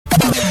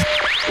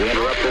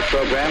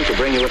program to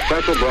bring you a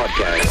special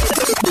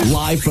broadcast.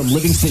 Live from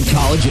Livingston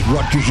College at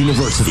Rutgers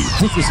University,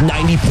 this is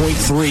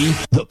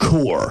 90.3 The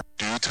Core.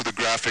 Due to the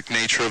graphic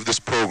nature of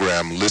this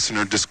program,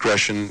 listener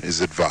discretion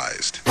is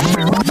advised.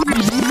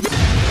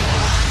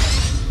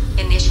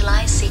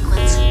 Initialize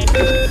sequence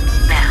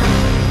now.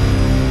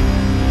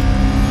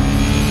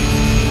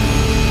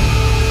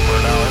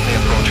 We're now in the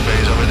approach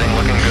phase. Everything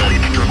looking good.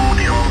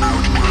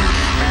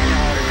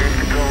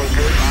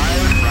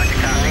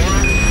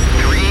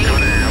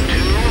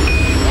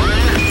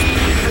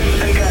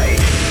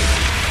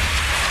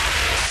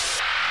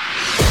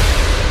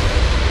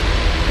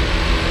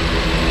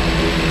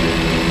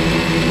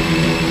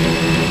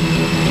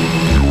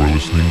 You're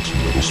listening to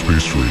Metal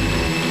Space Radio,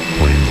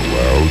 playing the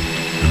loud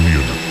and the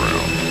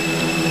underground.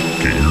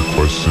 Get your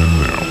requests in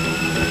now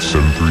at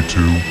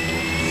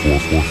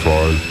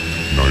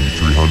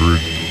 732-445-9300,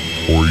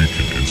 or you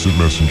can instant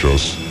message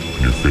us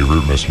on your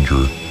favorite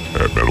messenger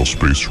at Metal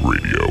Space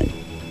Radio.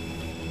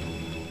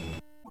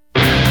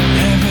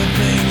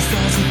 Everything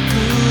starts with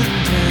good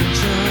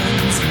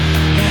intentions.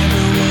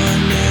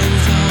 Everyone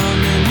ends on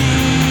their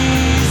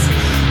knees,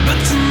 but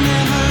you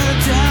never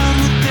doubt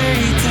what they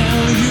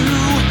tell you,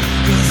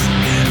 'cause you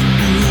never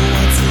knew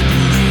what to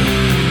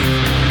believe.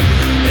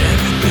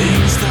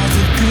 Everything starts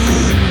with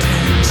good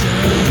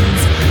intentions.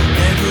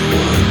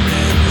 Everyone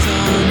ends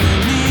on their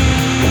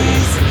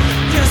knees.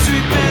 Guess we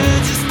better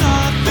just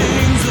start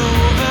things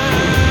over.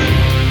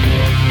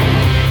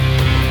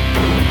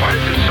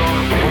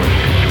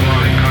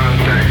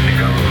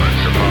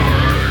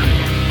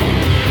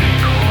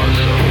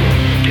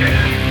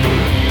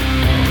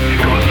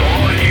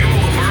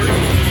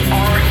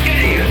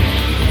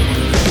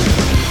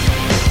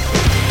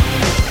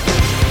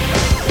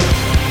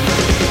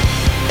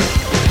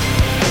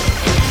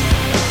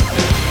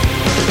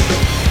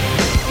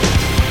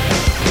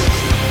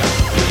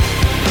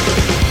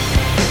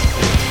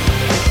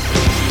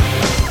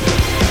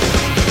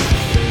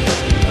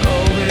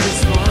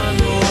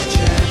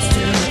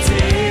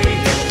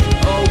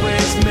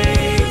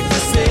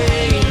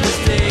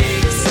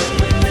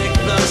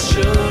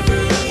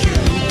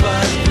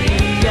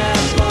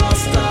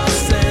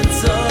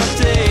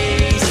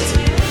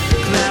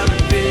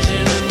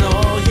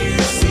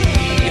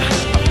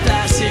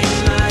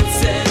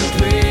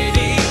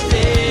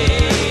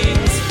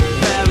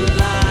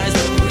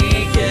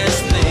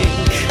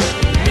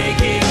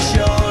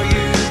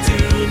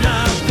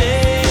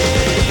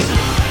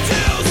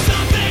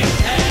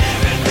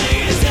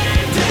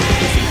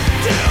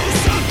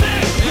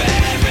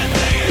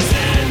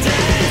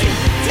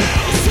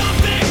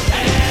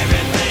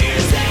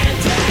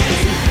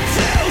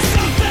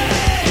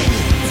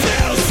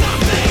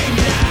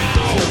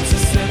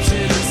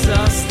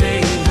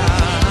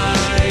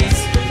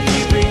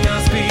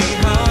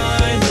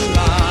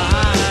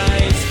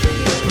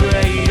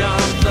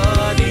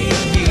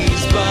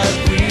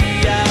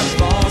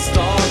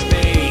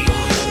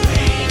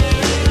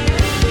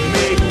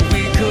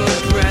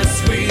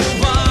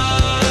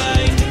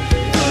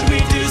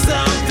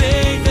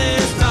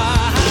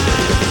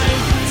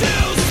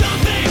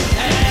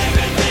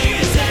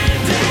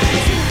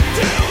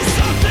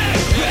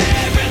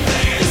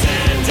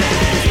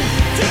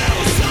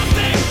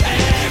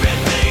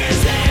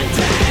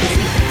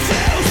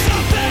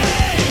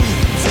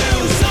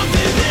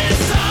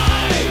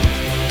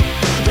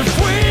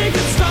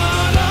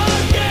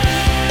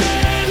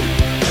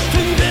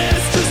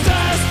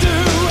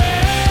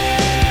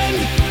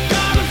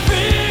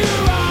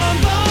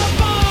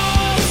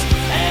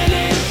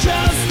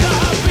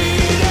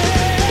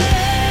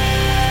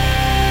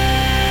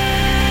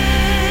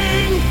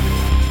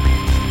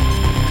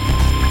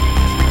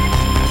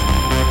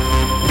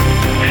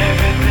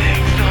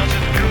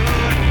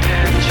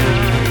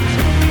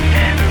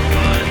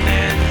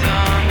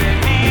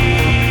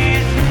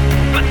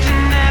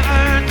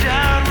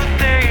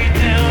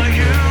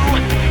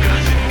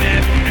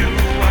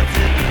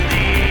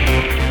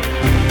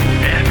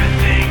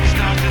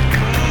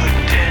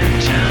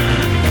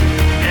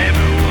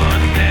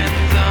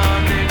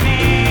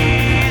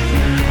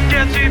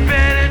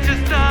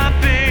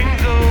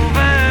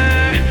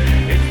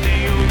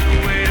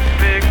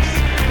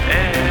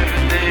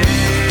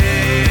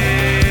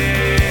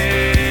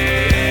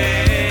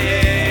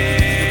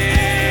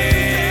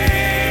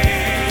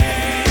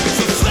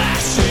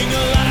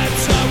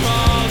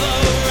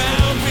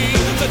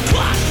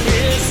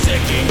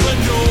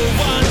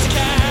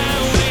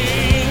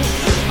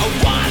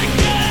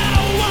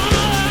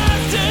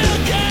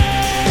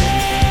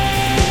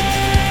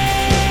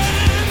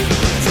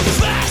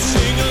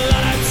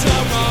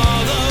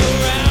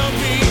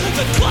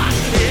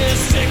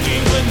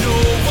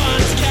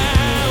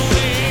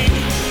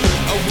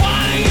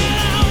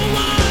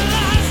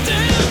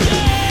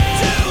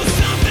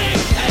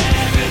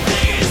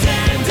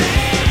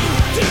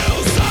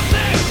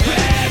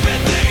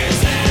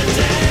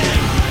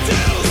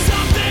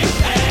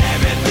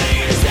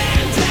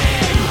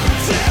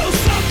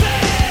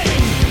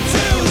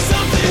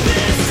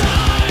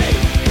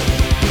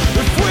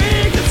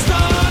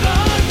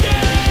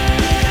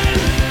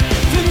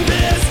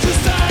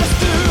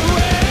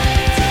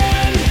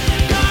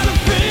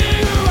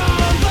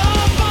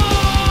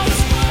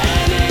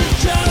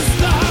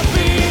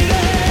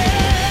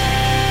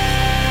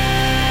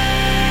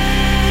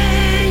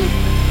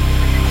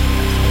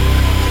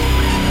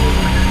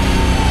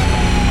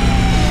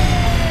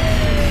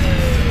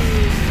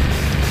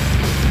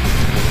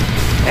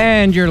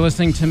 And you're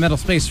listening to Metal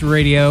Space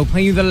Radio,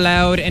 playing you the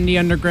loud indie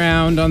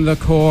underground on the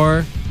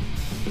core.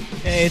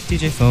 Hey, it's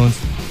DJ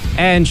Phones.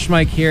 And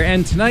Schmike here.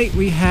 And tonight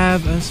we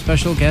have a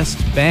special guest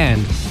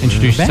band.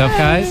 Introduce yourself,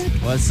 guys.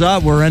 What's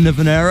up? We're End of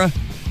an Era.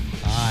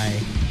 Hi.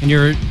 And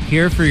you're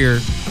here for your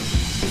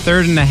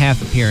third and a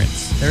half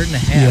appearance. Third and a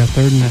half? Yeah,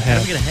 third and a half.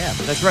 How do we get a half?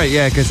 That's right,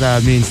 yeah, because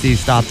me and Steve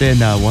stopped in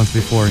once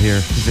before here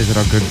to visit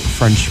our good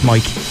friend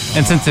Schmike.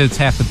 And since it's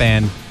half the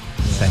band,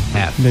 it's a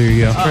half. There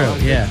you go. True,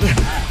 yeah.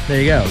 There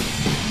you go.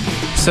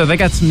 So they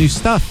got some new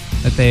stuff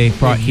that they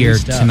brought here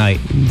tonight.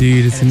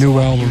 Indeed, it's a new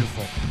album.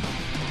 Beautiful.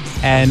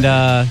 And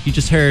you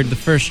just heard the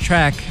first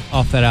track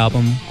off that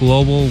album,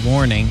 Global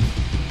Warning.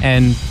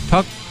 And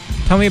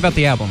tell me about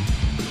the album.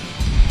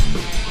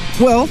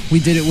 Well,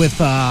 we did it with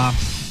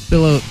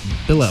Bill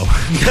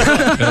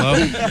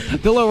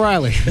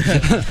O'Reilly.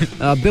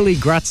 Billy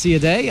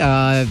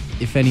Graziadei.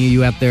 If any of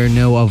you out there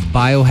know of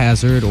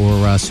Biohazard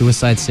or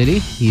Suicide City,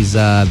 he's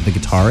the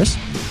guitarist.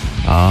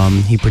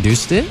 He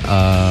produced it.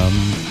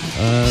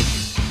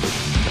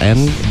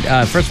 And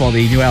first of all,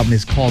 the new album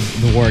is called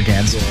The War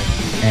Against.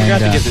 And, I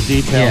got to get the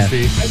details,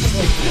 Steve.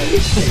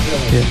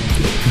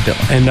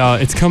 And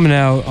it's coming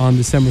out on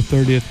December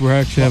 30th. We're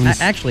actually having...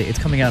 Actually, it's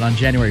coming out on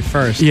January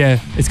 1st. Yeah,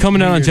 it's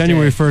coming out on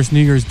January 1st,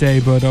 New Year's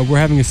Day, but we're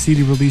having a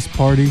CD release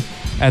party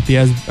at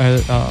the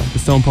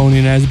Stone Pony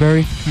in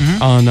Asbury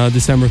on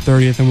December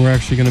 30th, and we're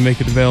actually going to make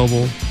it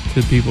available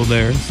to people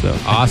there. So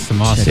Awesome.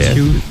 Yeah.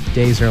 2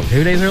 days early.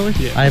 2 days early?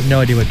 Yeah. I have no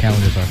idea what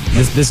calendars are.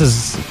 this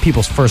is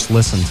people's first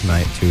listen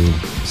tonight to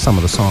some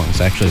of the songs,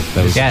 actually.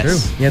 That was Yes. True.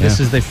 Yeah, this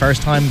is the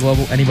first time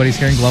anybody's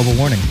hearing Global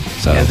Warning.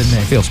 So Other than me.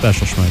 I feel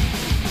special, Schmike.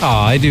 Oh,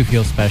 I do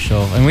feel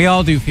special. And we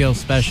all do feel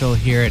special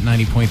here at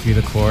 90.3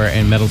 The Core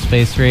and Metal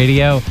Space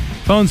Radio.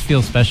 Phones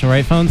feel special,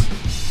 right, Phones?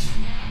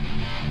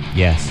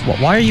 Yes.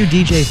 Why are you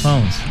DJ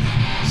Phones?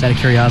 Just out of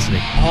curiosity.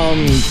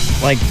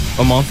 Like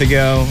a month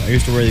ago, I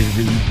used to wear these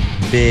really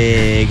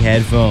big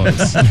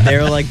headphones. They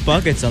were like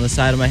buckets on the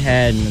side of my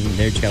head, and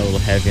they're just got a little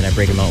heavy, and I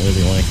break them out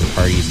really only for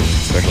parties and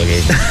special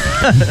occasions.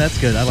 That's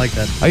good. I like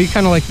that. Are you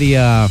kind of like the,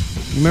 you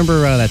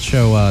remember that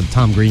show,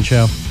 Tom Green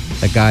Show?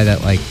 That guy that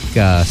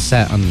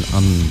sat on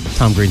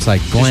Tom Green's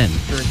Glenn.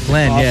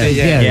 Glenn,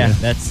 Yeah,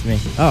 that's me.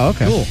 Oh,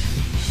 okay. Cool.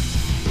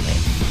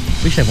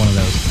 We should have one of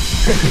those.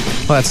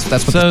 Well, that's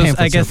what the So pamphlets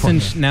I guess are for.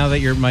 since now that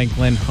you're my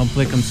Glenn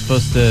Humplick, I'm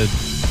supposed to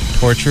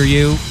torture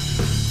you?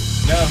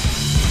 No.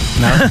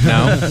 No?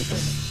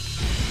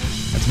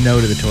 That's no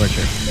to the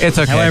torture. It's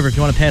okay. However, if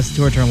you want to pass the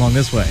torture along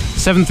this way.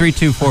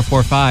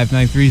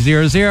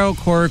 732-445-9300.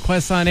 Core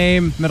requests on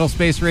AIM, Metal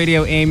Space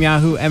Radio, AIM,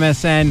 Yahoo,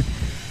 MSN.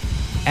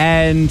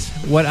 And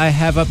what I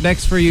have up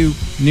next for you,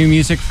 new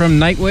music from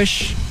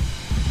Nightwish.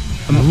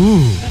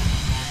 Ooh.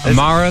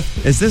 Amara.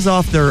 Is this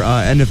off their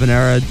End of an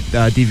Era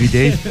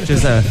DVD?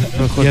 Just a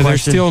quick they're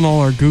question. stealing all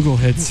our Google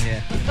hits.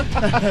 Yeah.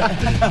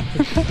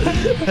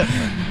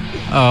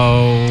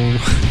 Oh.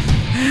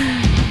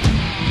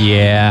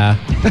 Yeah.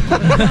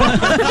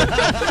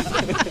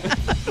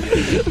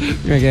 You're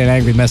going to get an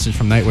angry message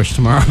from Nightwish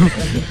tomorrow.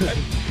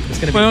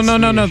 Well, no.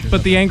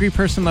 But the angry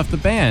person left the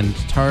band.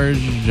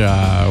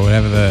 Tarja,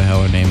 whatever the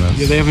hell her name is.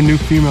 Yeah, they have a new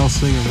female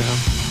singer now.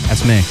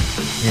 That's me.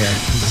 Yeah.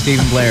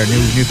 Stephen Blair,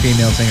 new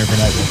female singer for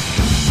Nightwish.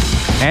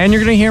 And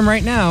you're going to hear him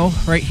right now,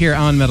 right here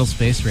on Metal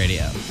Space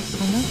Radio.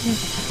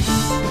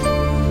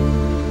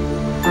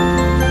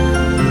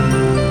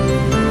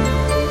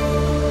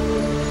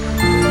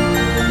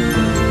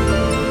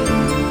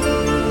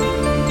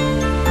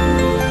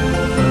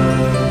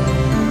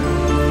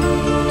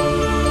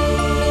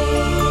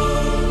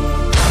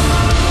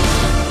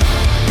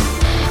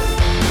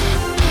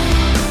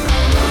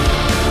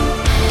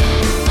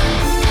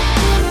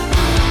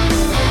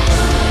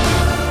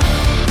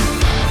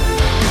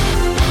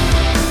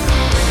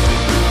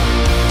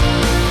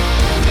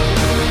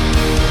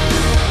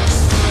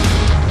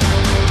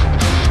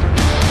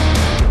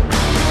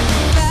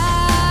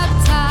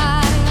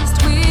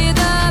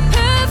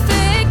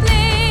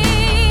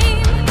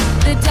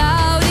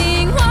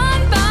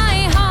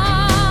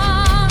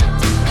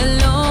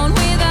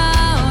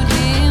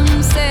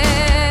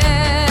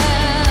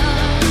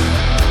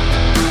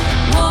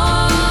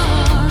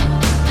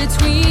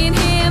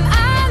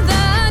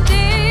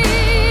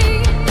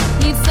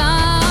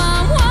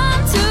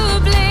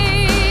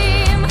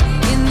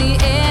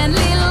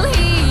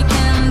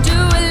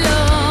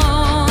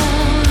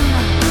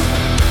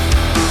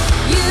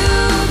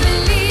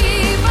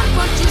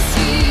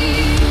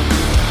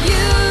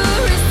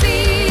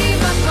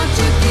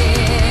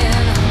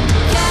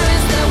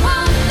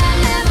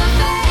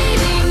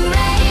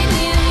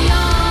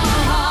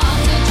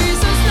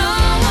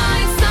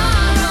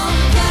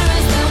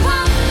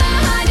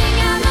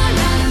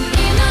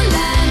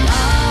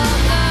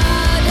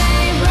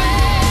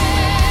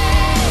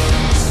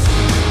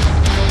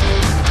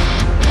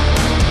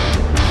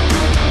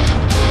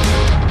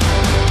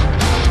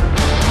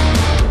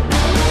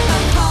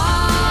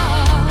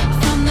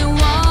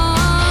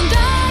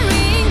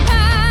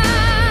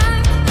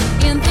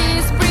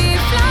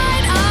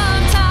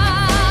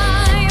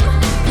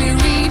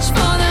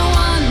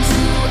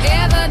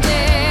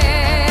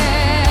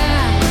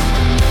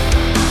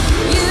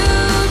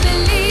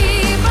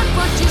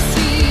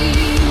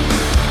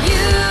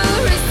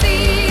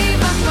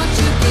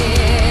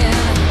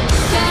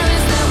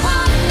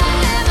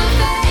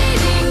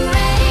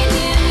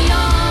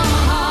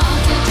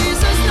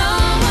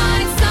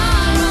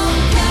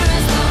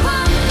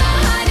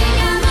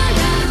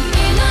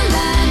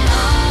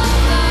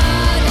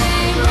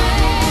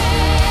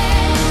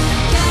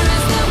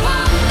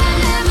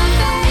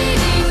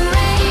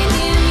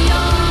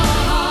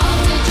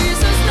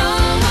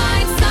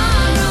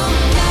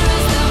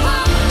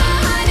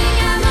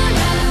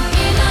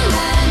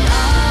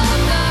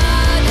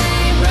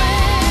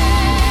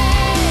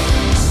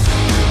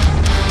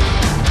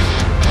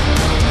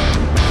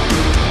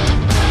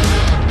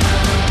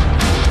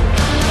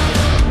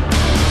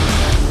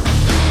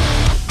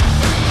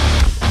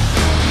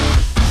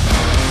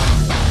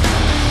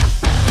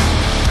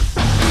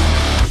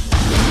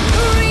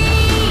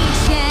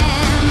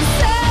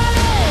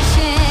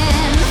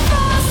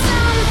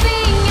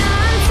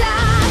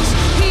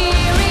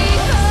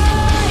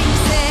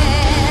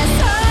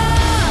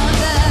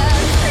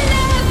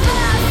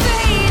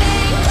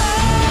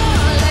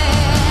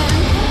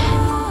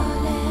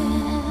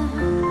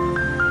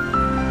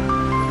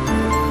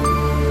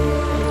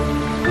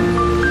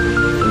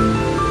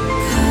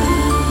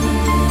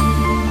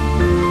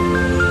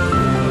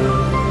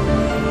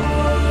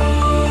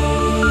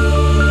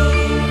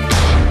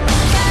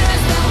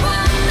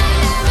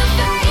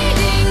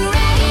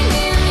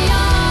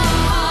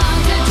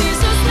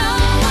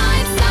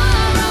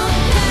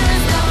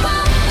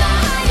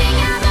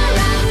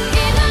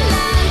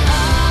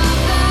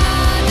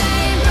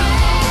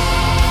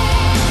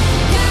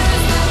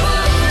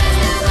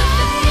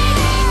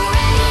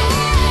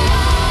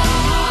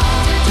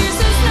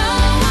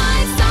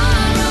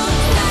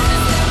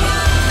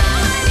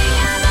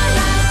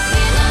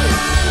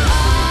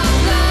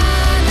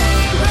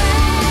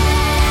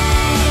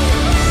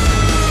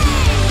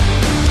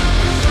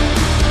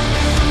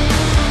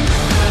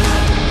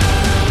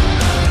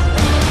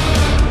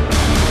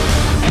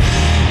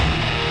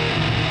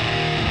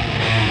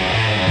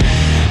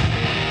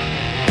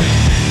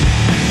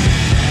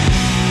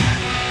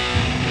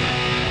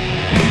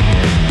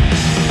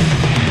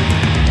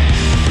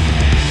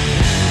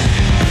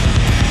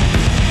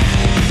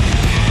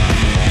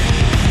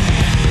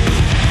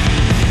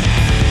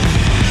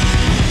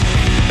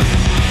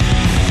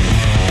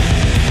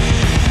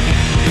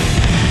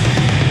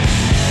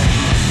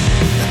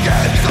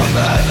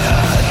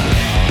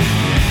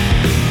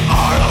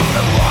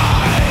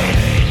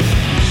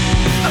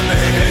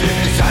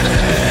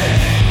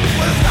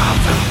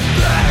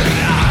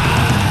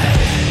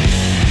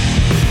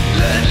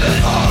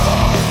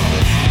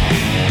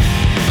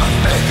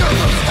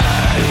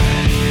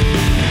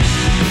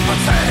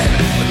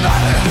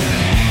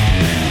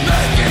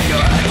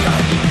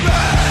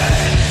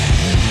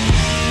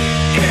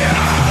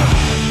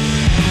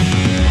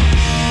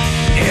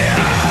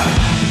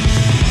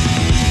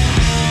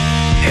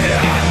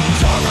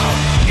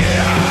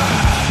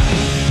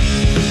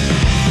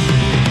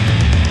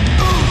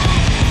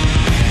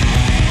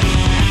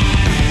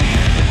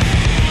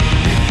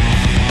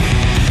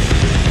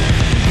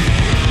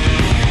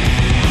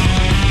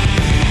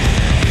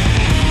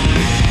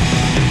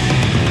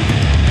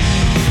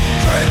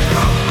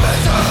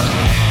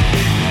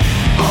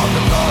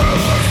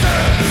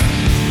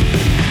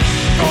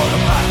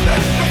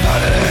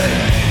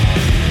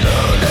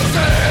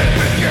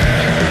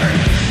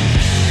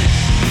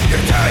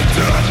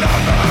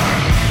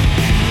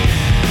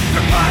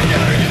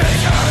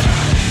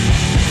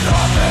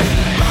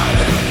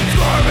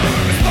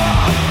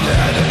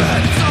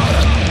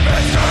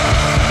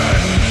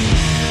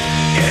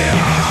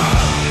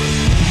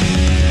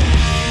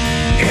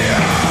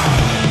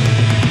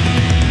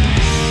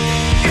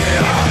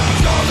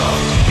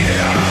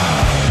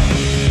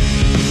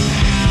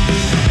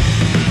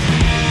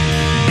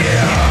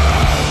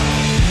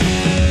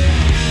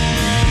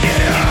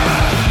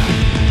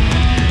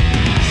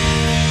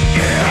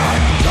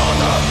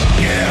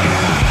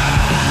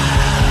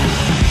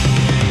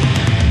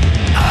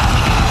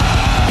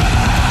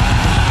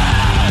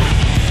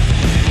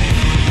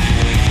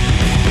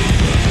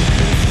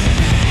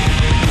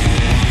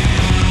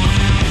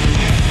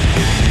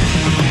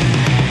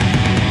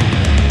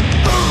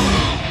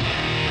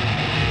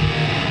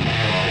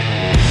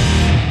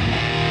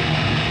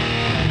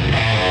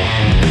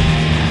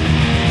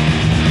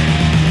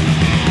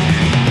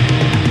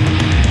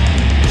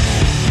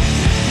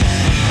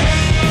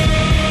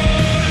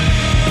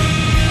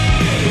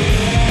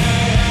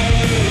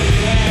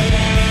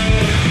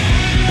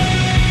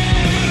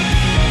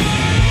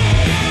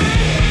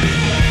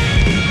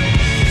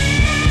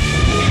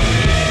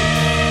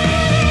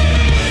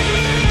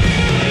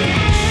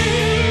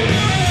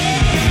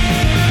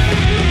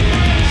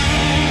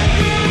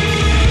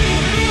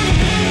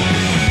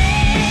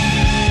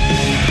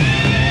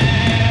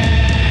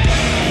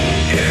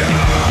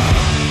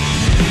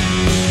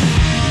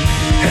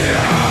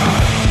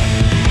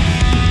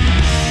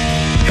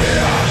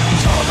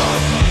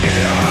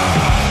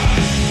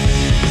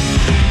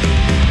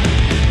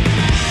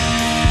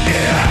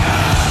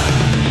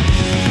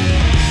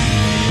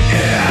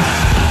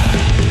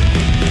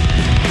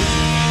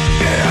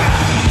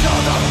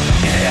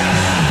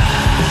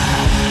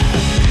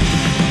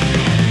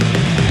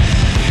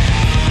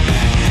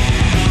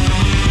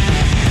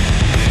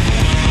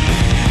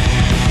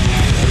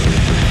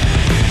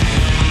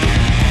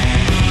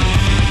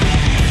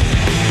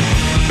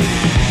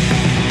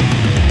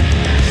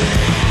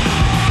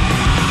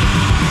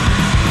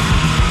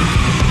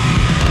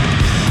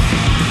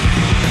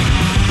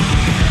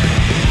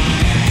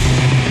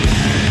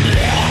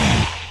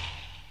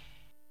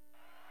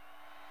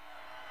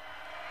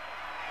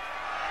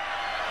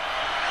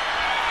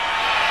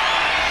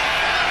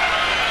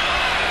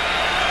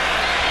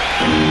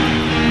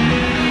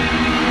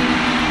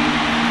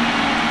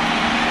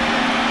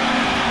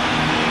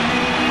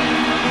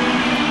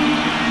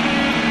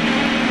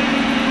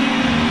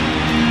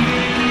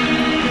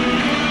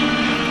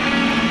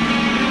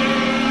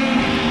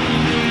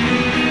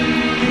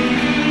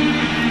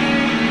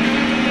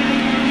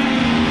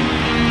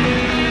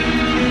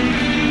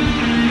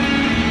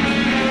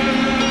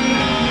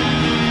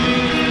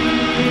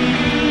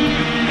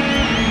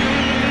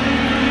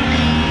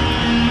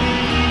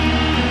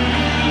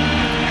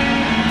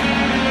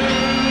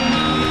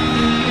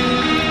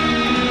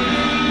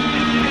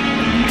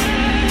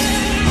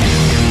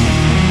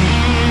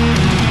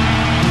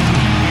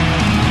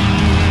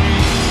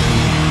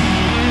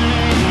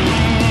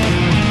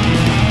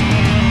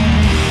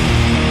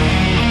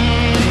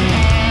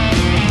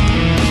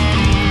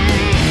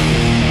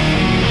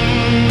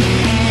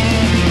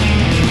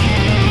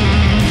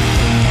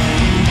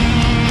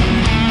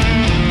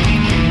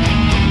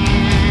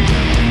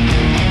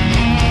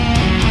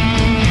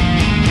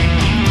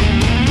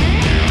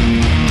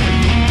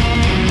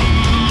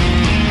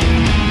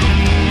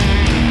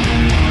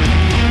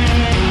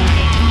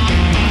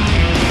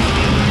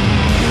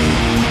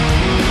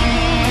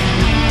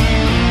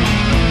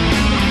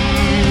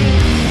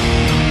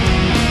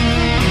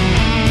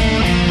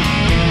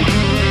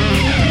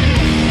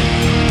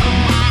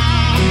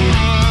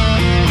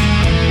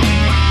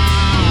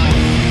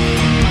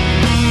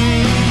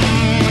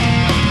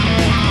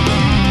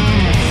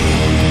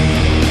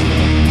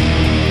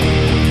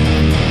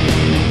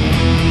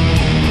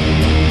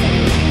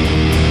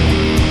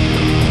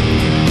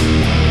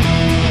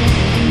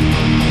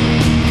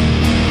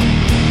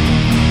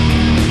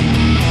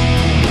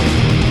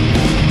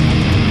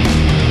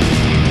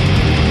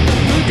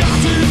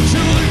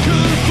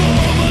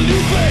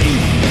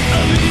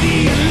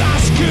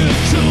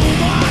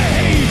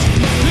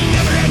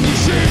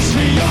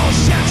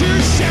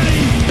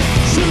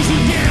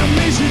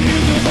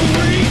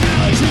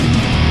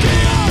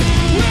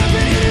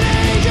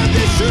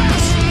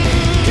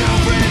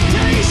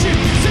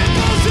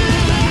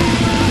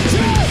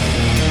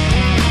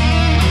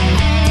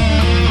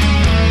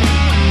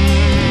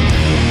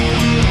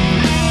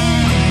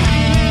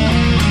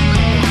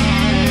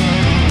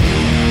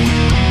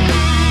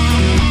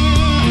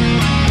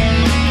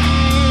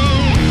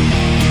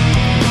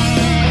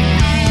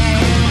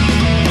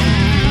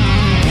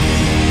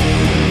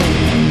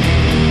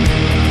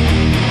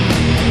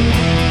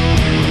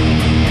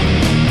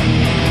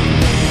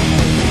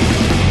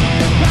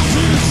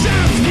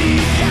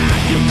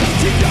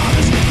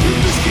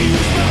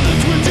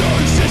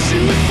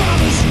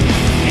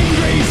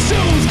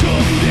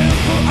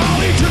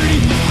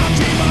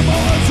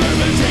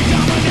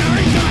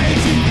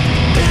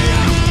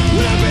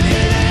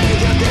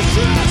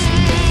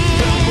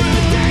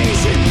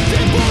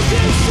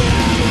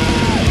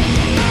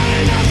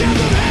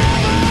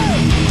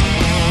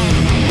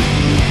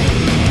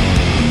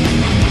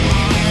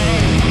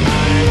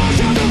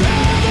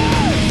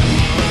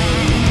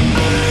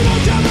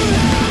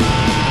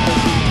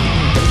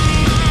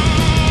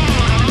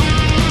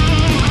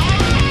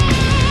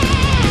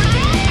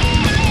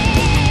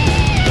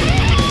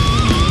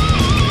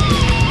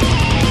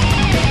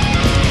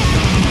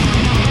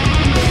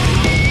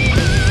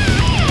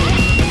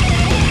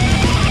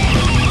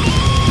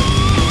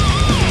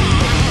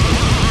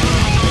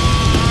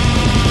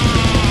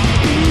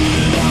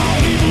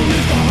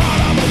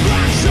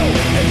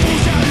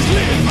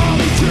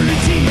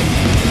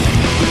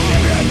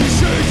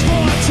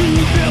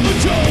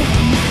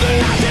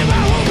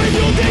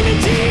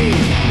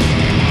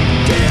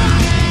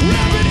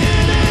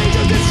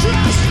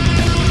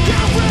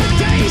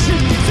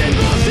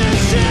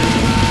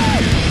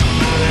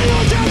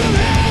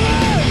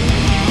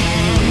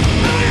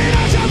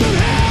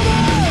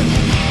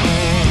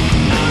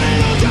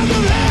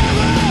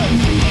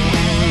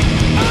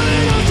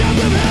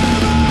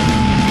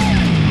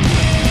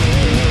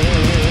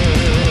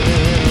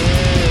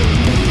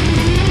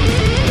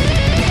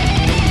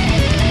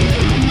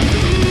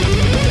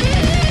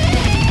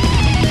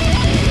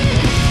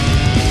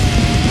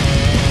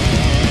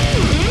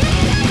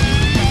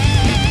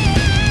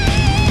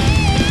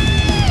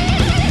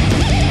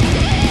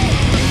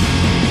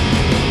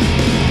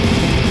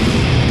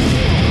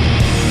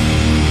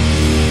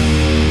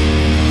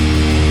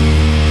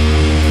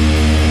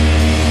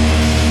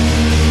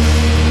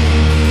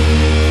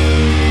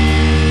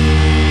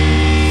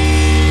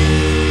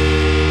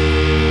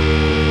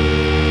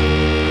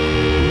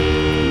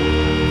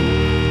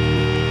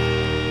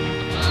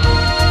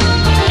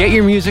 Get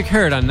your music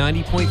heard on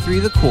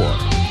 90.3 The Core.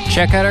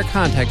 Check out our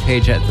contact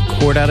page at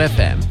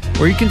thecore.fm,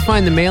 where you can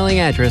find the mailing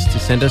address to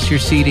send us your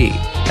CD,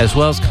 as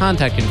well as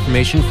contact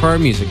information for our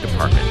music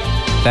department.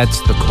 That's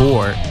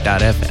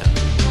thecore.fm.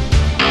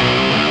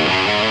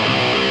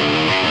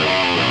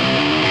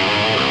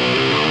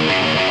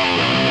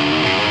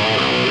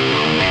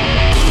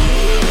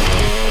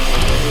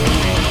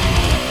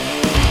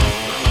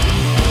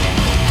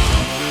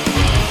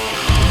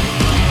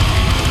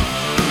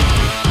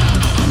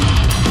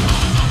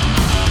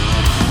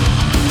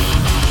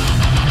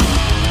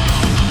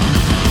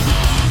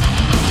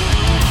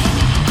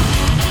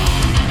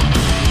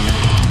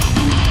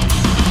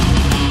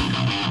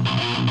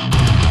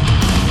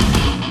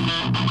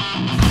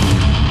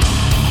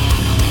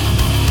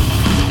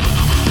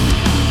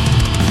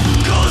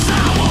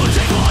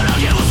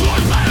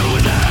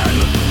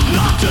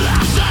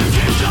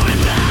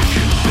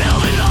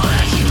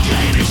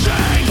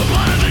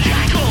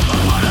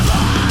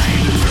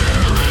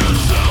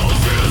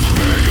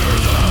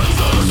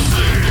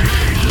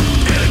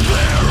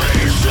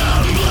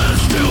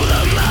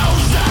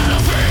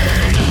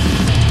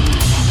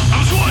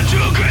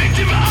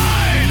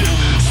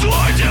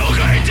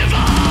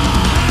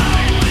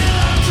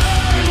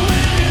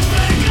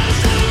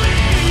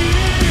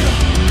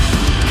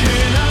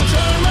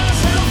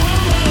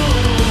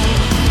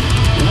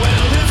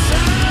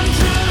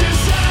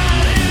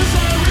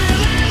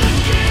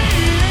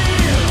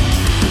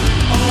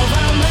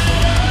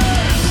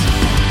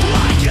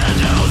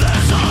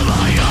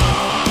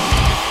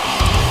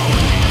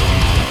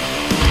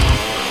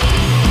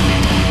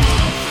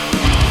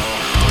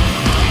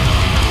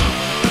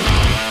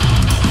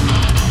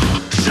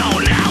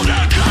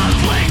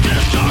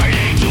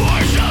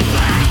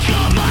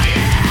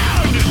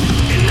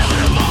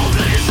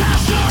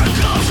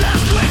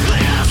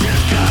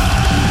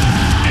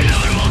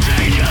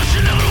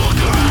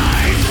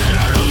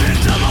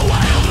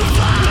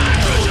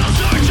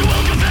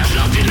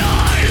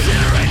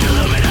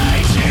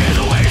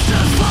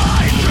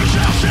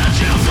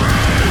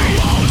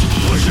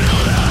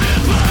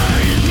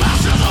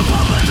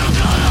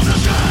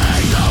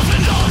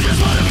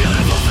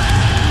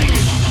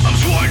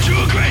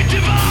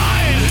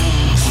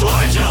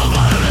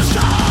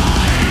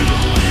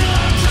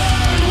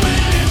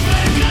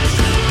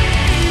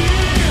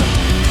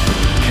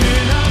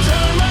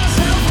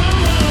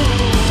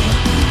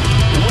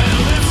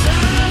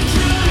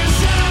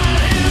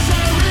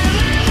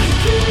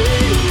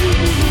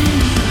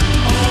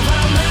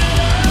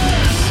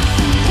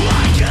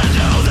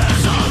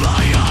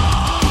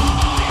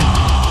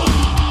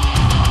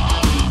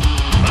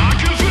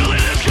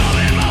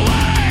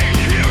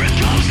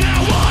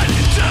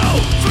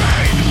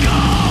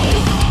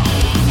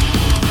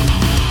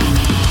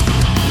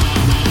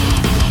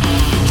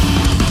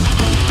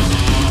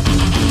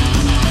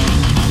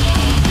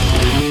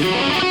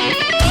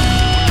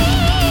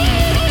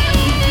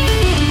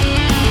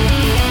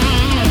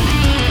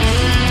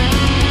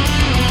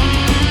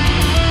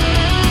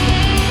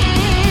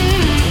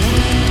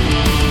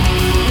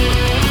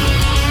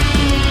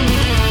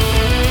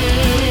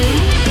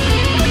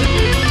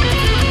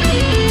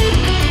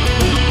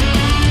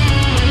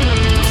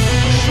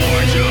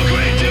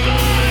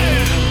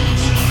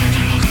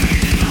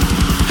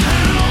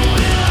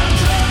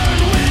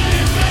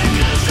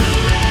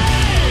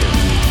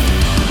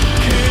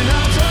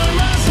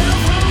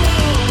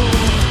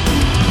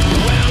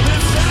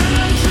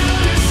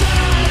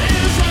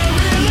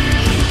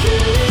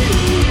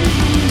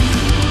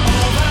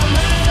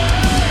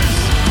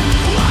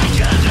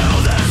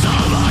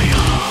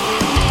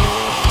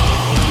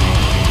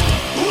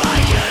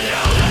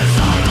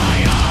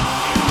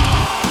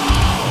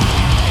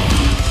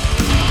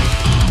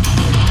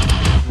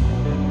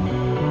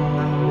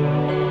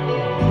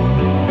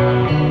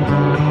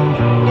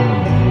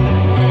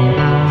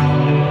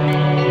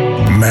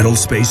 Metal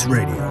Space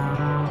Radio.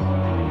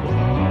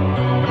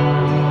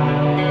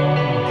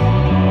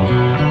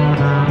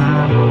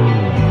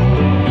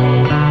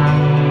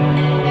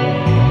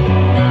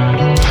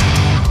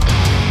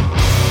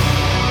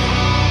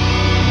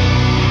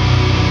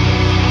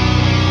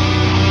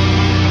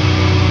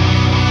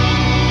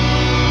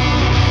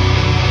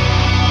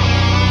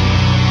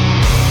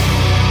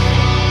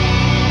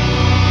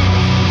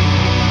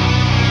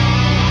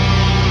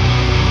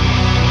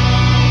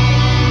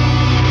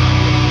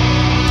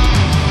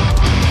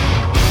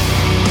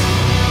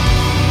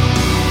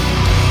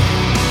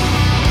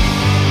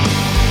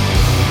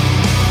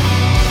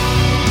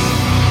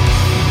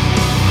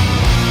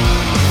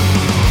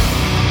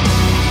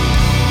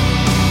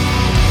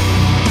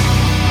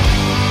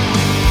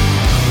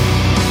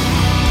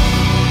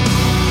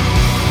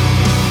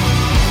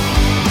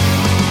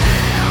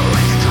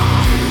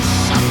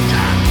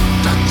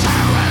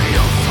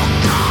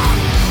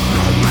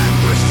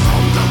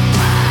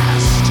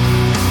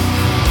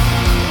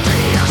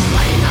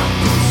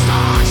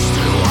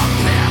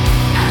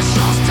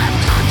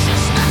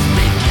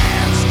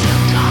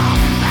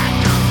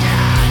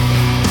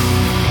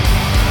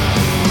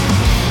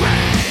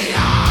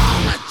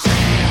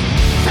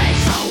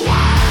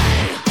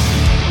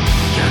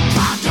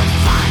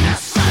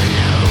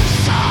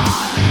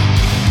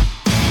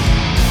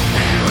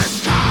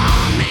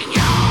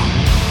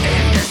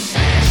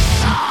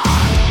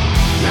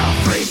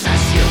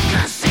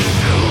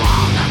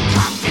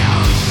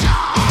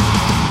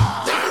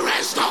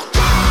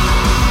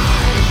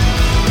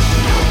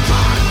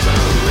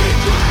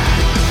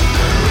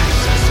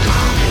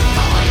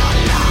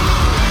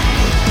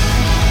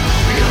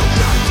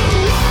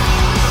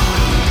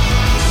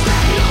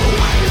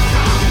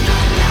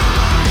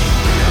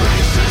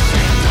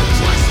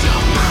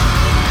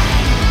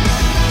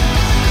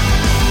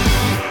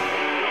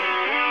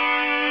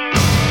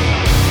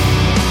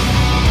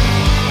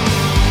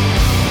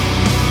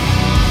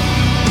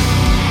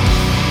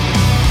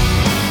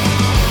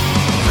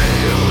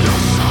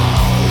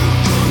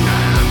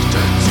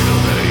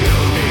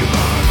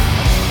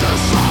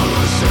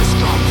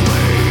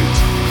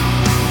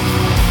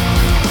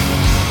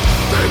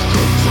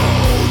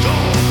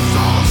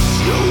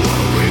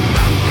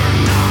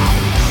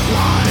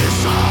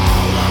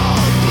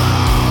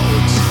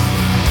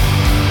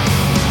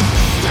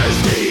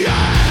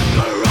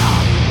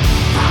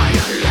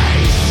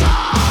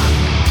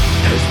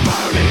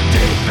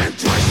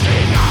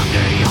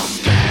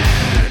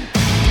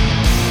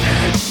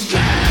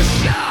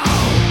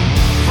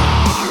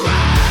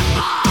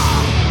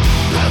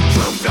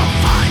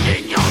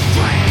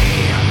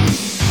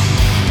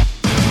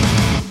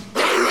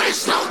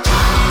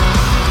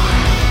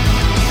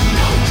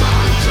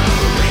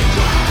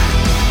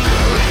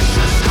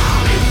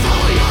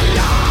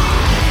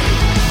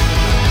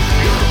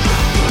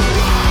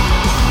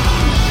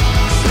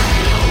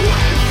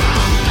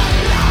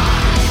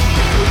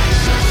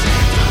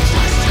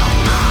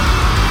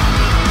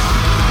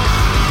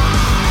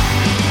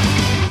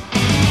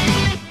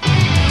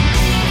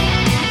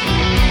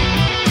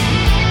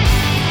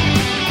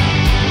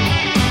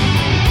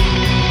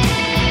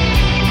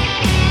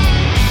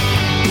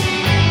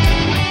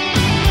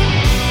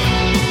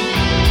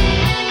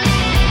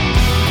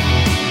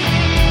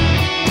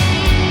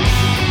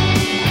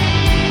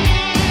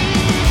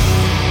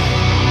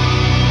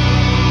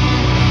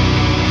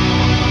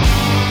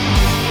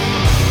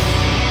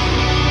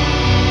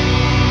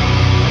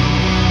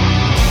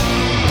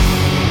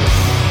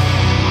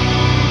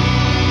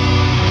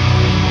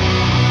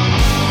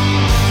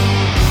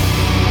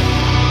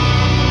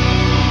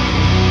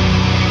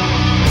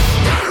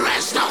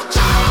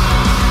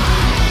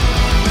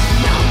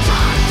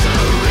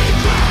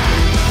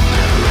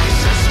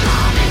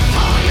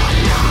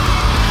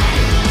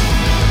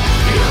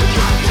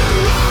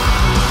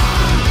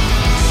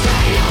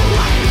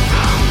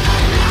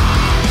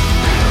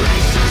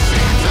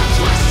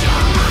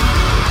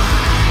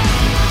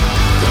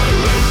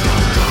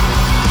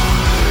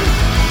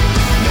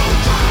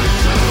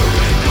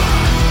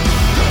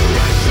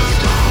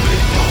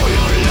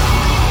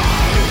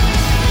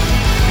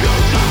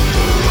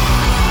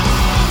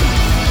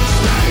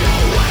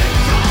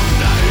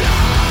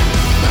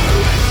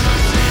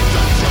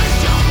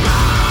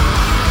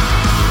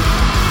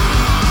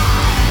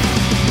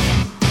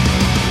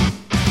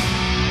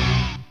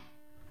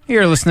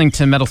 You're listening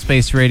to Metal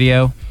Space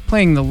Radio,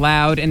 playing the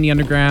loud and the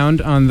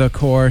underground on the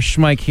core.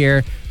 Schmike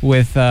here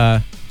with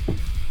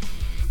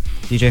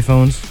DJ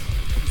Phones.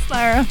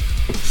 Slara.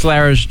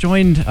 Slara's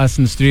joined us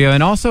in the studio,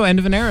 and also End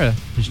of an Era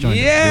has joined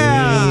us.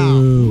 Yeah!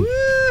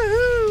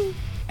 Woo-hoo.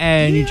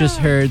 And you just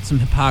heard some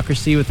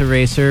Hypocrisy with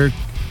Eraser,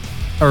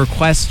 a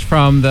request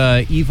from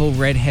the evil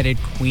redheaded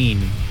queen.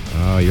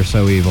 Oh, you're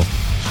so evil.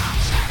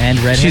 And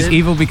redheaded? She's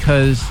evil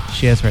because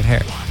she has red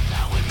hair.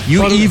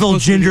 You evil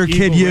ginger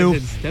kid, you.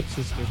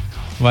 Stepsister.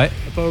 What?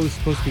 I thought it was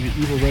supposed to be the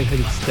evil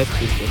redheaded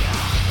stepsister.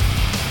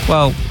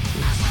 Well,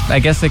 I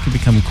guess they could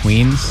become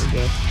queens.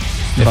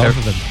 Both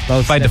of them.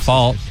 Both by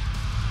default.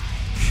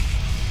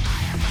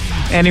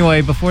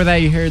 Anyway, before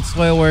that you heard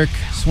Soilwork,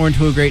 Sworn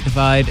to a Great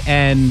Divide,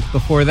 and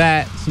before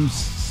that, some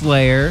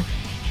Slayer,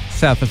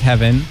 South of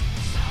Heaven.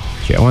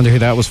 Gee, I wonder who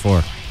that was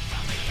for.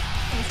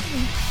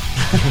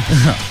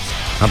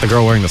 Not the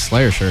girl wearing the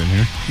Slayer shirt in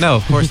here. No,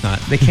 of course not.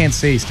 They can't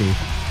see, Steve.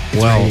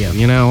 It's well, radio.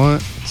 you know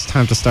what? It's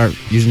time to start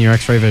using your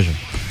X-ray vision.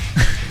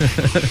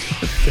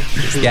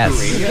 Yes.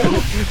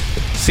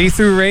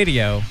 See-through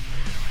radio.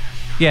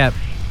 Yeah.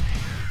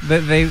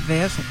 They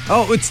have some...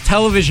 Oh, it's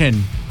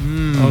television.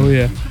 Oh,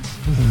 yeah.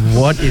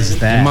 What is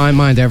that? In my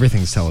mind,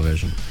 everything's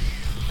television.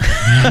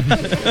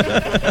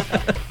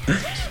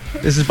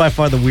 This is by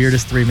far the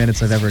weirdest 3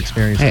 minutes I've ever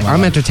experienced. Hey, in my I'm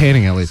life.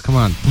 entertaining at least. Come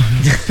on.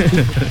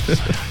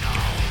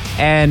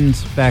 And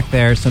back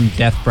there, some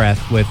Death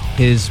Breath with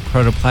his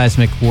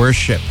Protoplasmic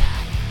Worship.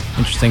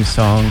 Interesting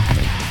song.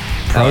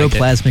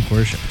 Protoplasmic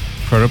worship.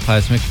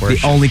 Protoplasmic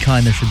Worship. The only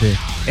kind there should be.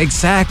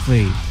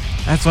 Exactly.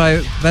 That's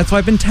why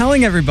I've been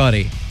telling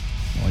everybody.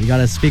 Well, you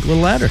gotta speak a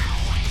little louder.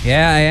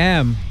 Yeah, I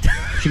am.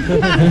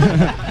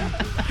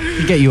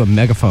 You get you a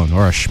megaphone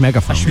or a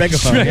schmegaphone.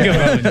 Schmegaphone.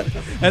 Yeah.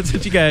 That's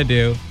what you gotta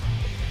do.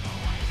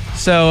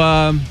 So,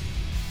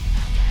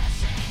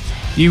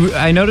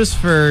 I noticed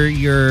for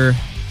your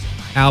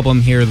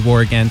album here, The War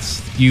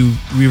Against, you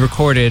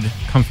re-recorded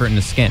Comfort in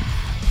the Skin.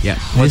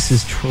 Yes. This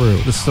is true.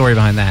 The story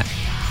behind that.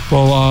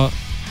 Well,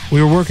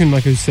 we were working,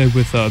 like I said,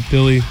 with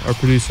Billy, our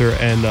producer,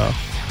 and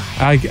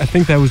I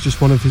think that was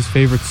just one of his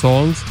favorite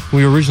songs.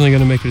 We were originally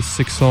going to make it a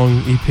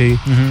 6-song EP,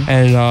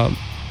 and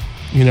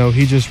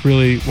he just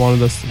really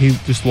wanted us. He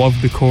just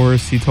loved the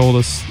chorus. He told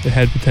us it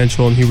had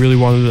potential, and he really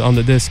wanted it on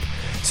the disc.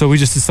 So we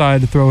just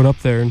decided to throw it up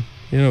there, and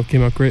it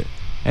came out great.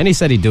 And he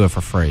said he'd do it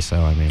for free,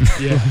 so I mean,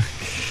 yeah,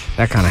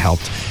 that kind of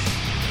helped.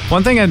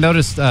 One thing I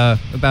noticed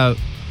about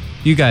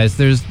you guys,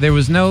 there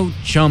was no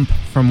jump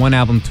from one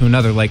album to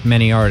another like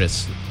many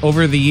artists.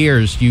 Over the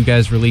years, you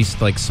guys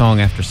released like song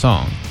after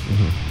song,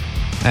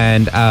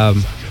 and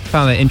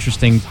found that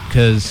interesting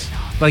because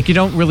like you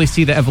don't really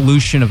see the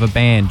evolution of a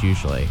band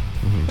usually.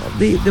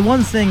 The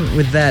one thing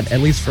with that,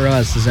 at least for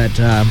us, is that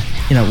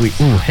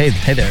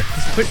hey there,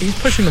 he's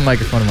pushing the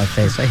microphone in my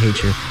face. I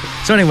hate you.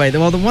 So anyway, the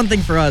one thing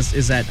for us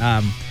is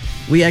that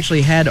we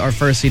actually had our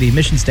first CD,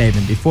 Mission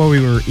Statement, before we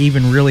were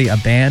even really a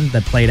band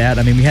that played out.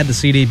 I mean, we had the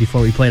CD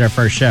before we played our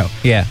first show.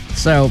 Yeah.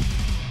 So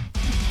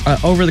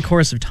over the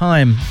course of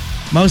time,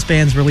 most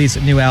bands release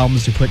new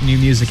albums to put new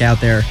music out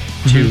there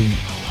to,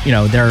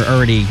 their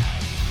already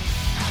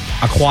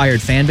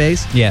acquired fan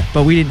base. Yeah.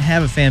 But we didn't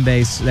have a fan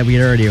base that we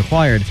had already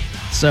acquired.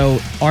 So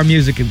our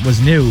music was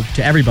new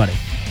to everybody,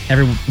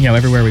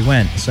 everywhere we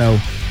went. So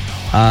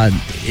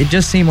it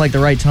just seemed like the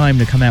right time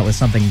to come out with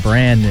something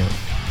brand new.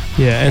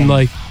 Yeah, and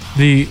like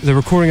the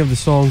recording of the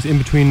songs in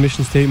between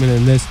Mission Statement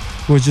and this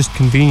was just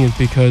convenient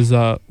because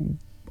up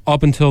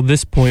until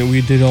this point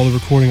we did all the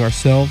recording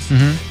ourselves.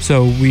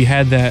 So we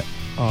had that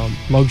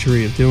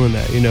luxury of doing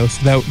that,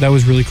 So that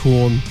was really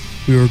cool, and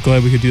we were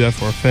glad we could do that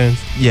for our fans.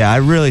 Yeah, I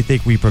really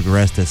think we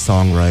progressed as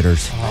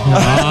songwriters.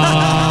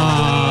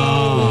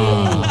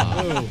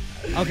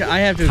 Okay, I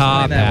have to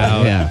Cop explain that.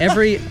 out. Yeah.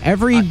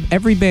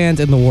 Every band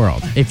in the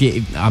world.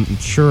 I'm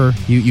sure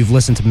you've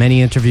listened to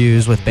many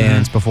interviews with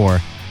bands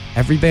before.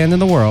 Every band in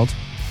the world,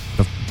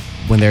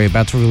 when they're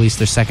about to release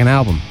their second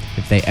album,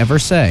 if they ever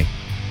say,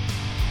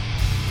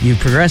 "You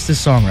progressed as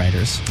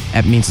songwriters,"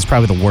 that means it's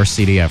probably the worst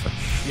CD ever.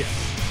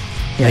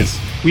 Yes.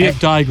 We have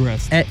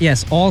digressed.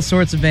 Yes, all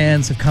sorts of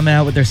bands have come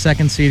out with their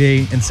second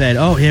CD and said,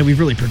 "Oh yeah, we've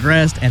really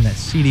progressed," and that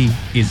CD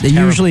is It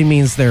terrible. usually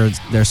means their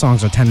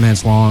songs are 10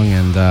 minutes long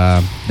and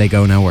they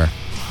go nowhere.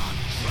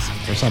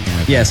 Or something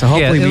like that. Yeah, so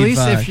hopefully at we've...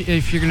 least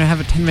if you're gonna have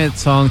a 10-minute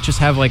song, just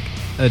have like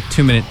a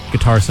 2-minute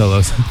guitar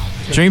solos.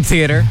 Dream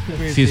Theater,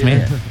 excuse me.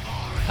 Dream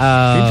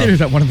Theater's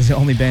not one of the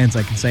only bands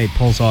I can say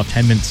pulls off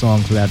 10-minute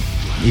songs without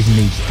even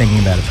me thinking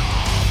about it.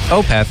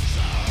 Opeth.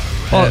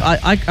 Well,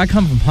 I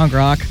come from punk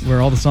rock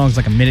where all the songs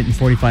like 1 minute and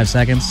 45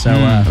 seconds. So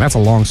And that's a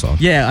long song.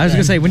 yeah, I was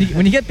gonna say when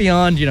you get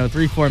beyond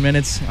 3-4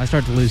 minutes, I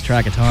start to lose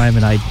track of time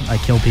and I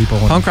kill people.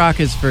 And, Punk rock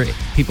is for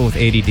people with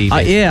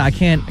ADD. yeah, I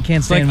can't It's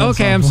like, stand one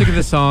okay, song. I'm sick of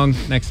this song.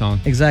 Next song.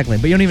 Exactly,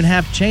 but you don't even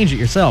have to change it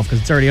yourself because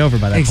it's already over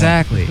by that point.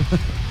 Exactly.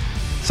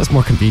 It's just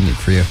more convenient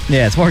for you.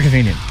 Yeah, it's more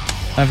convenient.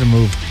 I have to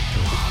move.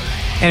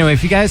 Anyway,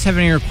 if you guys have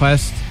any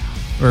requests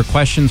or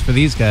questions for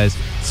these guys,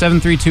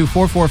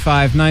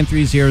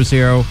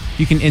 732-445-9300.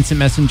 You can instant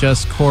message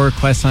us, Core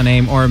Quest on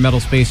AIM, or Metal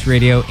Space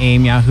Radio,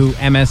 AIM, Yahoo,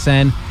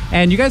 MSN.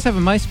 And you guys have a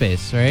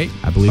MySpace, right?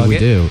 I believe we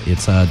do.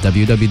 It's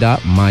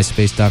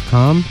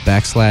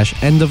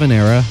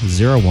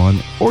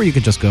www.myspace.com/endofAnera01, or you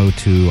could just go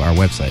to our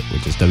website,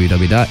 which is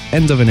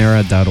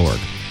www.endofanera.org.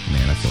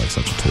 Man, I feel like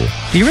such a tool.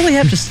 Do you really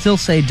have to still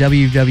say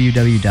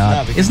www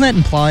dot? Isn't that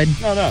implied?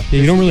 No. Yeah,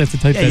 you don't really have to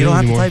type that in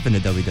anymore. You don't have to type into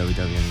www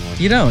anymore.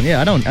 You don't. Yeah,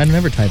 I don't. I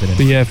never type it in.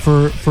 But yeah,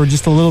 for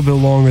just a little bit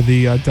longer,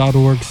 the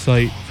 .org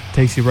site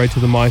takes you right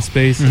to the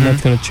MySpace, and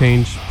that's going to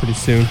change pretty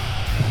soon,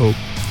 I hope.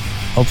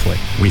 Hopefully.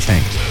 We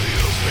think.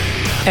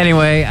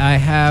 Anyway, I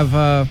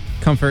have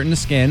Comfort in the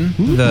Skin,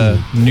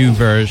 the new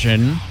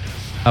version,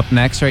 up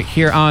next right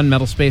here on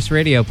Metal Space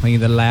Radio, playing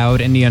the loud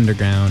and the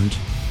underground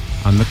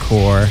on the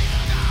Core.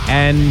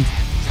 And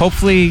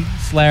hopefully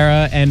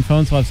Slara and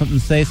Phones will have something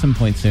to say some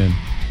point soon.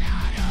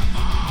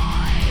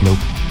 Nope.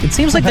 It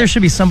seems like there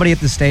should be somebody at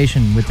the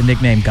station with the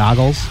nickname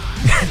Goggles.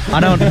 I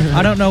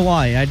don't know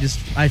why.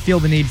 I feel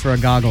the need for a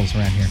Goggles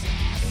around here.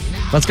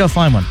 Let's go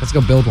find one. Let's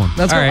go build one.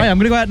 Let's go. Right. I'm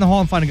going to go out in the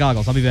hall and find a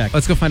Goggles. I'll be back.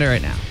 Let's go find it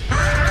right now.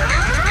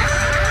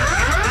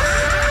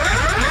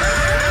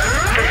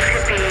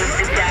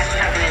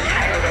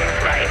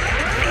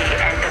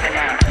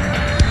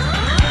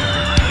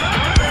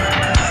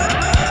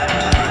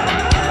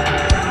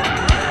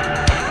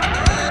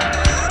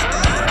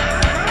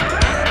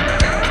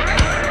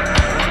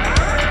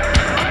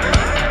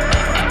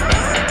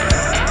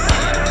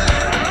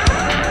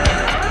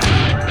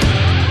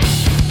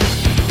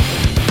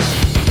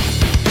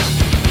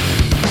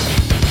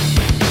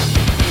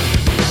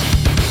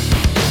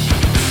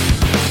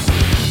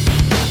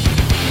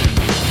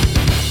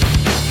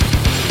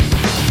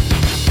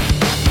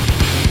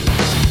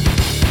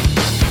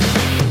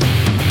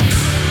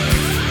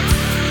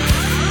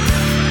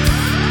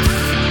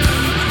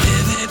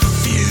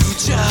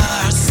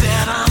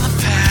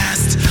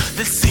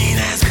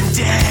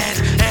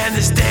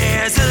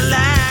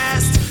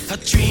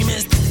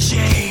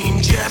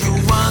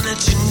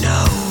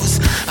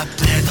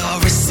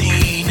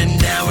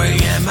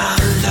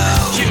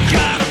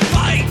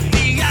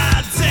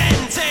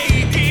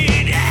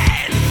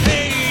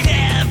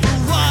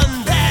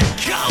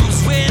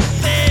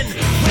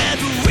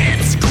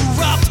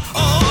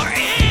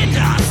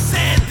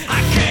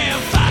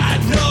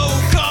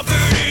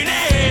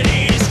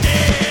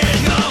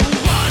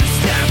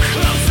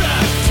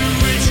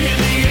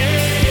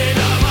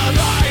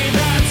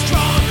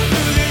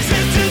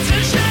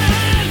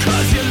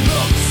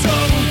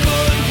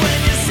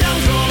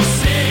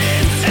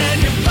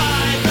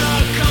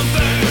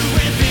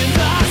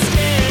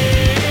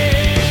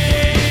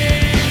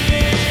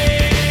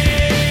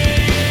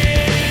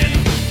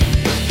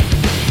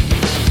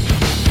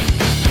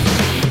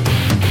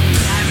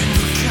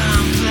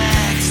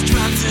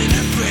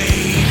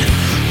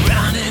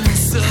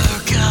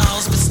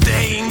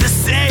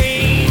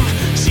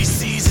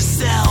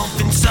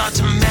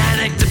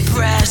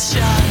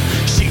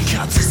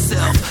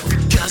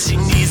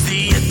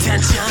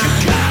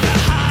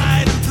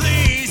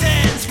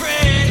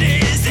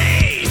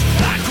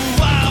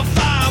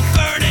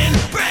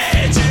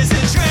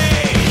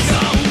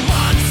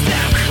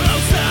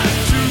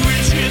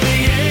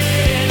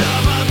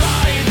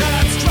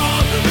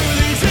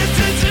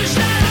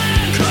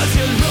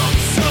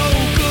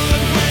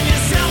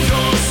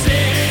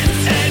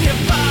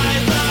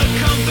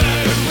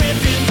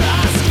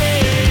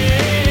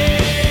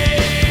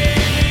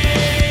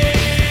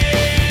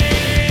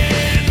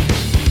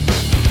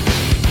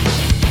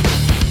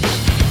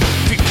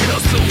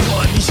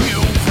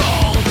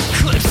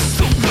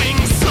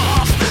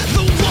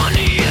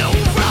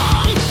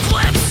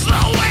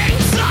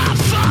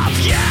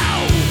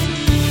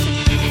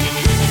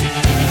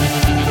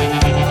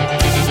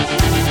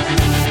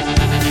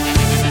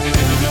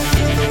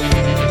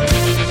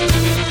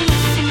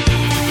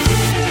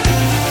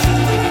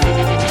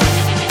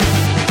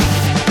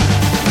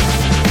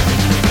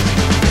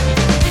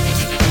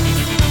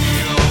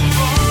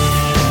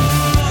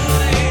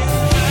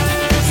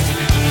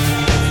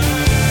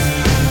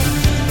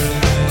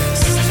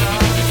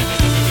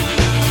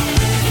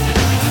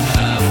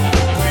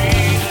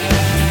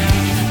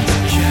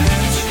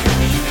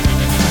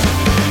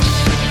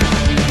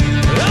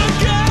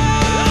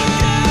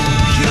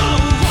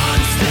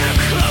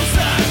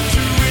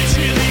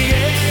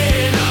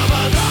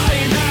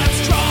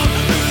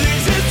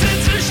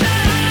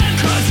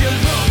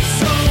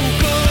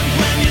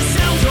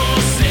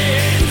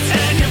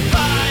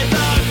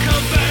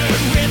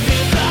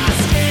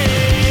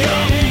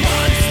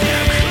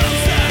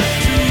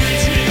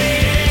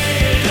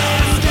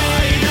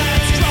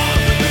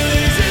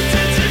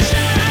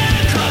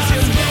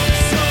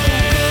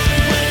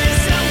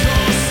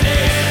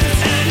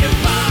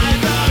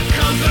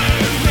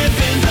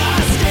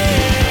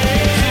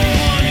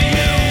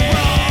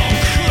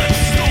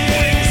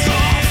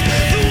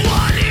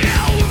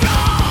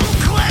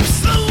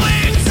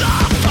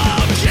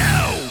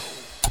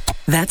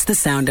 That's the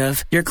sound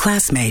of your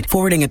classmate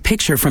forwarding a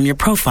picture from your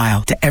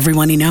profile to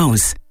everyone he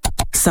knows.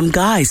 some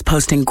guys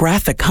posting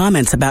graphic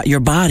comments about your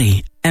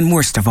body, and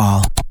worst of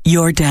all,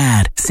 your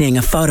dad seeing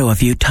a photo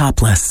of you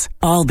topless.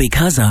 All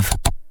because of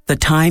the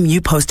time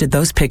you posted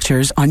those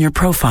pictures on your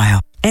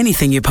profile.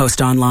 Anything you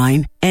post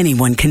online,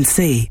 anyone can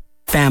see.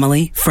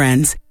 Family,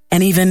 friends,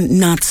 and even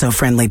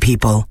not-so-friendly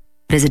people.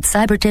 Visit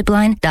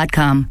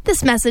cybertipline.com.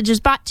 This message is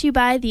brought to you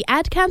by the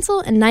Ad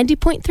Council and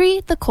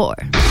 90.3 The Core.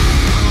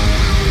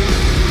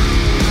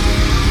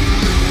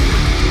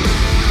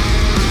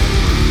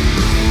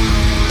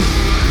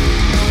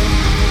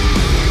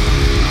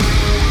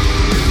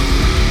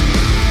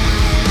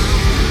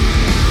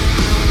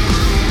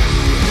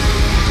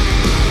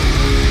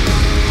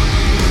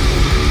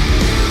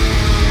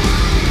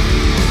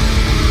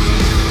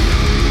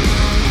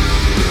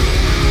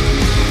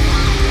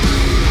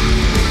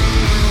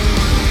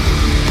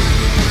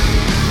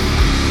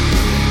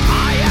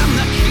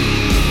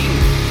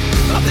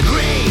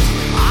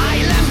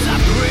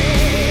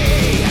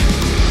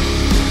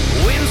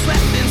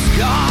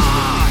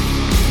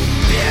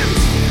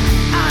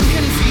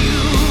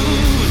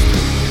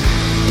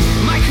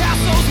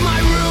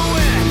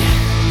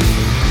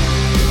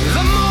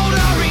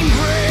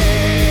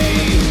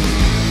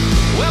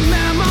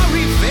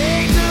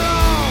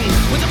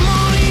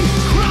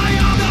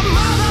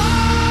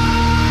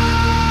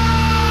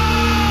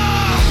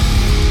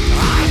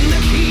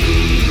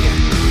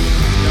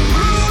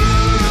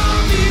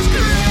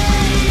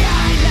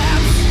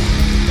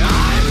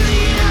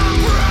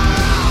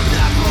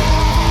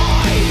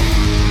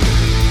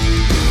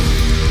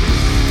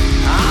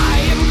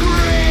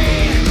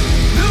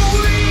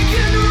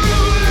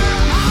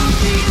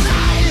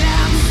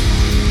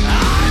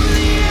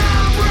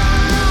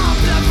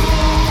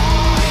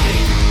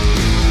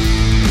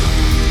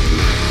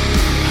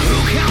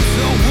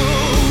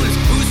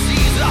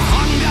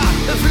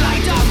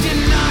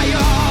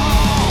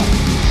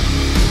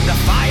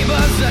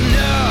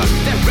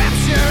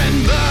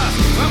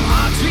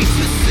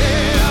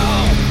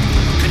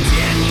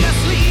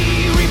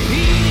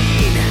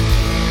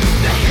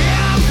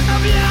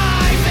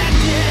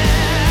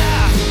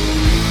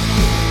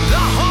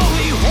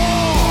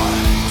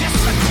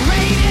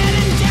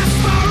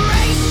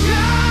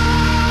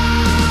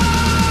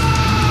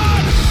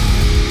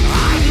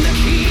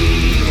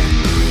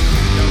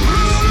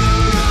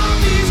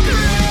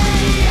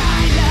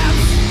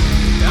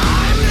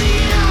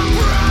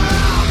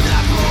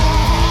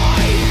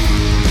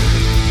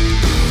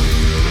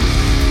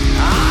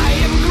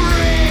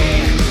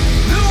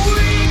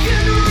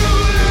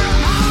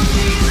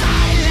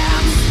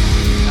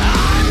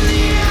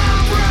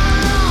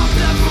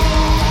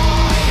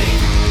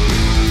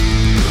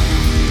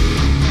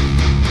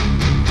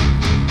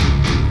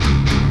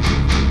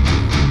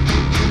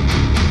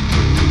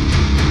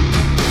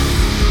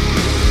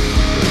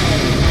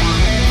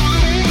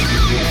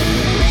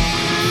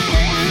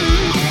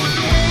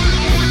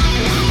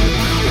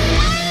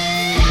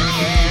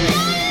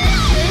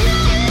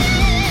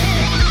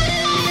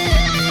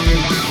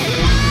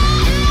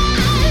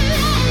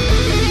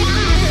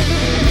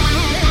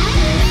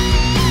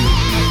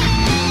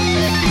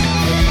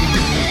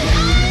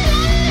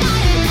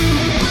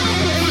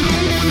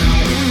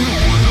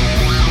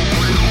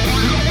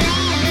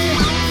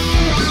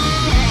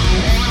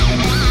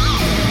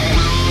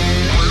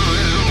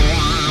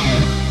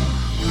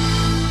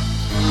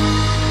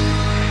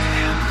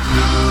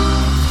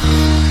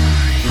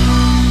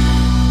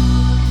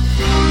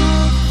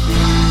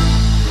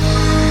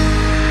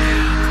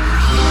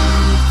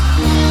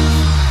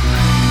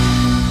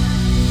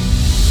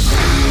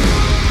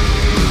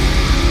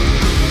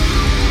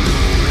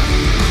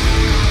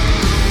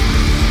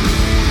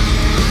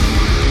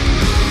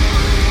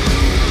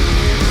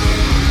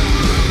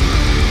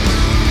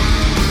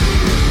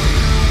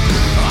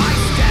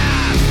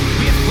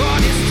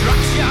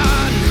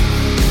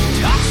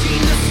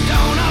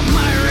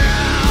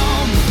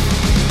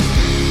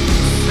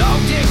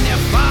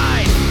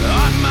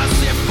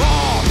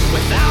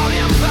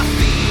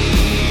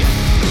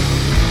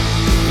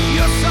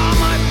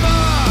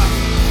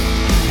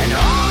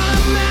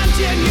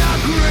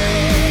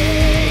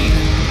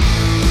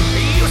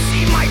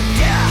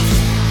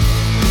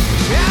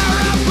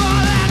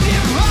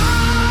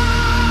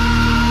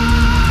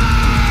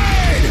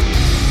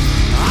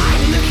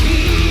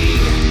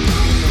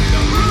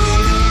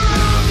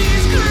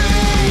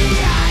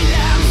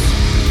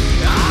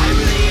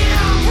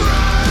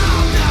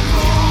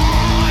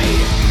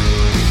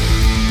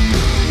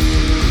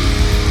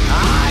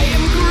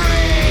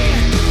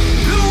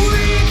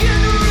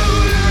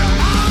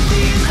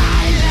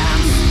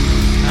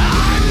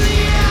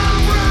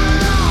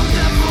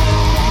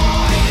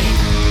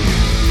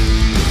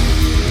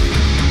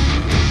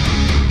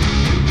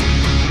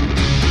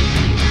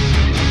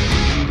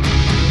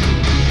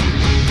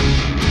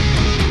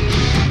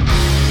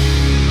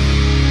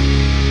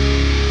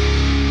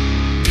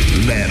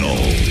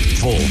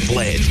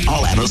 full-fledged,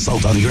 all-out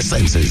assault on your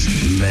senses.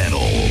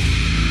 Metal.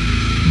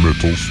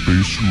 Metal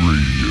Space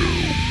Radio.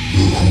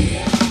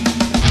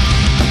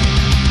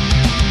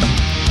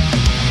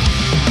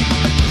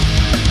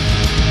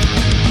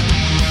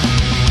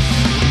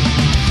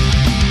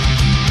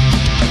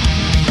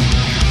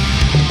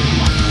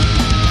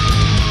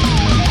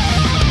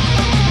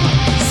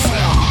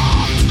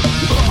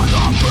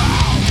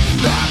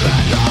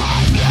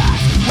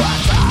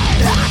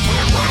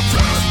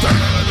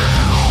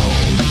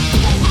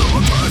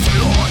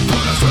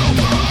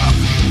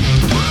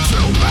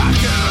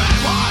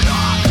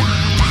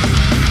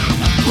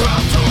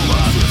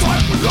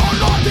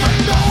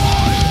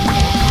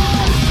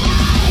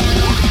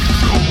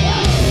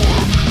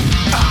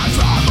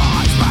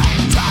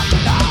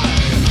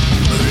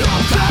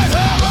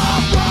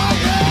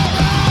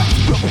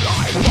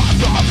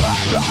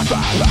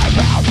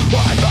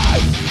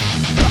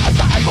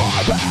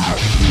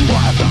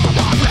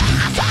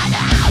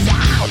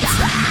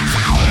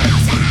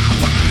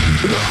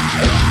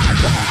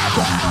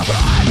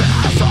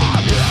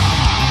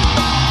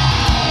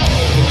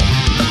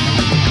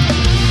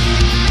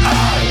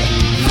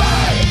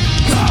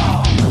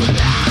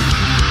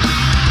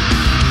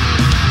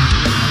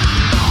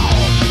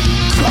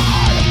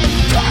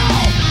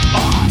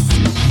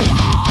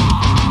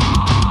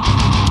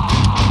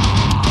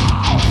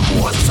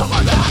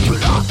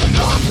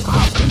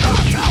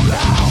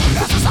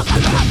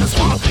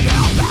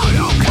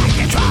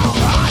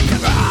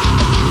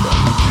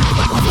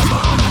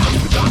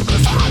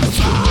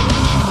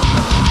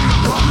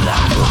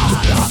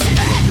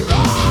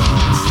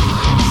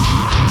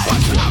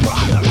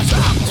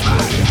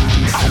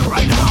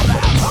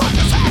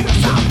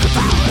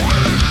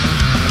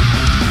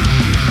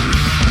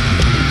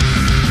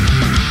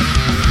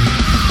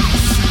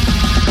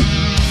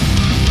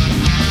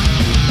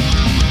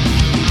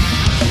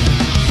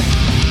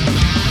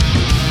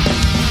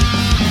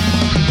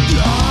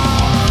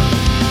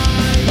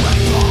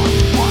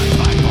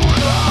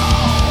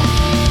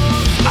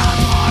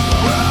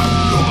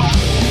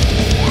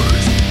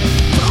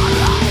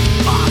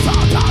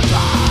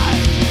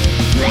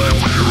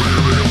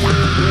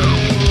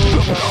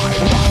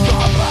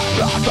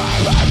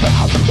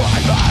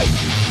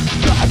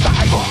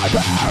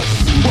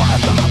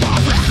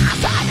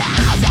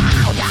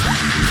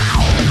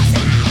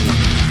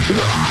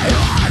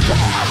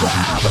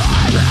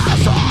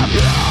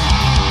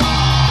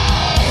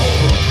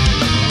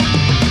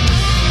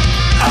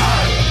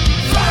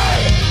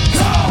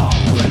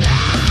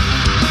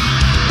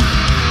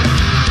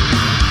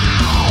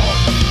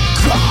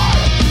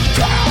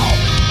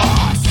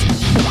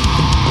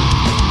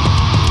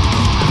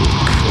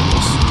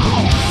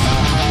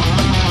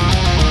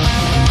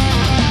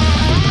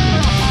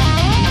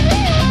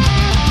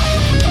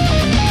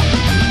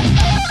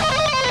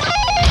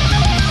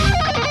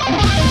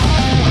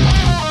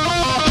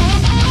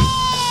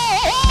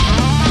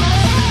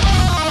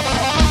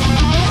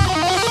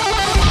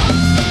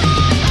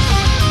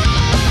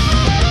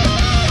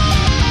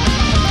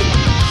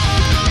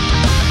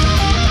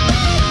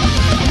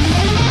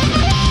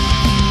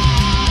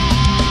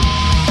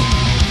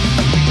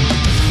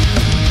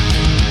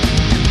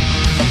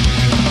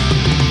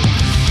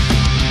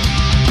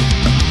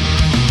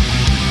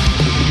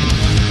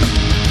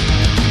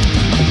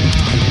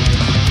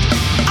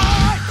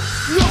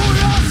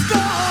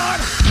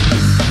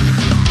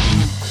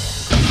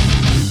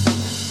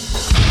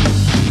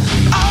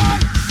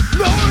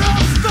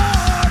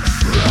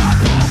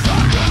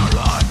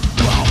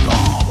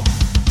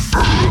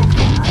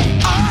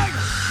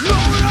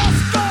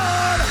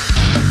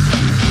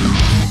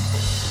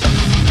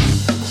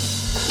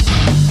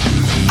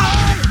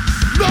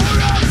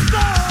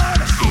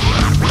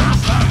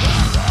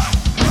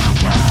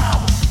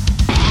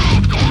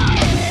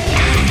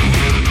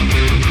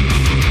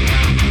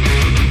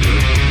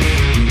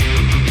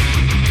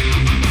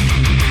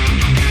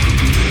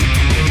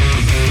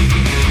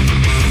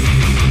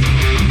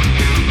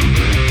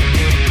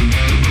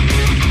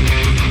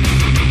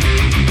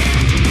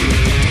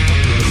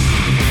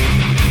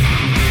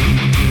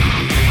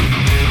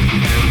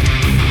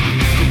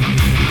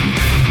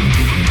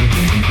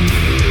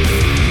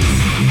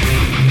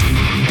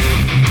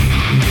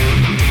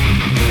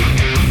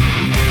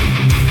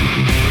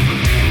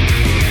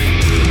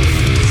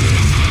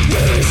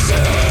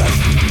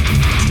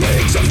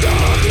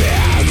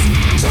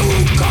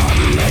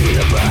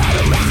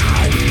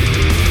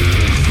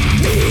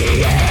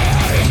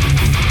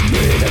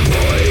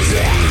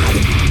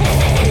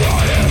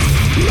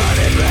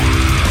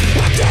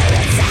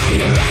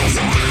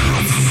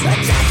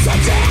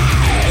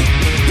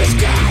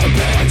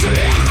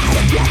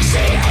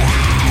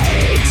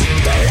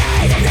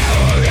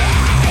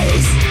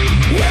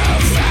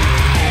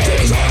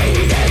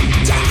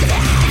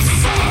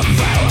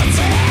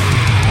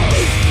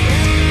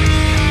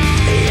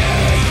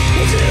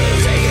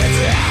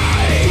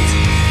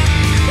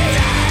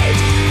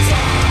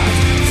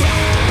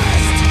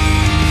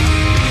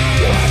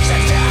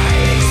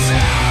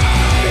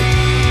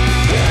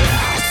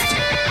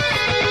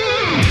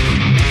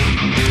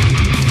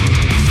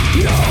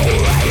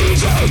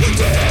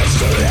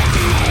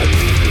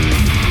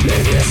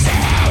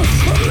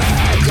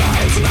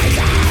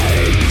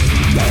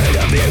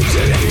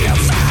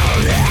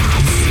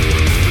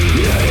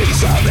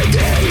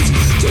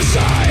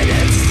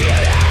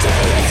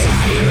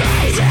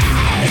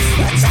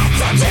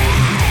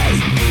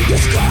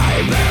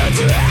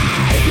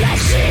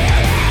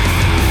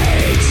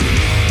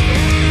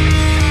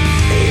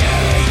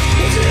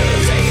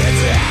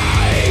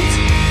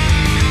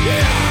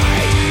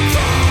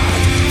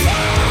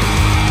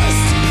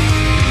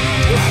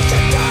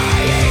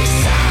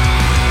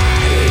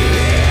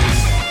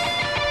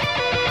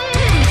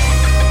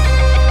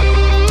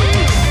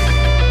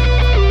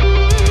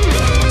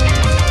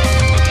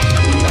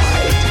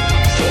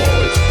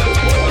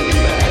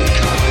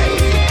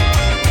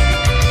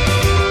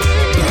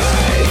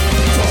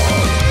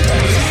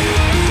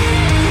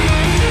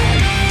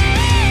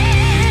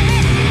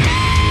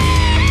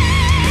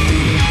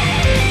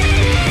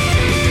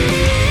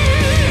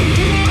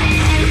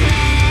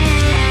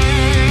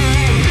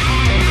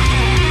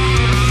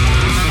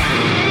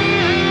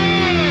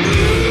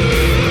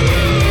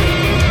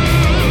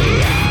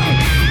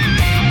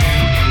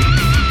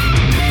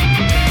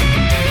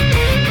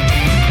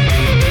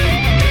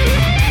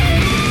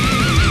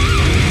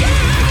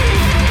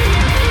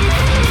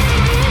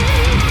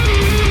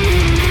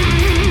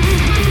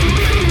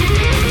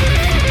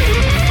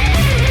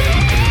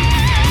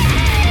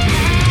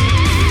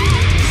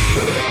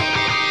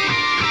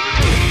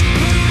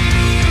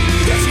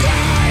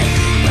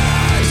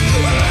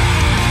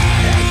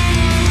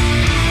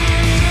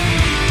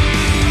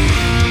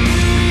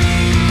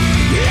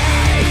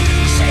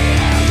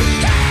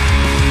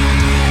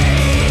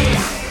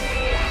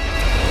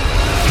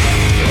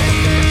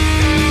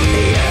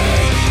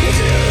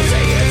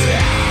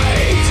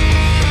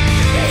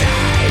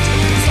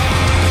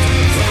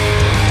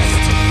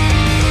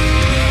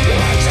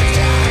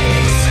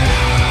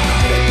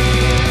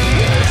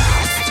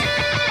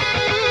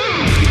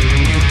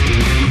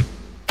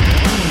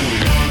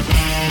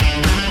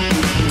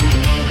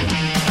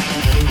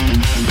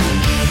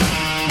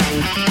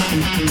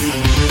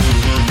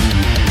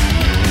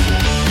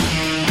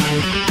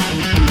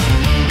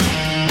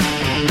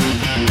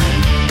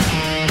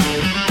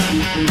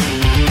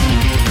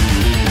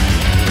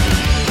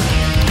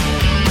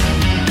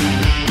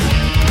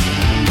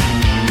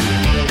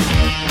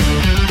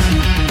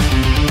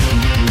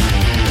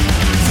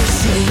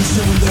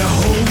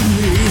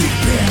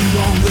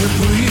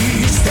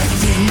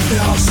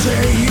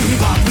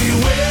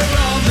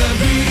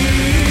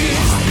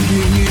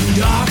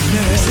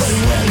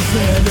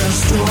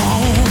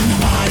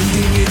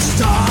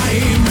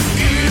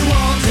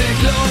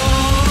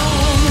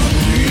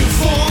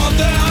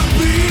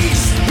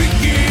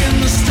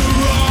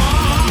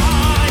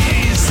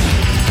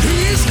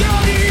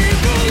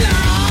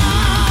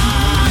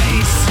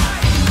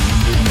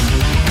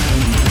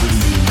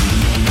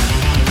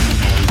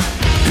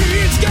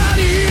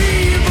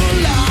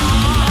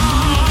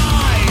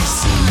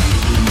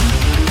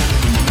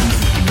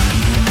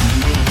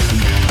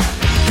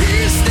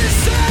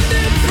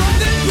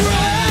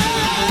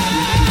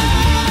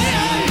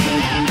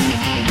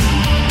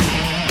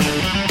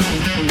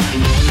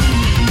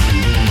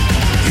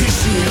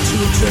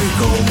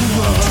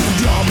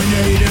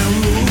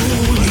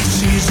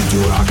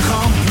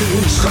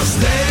 accomplished, 'cause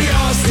they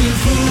are still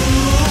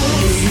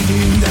fools,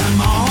 leading them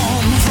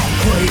on from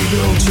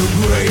cradle to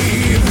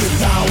grave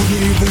without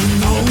even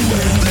knowing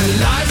their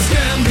lives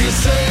can be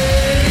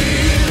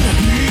saved.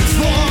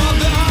 Before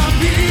the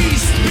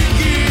beast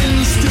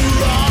begins to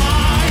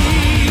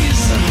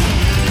rise,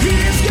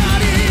 he's got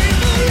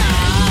evil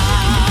eyes.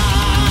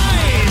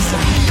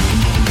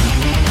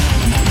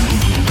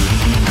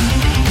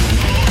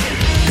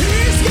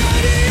 He's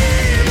got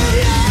evil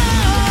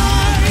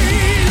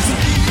eyes.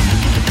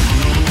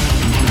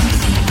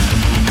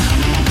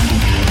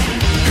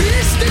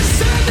 He's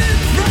descended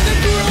from the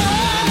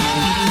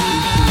ground.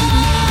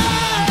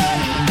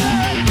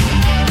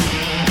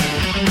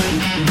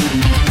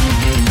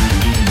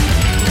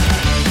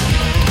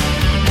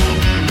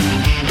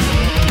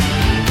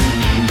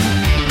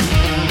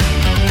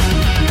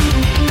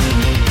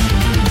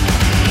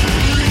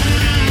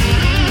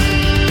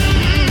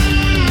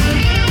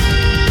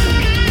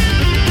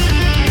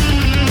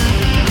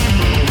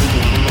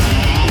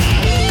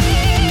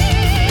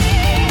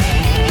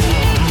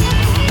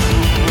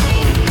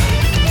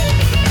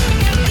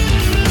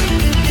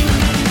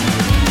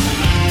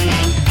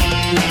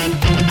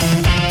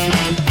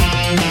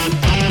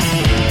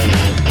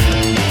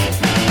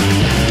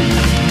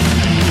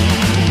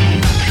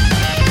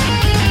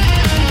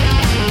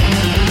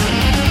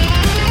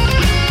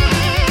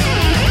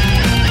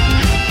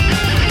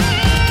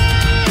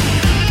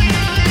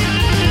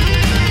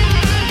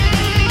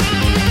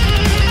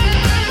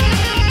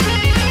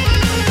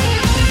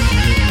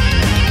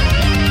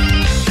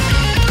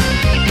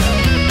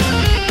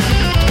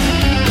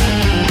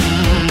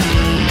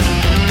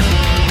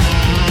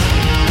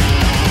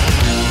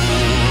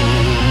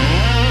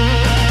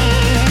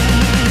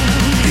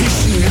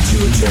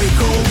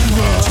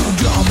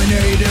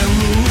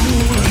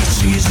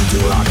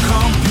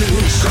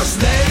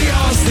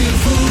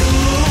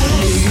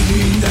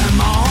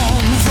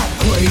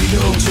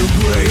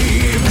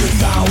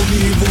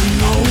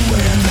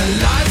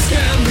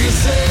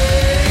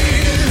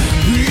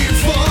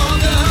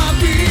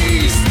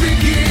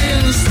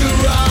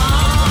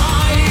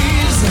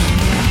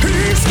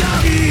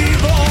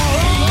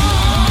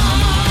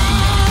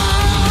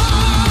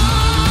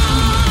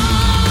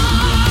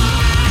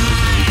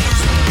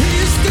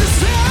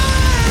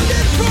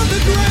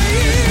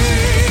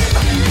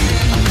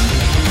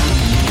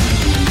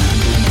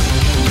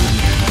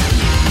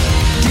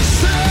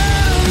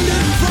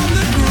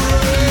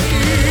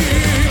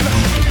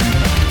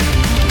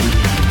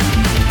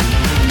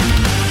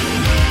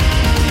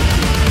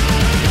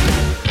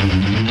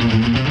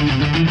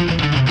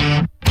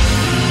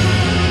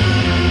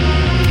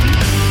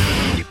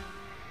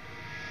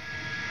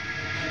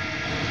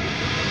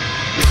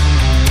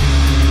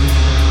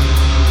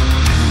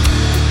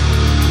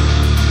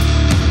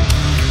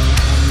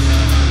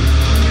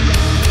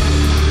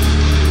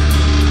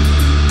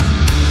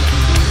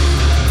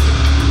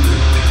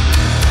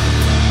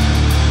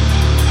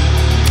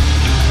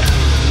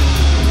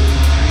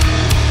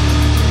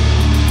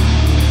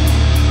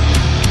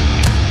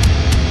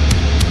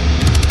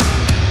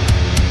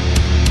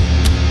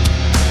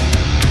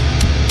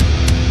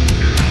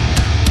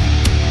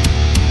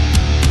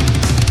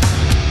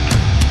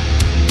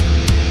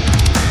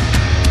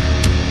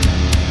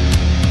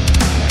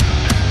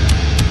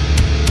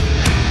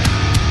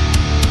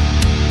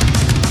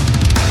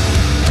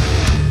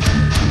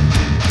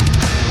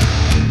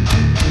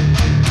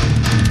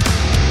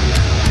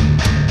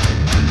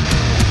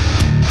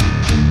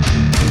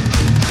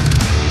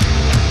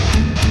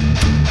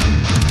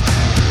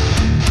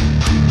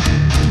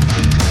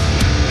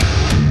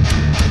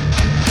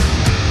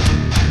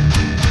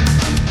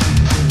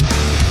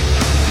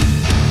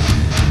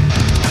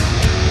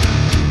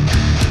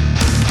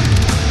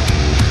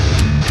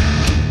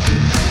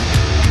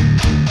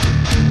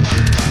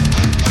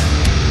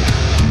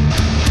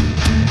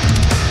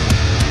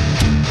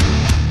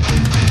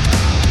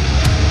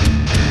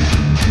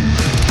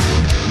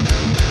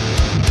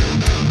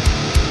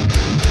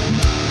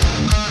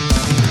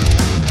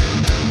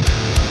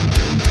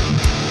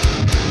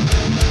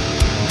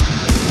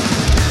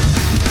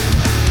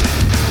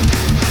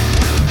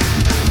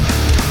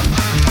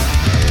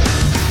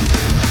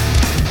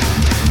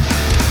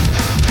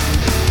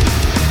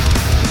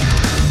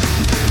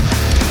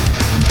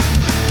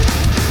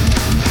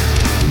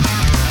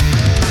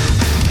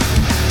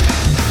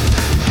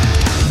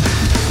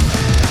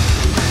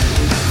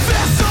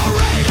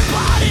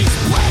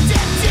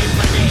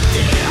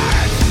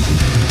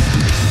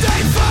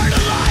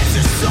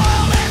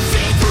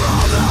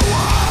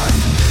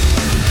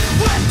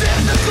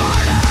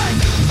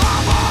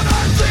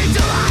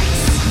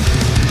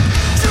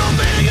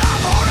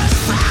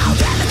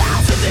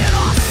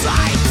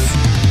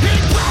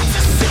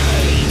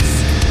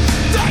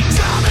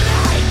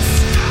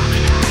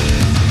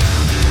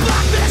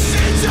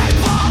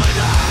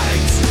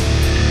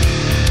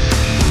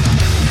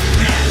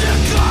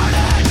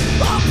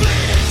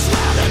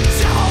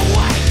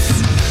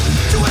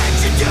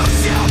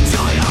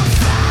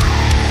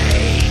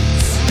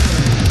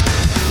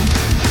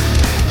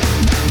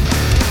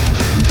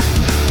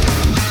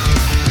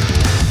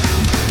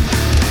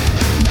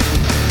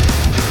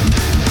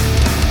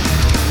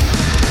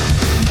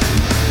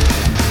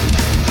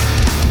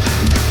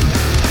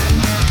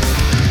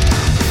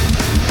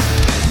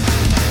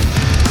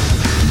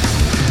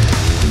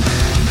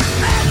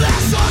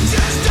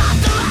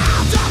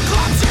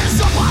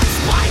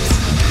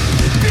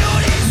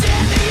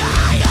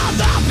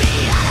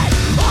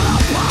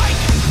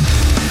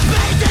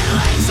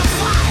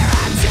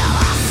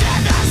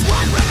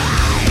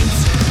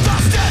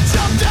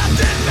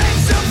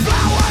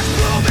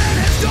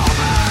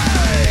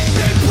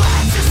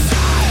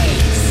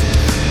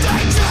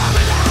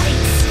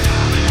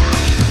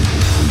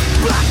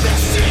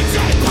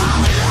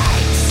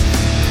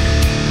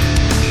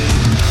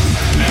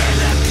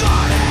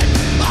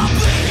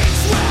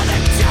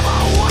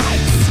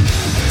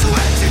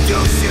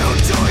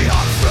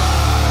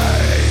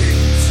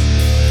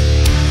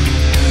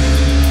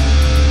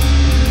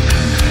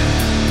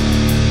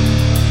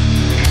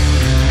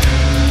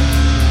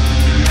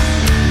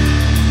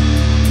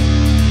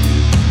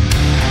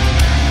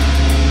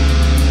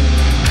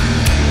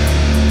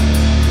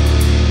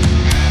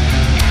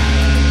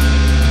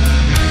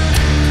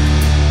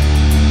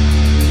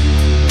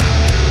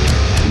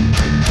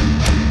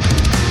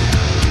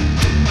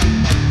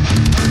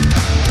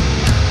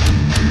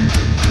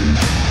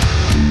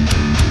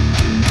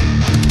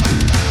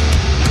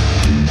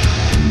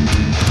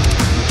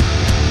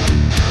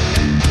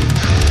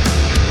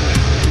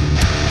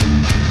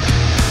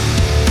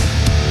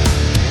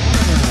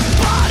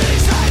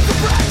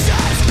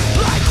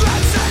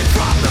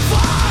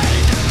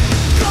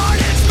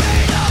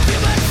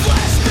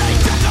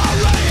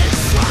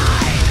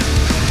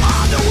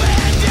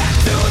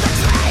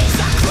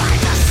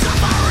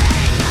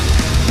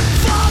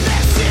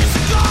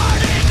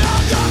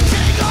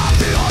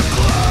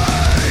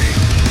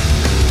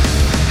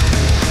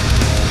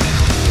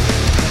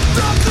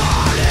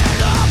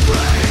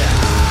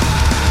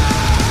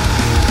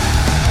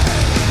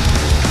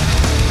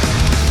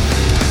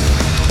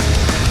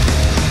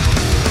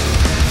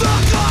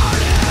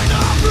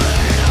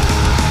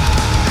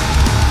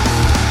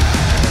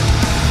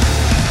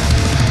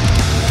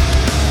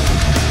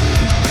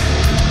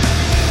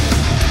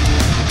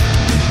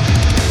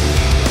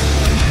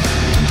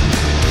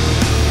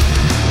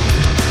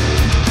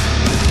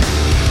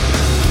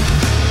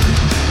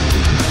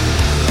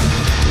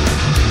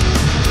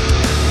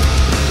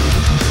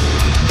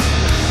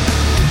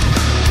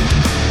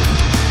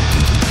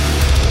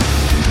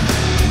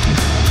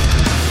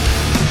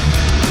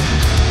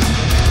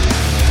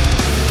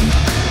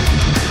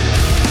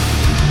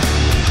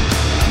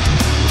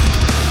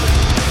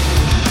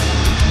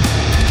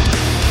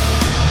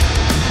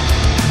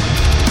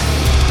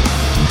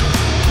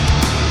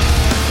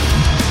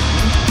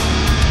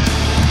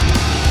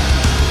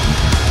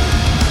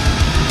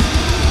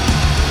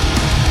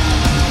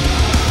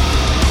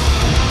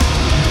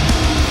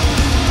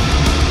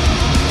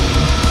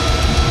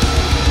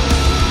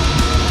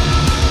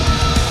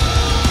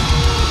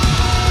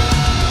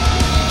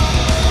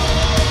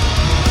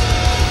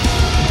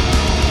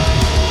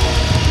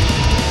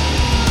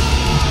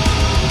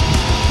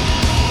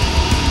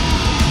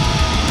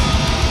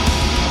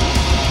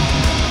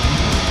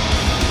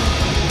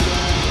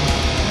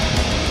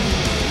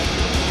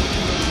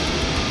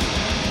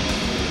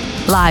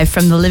 Live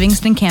from the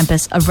Livingston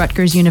campus of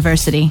Rutgers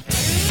University.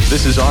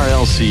 This is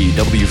RLC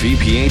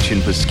WVPH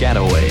in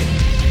Piscataway.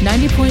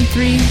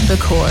 90.3 The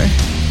Core.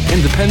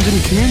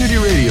 Independent community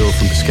radio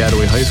from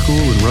Piscataway High School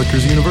and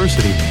Rutgers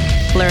University.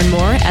 Learn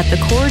more at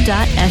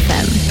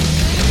thecore.fm.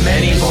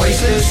 Many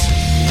voices.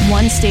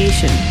 One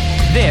station.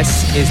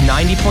 This is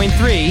 90.3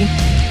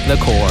 The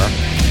Core.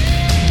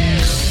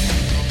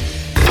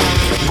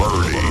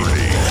 Burning,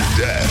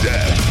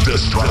 death,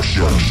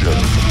 destruction.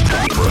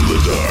 From the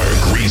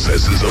dark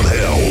recesses of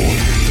hell,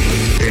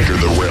 enter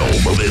the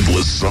realm of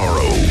endless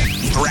sorrow.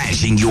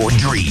 Thrashing your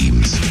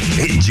dreams,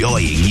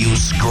 enjoying you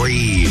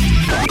scream.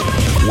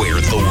 Where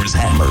Thor's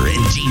hammer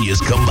and genius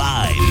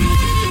combine.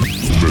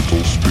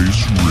 Metal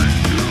Space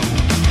Radio,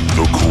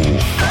 The Core.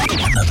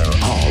 Another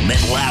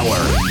all-metal hour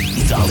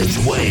is on its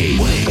way.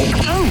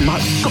 Oh my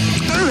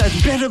God,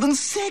 that's better than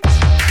 6.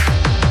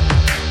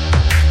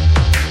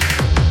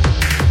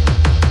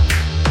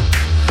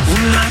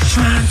 We're not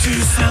trying to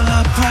sell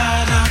a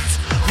product,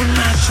 we're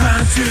not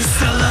trying to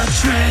sell a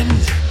trend,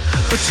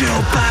 but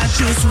you'll buy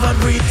just what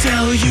we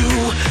tell you,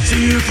 so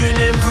you can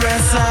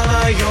impress all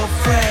of your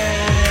friends.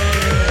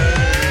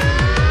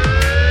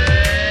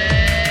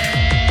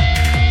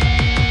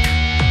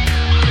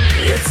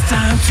 It's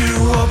time to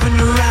open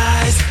your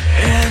eyes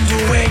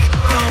and awake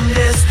from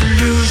this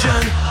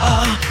delusion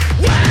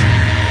away.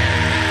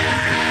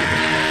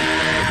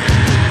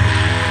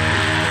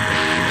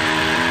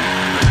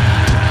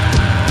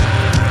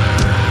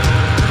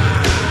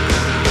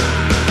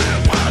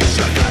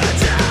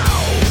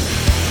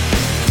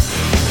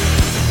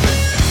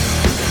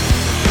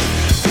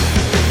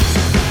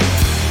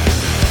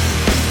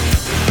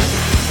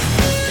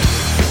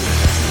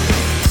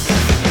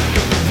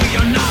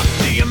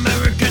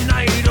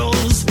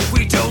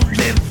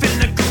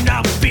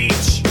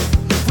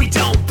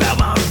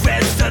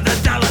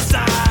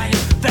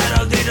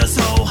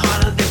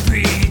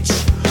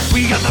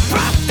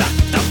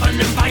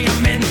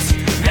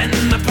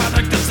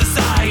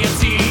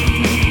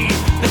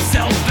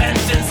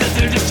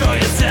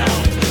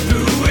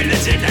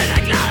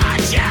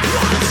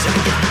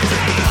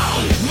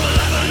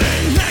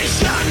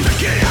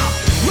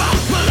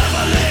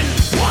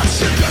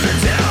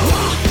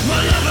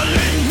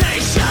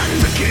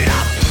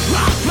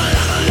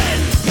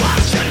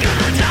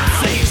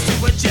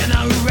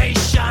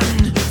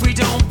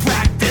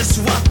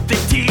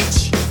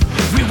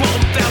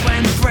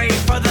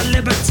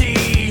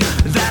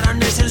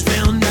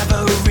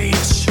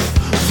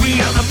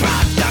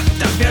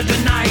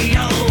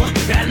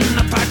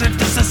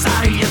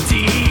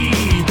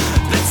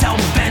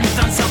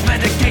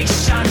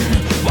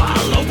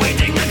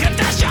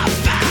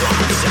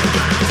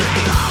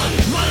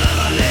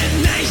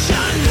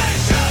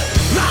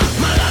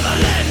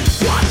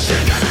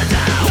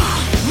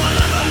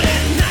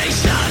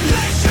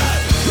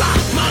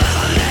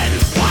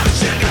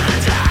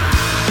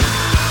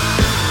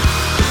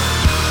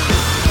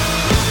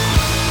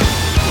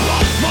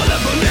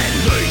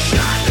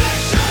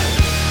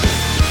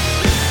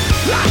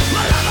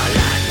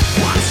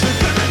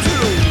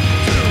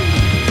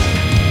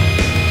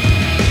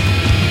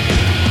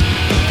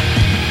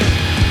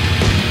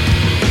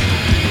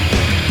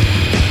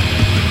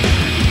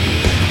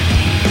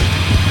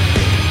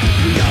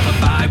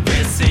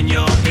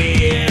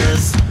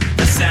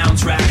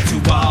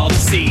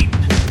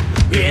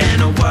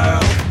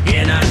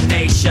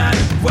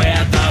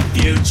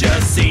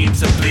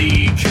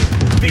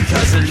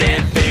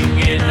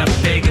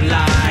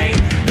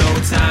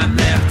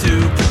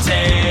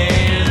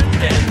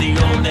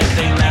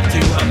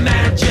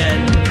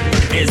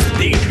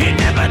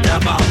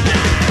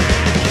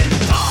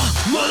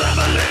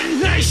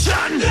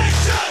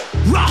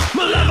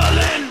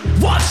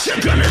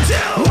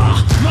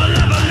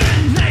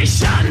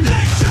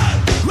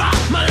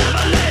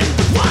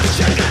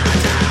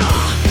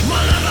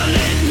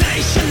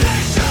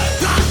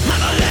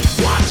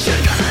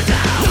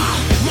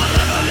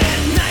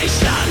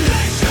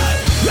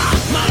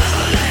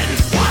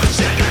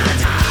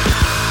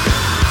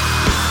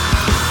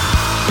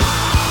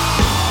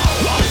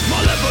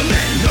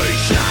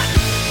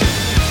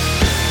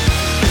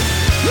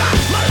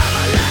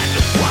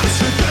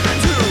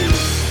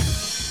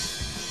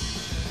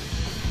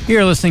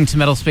 You're listening to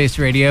Metal Space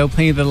Radio,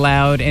 playing the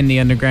loud and the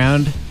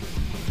underground.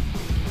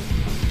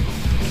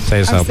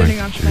 Say something.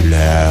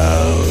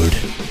 Loud.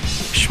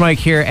 Schmike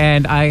here,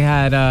 and I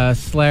had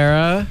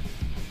Slara.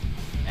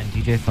 And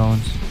DJ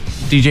Phones.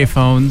 DJ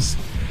Phones.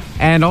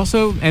 And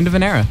also End of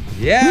an Era.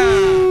 Yeah!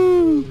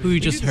 Woo! Who you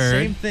just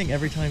heard. Same thing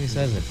every time he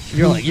says it.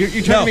 You're like, you're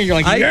turning to me, you're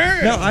like,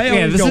 yeah! No, I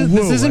always go,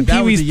 this isn't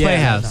Pee Wee's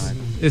Playhouse.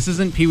 This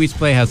isn't Pee Wee's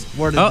Playhouse.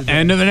 Oh,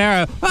 End of an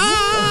Era.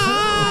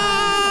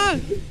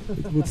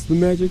 What's the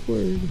magic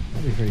word?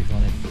 That'd be pretty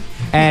funny.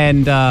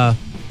 And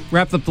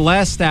wrapped up the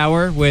last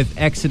hour with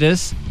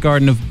Exodus,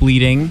 Garden of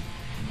Bleeding,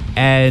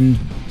 and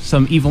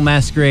some Evil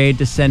Masquerade,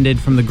 Descended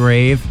from the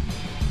Grave,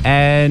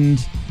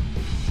 and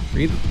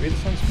read the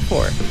songs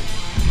before.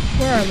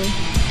 Where are we?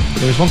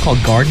 There was one called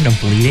Garden of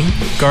Bleeding.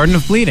 Garden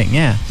of Bleeding,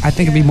 yeah. I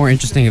think it'd be more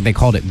interesting if they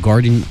called it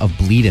Garden of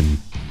Bleeding.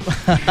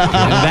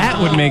 That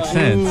would make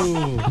sense.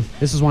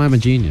 This is why I'm a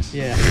genius.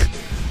 Yeah.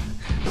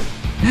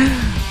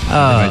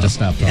 I just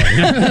stopped talking.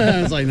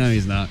 I was like, no,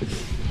 he's not.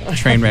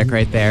 Train wreck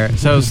right there.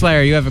 So,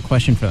 Slayer, you have a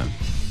question for them.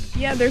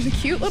 Yeah, there's a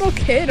cute little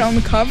kid on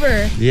the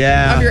cover of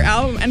your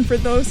album. And for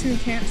those who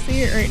can't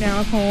see it right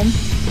now at home,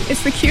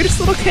 it's the cutest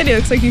little kid. He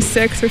looks like he's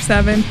 6 or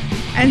 7.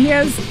 And he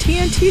has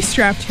TNT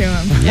strapped to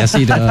him. Yes,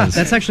 he does.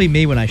 That's actually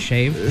me when I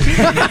shave.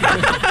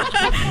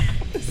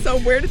 So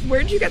where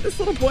did you get this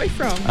little boy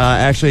from?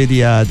 Actually,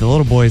 the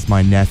little boy is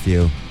my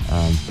nephew,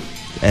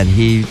 and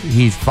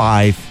he's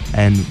 5,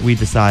 and we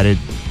decided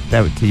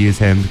to use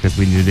him because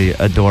we needed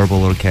an adorable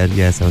little kid.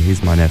 Yeah, so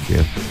he's my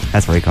nephew.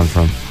 That's where he comes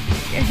from.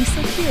 Yeah, he's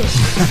so cute.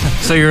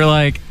 So you're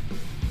like,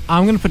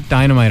 I'm going to put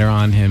Dynamiter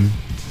on him.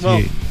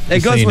 Well,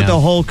 it goes with the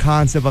whole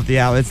concept of the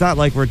album. It's not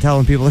like we're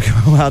telling people to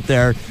go out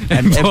there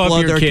and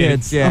blow their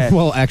kids. Yeah.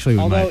 Well, actually,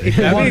 we might. If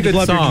you want to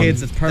blow your kids,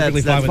 that's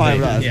perfectly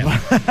fine with me. Yeah.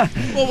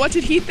 Well, what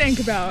did he think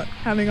about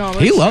having all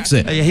this? He loves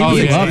it. He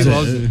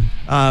loves it.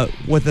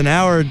 With an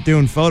hour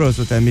doing photos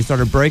with him, he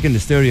started breaking the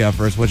studio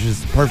first, which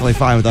is perfectly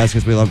fine with us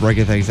because we love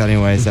breaking things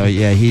anyway. So,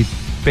 yeah, he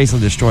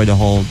basically destroyed the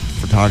whole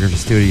photography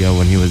studio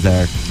when he was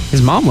there.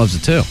 His mom loves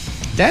it, too.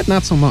 Dad,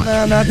 not so much.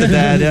 Not the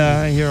dad.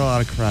 I hear a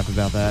lot of crap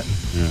about that.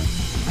 Yeah.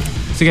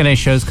 So you got any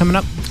shows coming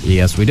up?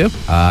 Yes, we do.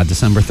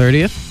 December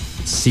 30th,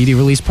 CD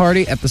release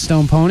party at the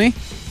Stone Pony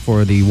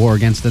for the War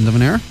Against End of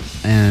an Era.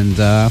 And,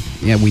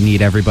 we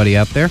need everybody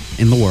out there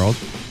in the world.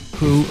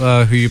 Who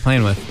are you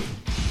playing with?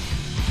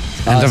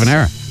 End of an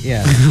Era.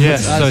 Yeah.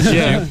 Yes. So it's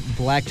you.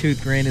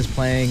 Blacktooth Grin is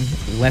playing.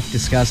 Left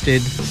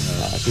Disgusted.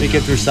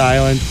 Speaking Through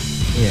Silence.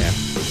 Yeah.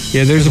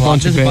 Yeah, there's a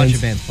bunch of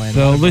bands. playing.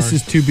 The list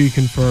is to be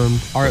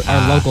confirmed. Our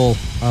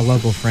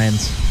local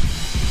friends.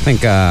 I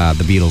think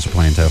the Beatles are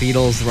playing, too.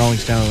 Beatles, the Rolling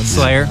Stones.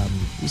 Slayer.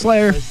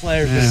 Slayer,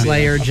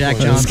 Jack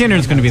Johnson.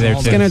 Skinner's going to be there,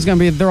 too. Skinner's going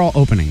to be, they're all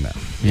opening that.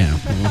 Yeah.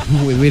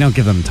 we don't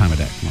give them time of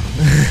day.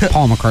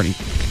 Paul McCartney.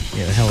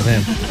 Yeah, the hell with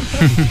him.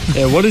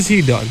 Yeah, what has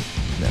he done?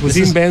 Was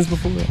he in bands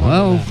before?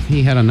 Well,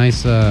 he had a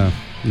nice,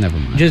 never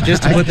mind.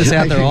 Just to put this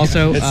out there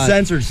also. It's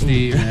censored,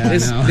 Steve.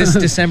 This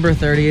December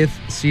 30th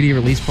CD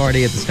release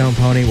party at the Stone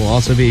Pony will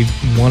also be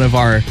one of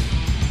our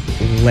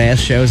last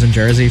shows in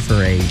Jersey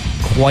for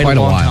quite a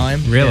long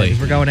time. Really?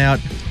 Yeah, we're going out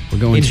in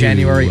to,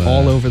 January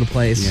all over the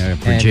place. Yeah,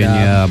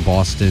 Virginia,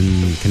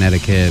 Boston,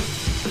 Connecticut,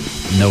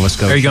 Nova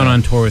Scotia. Are you going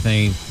on tour with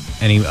any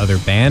other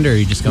band, or are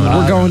you just going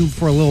We're going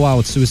for a little while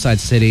with Suicide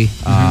City.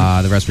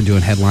 The rest we're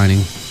doing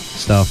headlining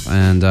stuff.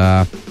 And,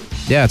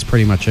 it's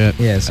pretty much it.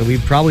 Yeah, so we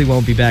probably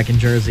won't be back in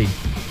Jersey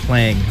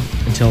playing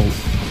until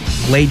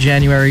late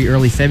January,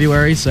 early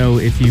February. So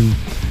if you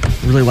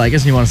really like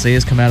us and you want to see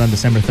us, come out on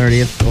December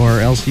 30th, or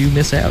else you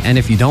miss out. And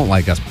if you don't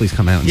like us, please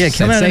come out and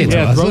come out say it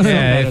to us.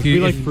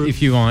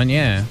 if you want,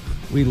 yeah.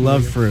 We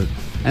love fruit.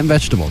 And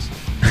vegetables.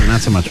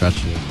 Not so much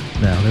vegetables.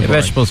 No,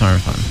 vegetables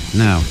aren't fun.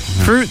 No.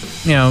 Fruit,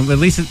 at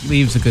least it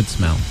leaves a good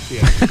smell.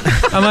 Yeah.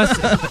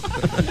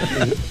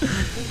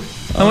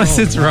 Unless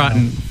it's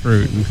rotten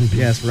fruit.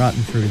 Yes,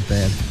 rotten fruit is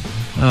bad.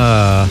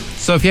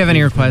 So if you have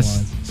any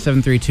requests,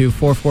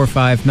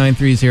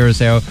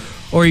 732-445-9300,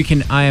 or you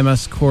can IM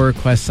us core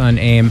requests on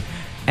AIM.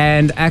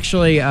 And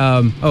actually,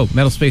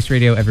 Metal Space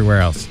Radio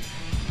everywhere else.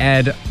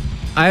 And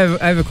I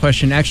have a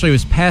question. Actually, it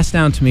was passed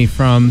down to me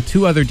from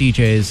 2 other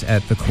DJs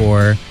at the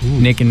Core,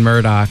 Nick and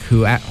Murdoch,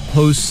 who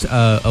hosts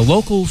a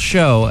local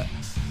show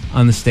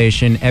on the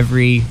station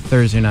every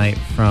Thursday night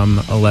from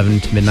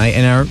 11 to midnight,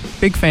 and are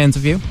big fans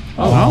of you.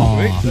 Oh,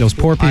 wow. Those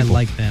poor people. I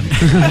like them.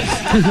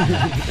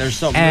 There's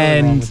something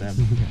really wrong with them.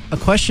 A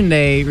question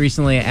they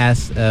recently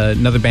asked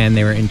another band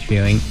they were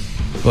interviewing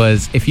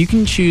was, if you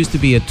can choose to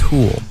be a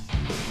tool,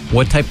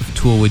 what type of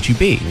tool would you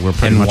be? We're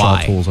pretty much all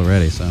tools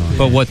already, so.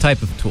 But what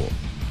type of tool?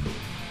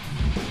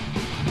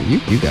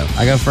 You go.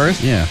 I go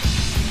first? Yeah.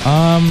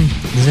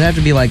 Does it have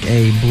to be like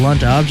a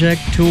blunt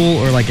object tool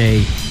or like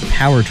a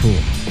power tool?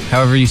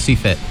 However you see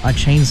fit. A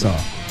chainsaw.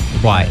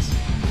 Why?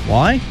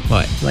 Why?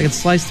 What? I can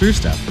slice through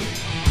stuff.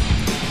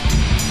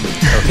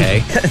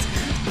 Okay.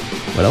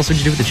 What else would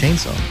you do with the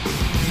chainsaw?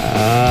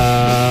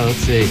 Let's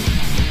see.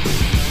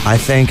 I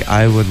think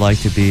I would like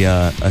to be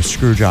a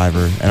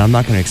screwdriver, and I'm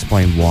not going to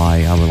explain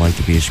why I would like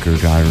to be a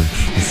screwdriver.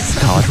 This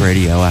is college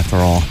radio, after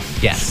all.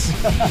 Yes.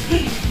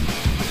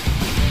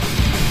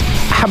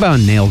 How about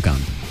a nail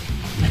gun?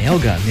 Nail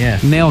gun, yeah.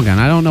 Nail gun.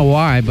 I don't know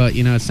why, but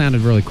it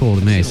sounded really cool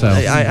to me. So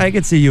I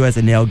could see you as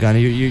a nail gun.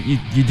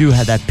 You do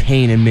have that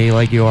pain in me,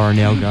 like you are a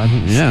nail gun.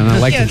 Yeah, and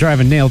I'd like to drive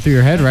a nail through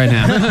your head right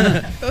now.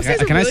 Those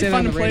things are really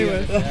fun to play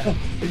with.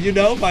 You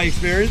know, by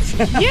experience.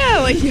 Yeah,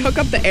 like you hook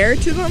up the air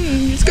to them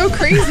and you just go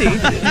crazy.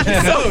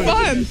 It's so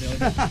fun.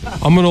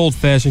 I'm an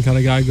old-fashioned kind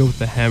of guy. I go with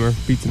the hammer,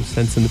 beat some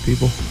sense into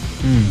people.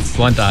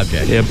 Blunt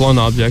object. Yeah, blunt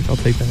object. I'll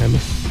take the hammer.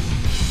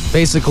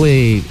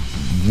 Basically,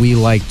 we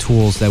like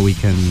tools that we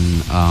can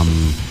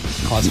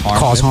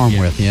cause harm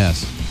with.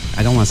 Yes.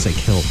 I don't want to say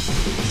kill.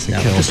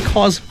 Just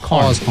cause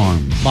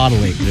harm.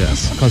 Bodily.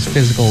 Yes. Cause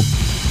physical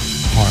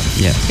harm.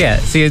 Yeah.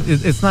 See,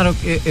 it's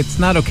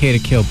not okay to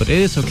kill, but it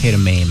is okay to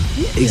maim.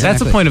 Exactly.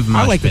 That's the point of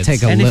mosh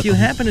pits. And if you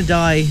happen to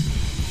die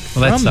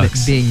that from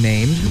sucks. being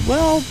maimed,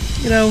 well,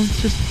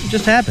 it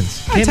just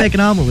happens. Can't make an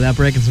omelet without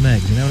breaking some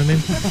eggs. You know what I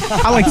mean?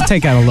 I like to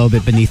take out a little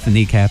bit beneath the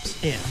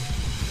kneecaps. Yeah.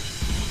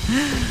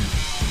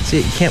 See,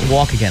 you can't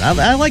walk again.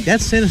 I like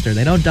that's sinister.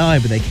 They don't die,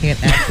 but they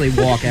can't actually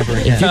walk ever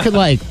again. If you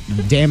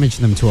could damage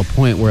them to a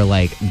point where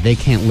they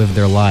can't live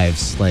their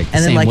lives the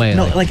same way.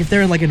 If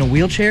they're in a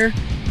wheelchair,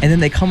 and then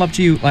they come up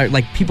to you,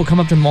 like people come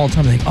up to them all the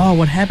time, like, oh,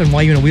 what happened? Why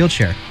are you in a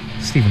wheelchair?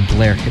 Stephen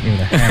Blair hit me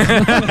with a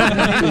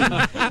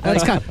hammer.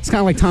 It's kind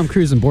of like Tom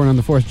Cruise in Born on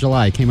the 4th of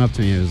July. He came up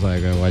to me. He was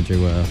like,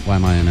 why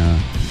am I in a...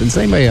 Has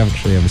anybody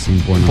actually ever seen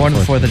Born on the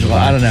 4th of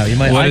July? I don't know.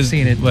 I've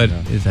seen it. What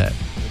is that?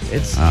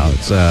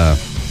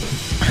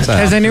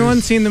 Has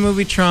anyone seen the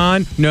movie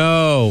Tron?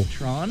 No.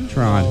 Tron?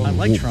 Tron. I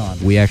like Tron.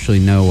 We actually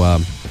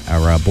know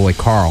our boy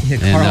Carl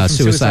in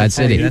Suicide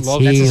City. That's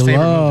he his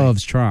favorite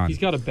loves movie. Tron. He's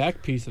got a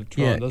back piece of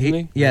Tron, doesn't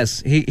he?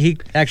 Yes. He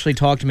actually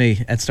talked to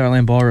me at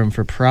Starland Ballroom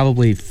for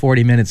probably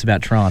 40 minutes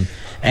about Tron.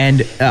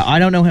 And I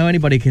don't know how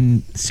anybody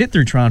can sit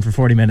through Tron for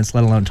 40 minutes,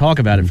 let alone talk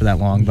about it for that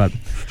long, but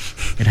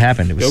it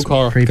happened. It was Go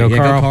Carl. creepy. Go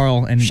Carl.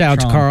 Carl. And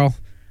Shout out to Carl.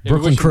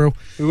 Brooklyn crew.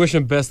 We wish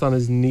him best on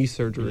his knee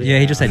surgery. Yeah,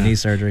 he just had knee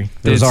surgery.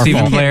 Did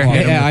Stephen Blair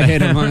hit him? Yeah, I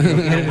hit him.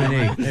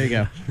 There you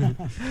go.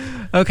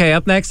 Okay,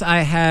 up next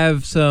I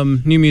have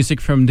some new music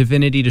from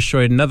Divinity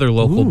Destroyed, another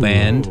local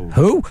band.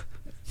 Who?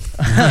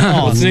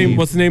 What's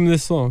the name of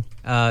this song?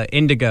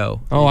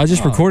 Indigo. Oh, I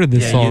just recorded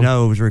this song.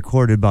 It was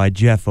recorded by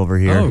Jeff over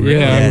here. Oh, really?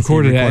 Yeah, I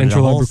recorded that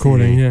Intro Lab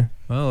recording. CD. Yeah.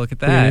 Well, look at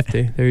that.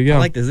 There you go. I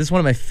like this. This is one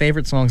of my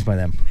favorite songs by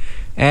them.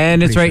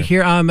 And it's right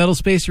here on Metal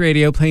Space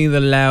Radio, playing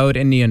the loud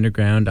and the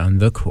underground on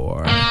the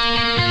core.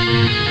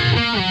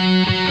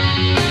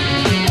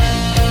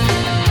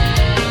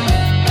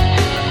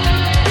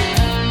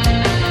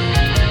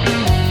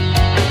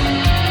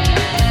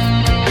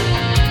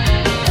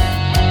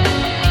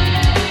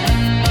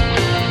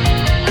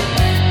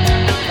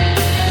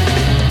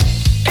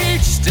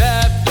 Each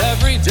step,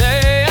 every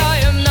day, I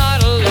am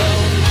not alone.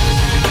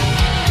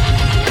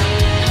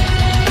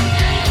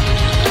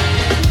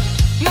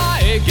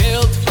 My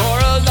guilt for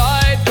a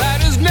light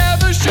that is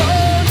never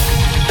shown.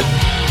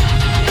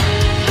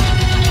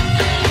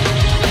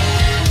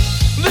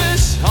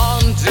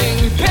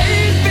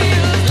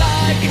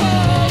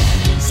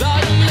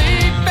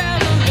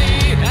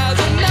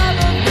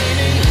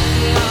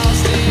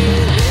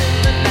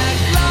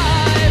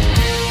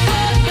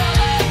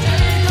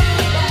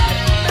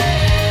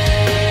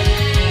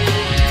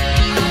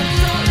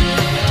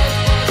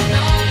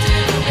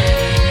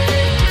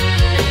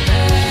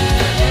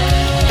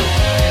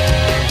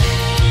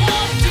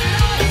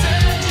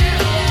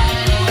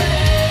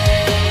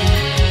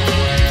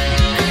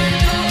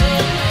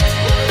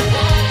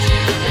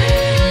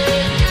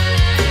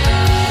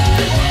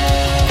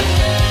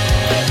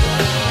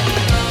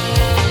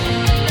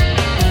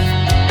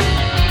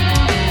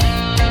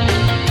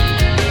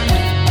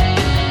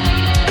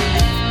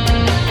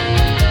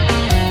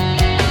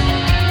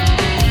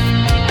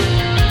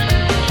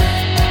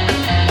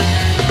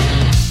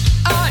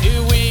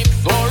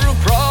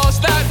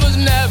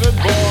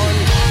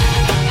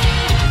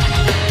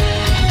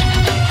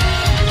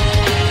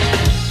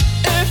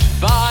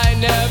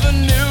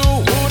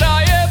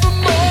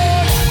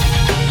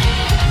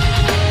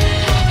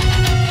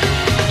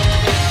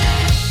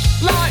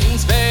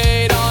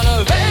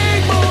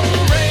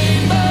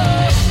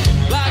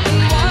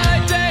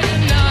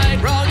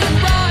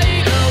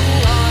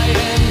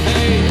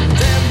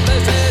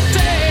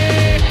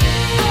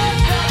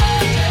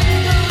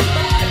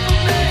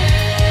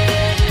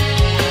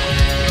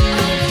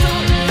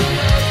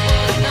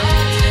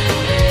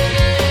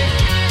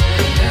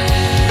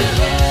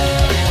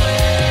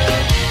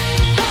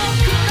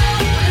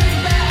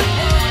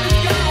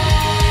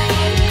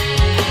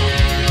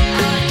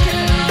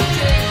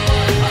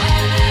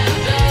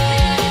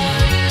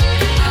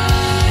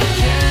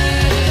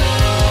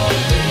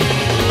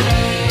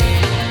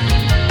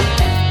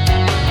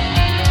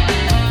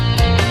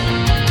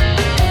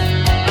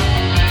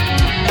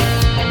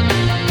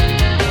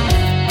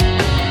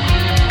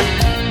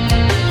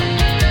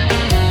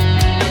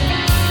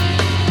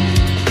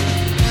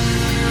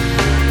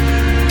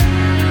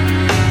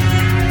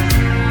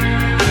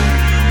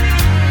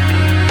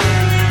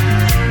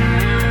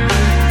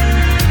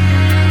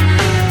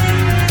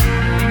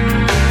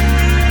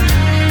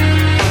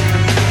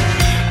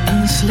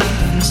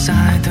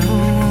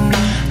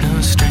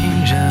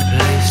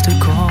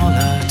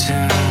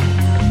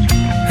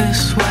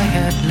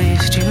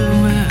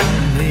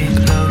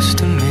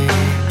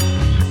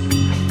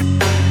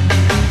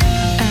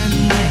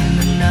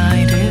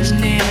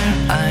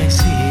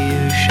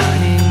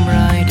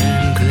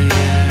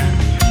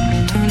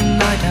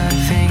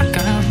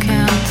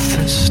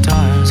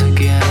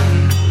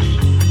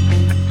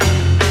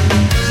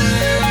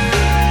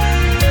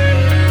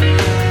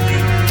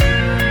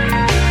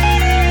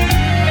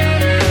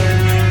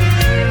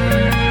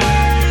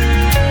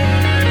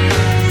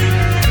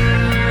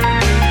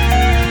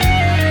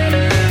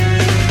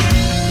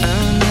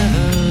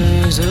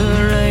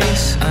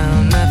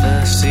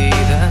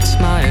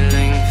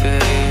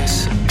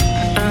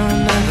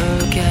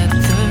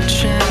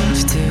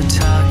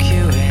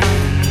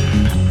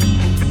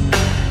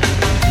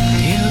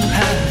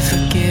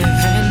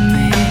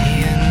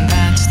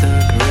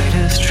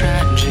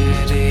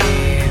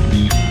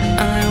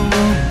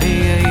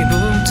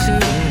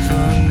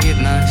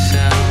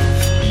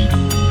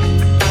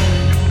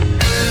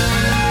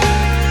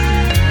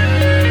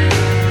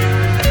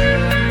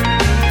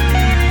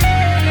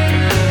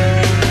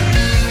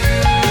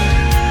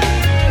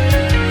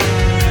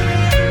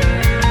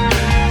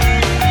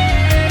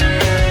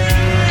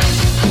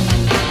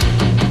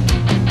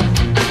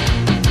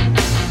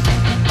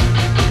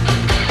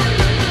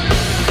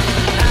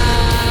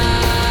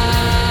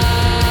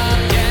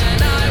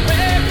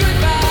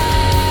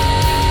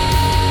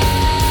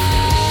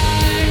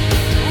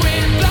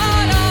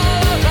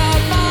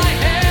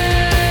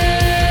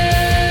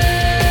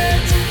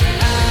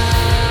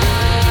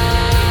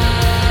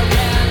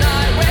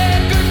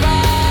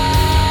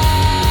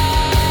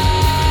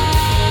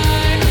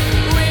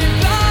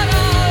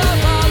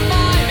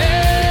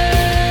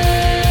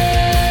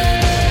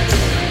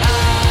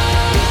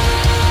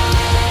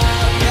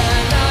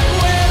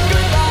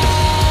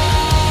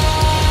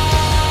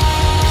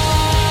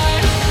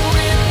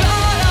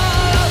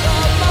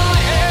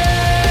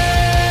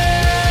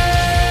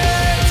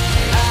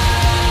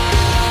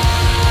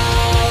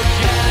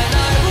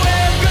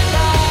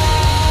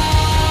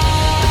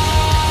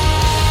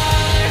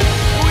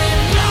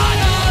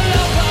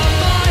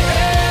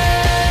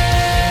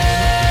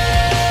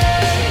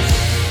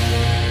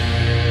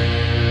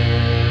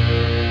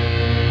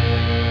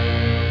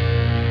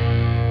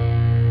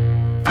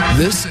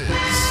 This is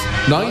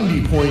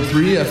 90.3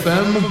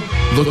 FM,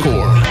 The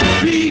Core.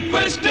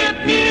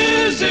 Requested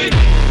music.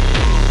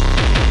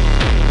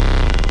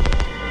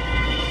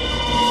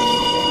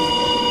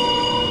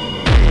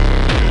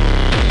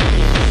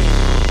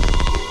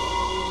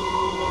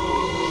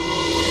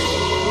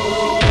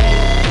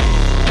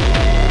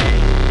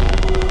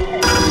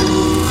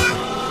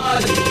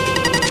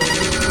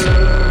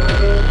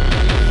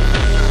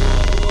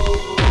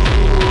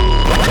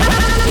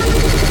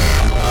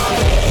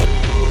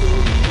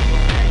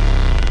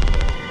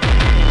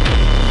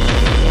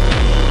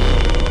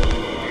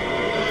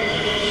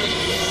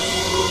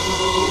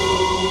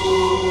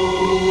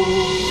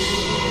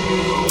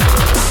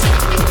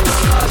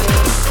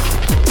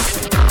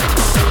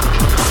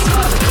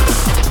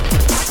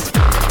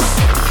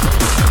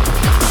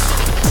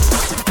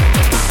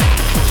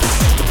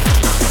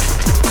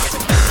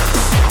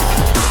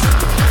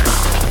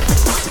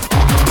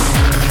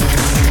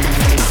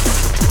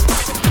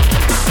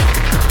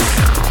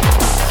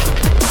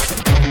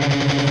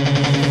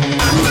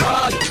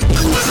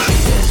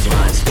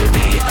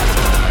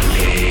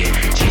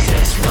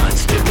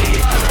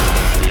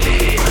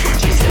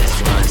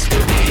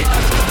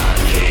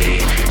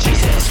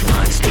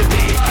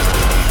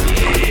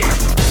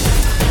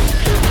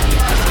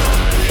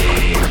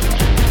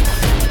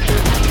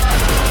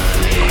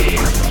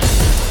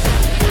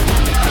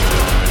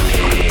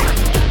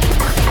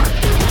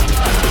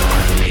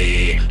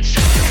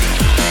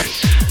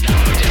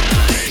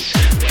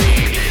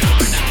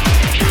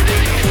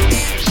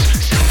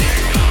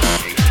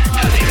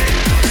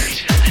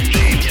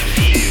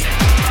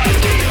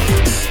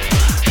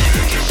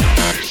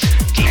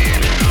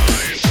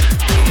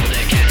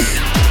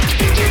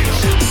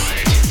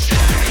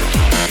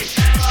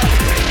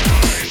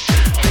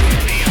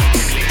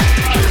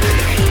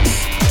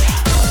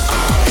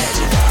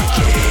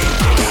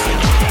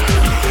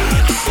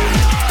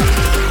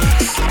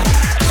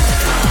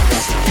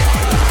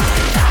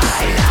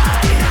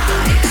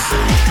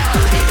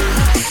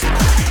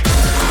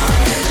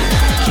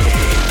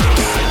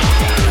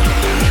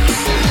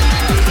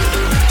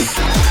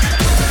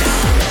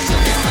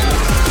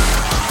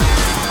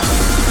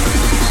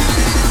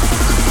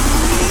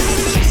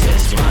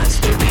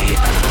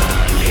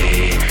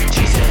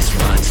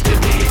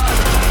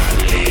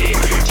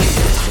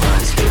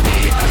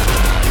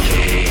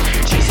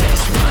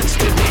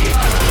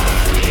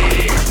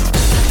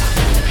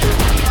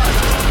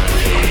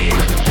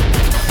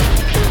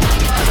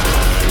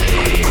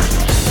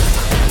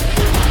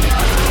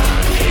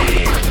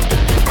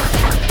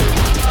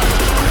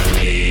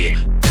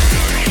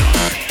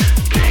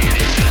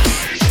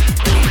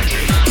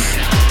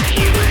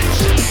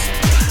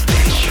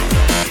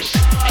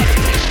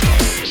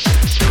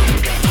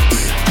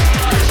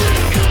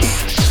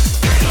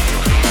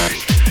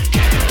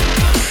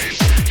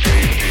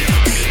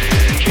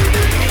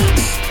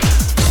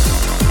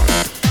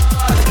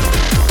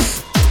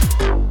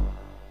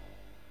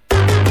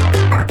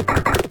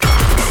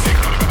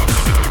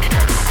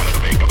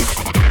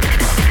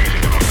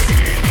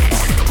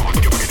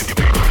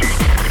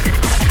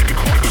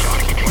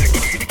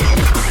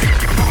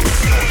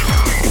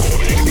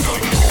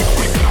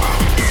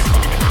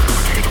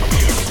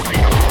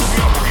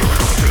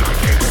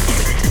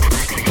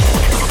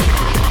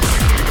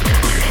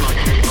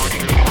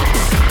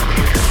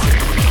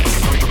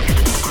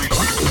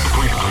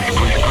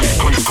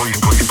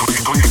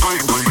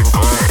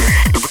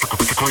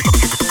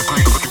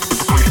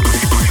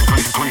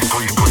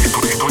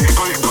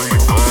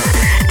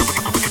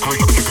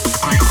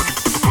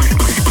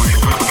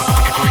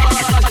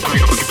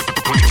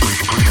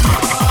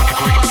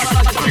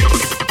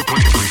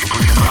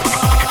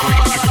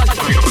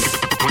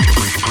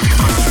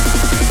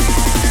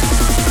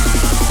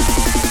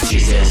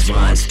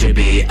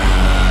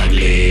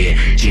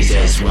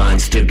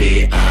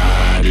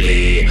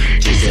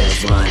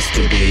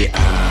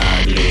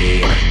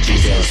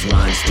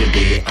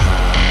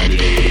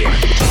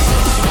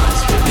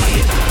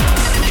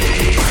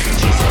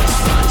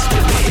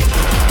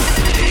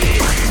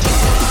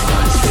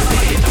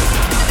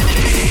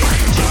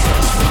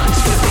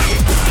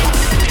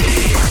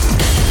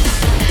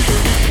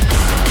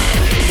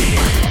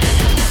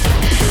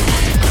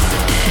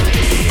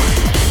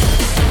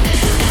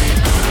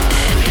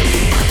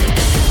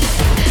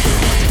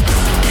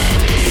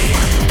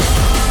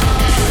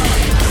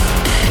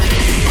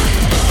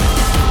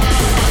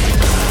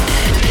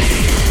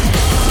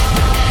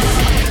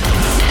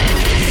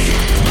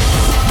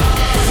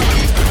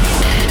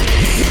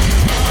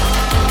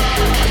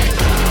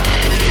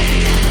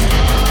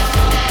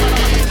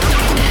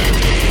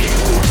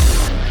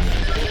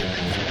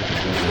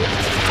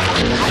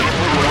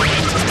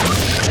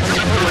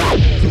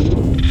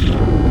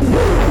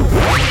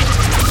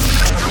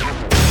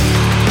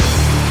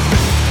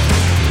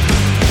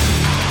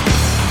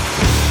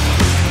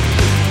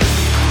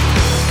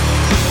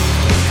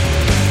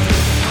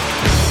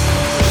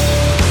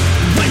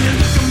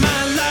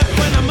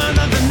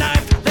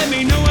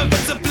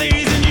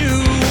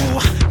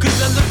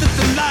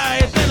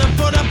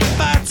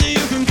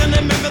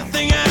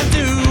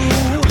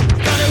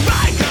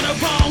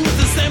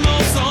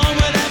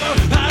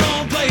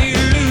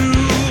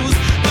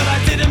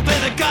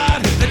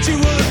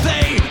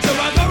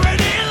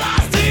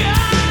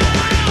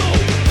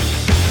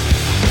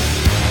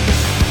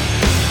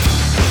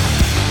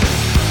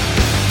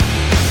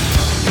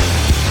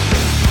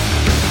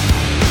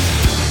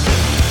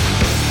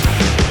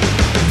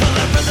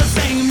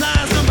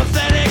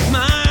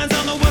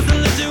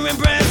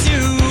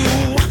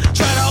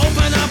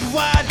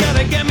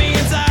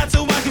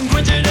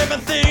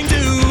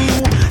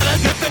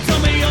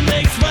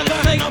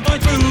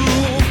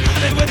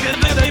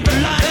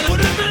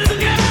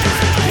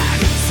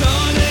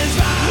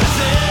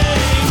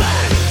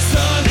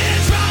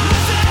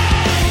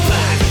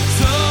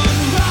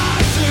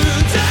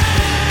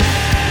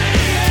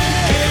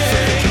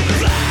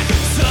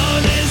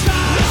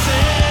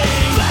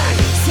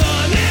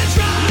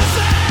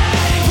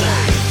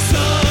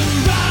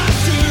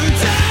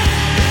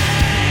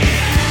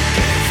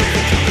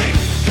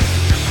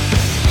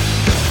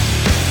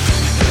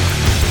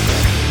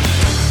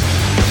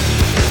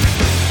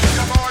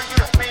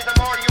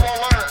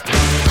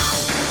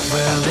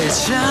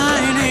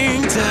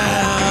 Shining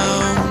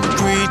down,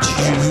 greet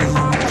you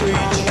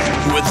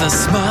with a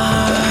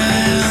smile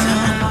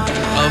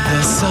of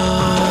the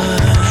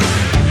sun.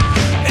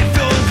 If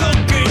you're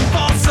looking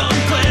for some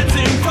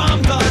cleansing from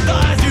the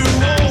lies you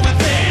hold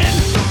within,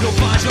 you'll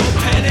find your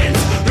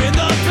penance in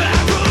the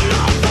barrel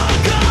of the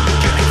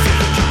gun.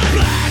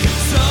 Black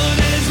sun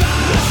is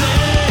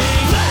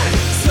rising, black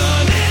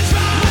sun is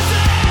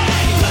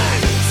rising,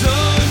 black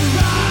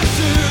sunrise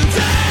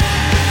today.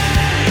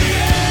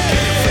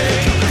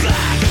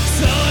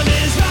 Sun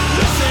is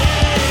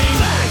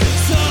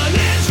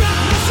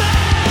rising,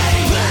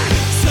 black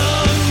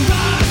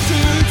sunrise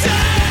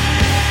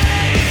today.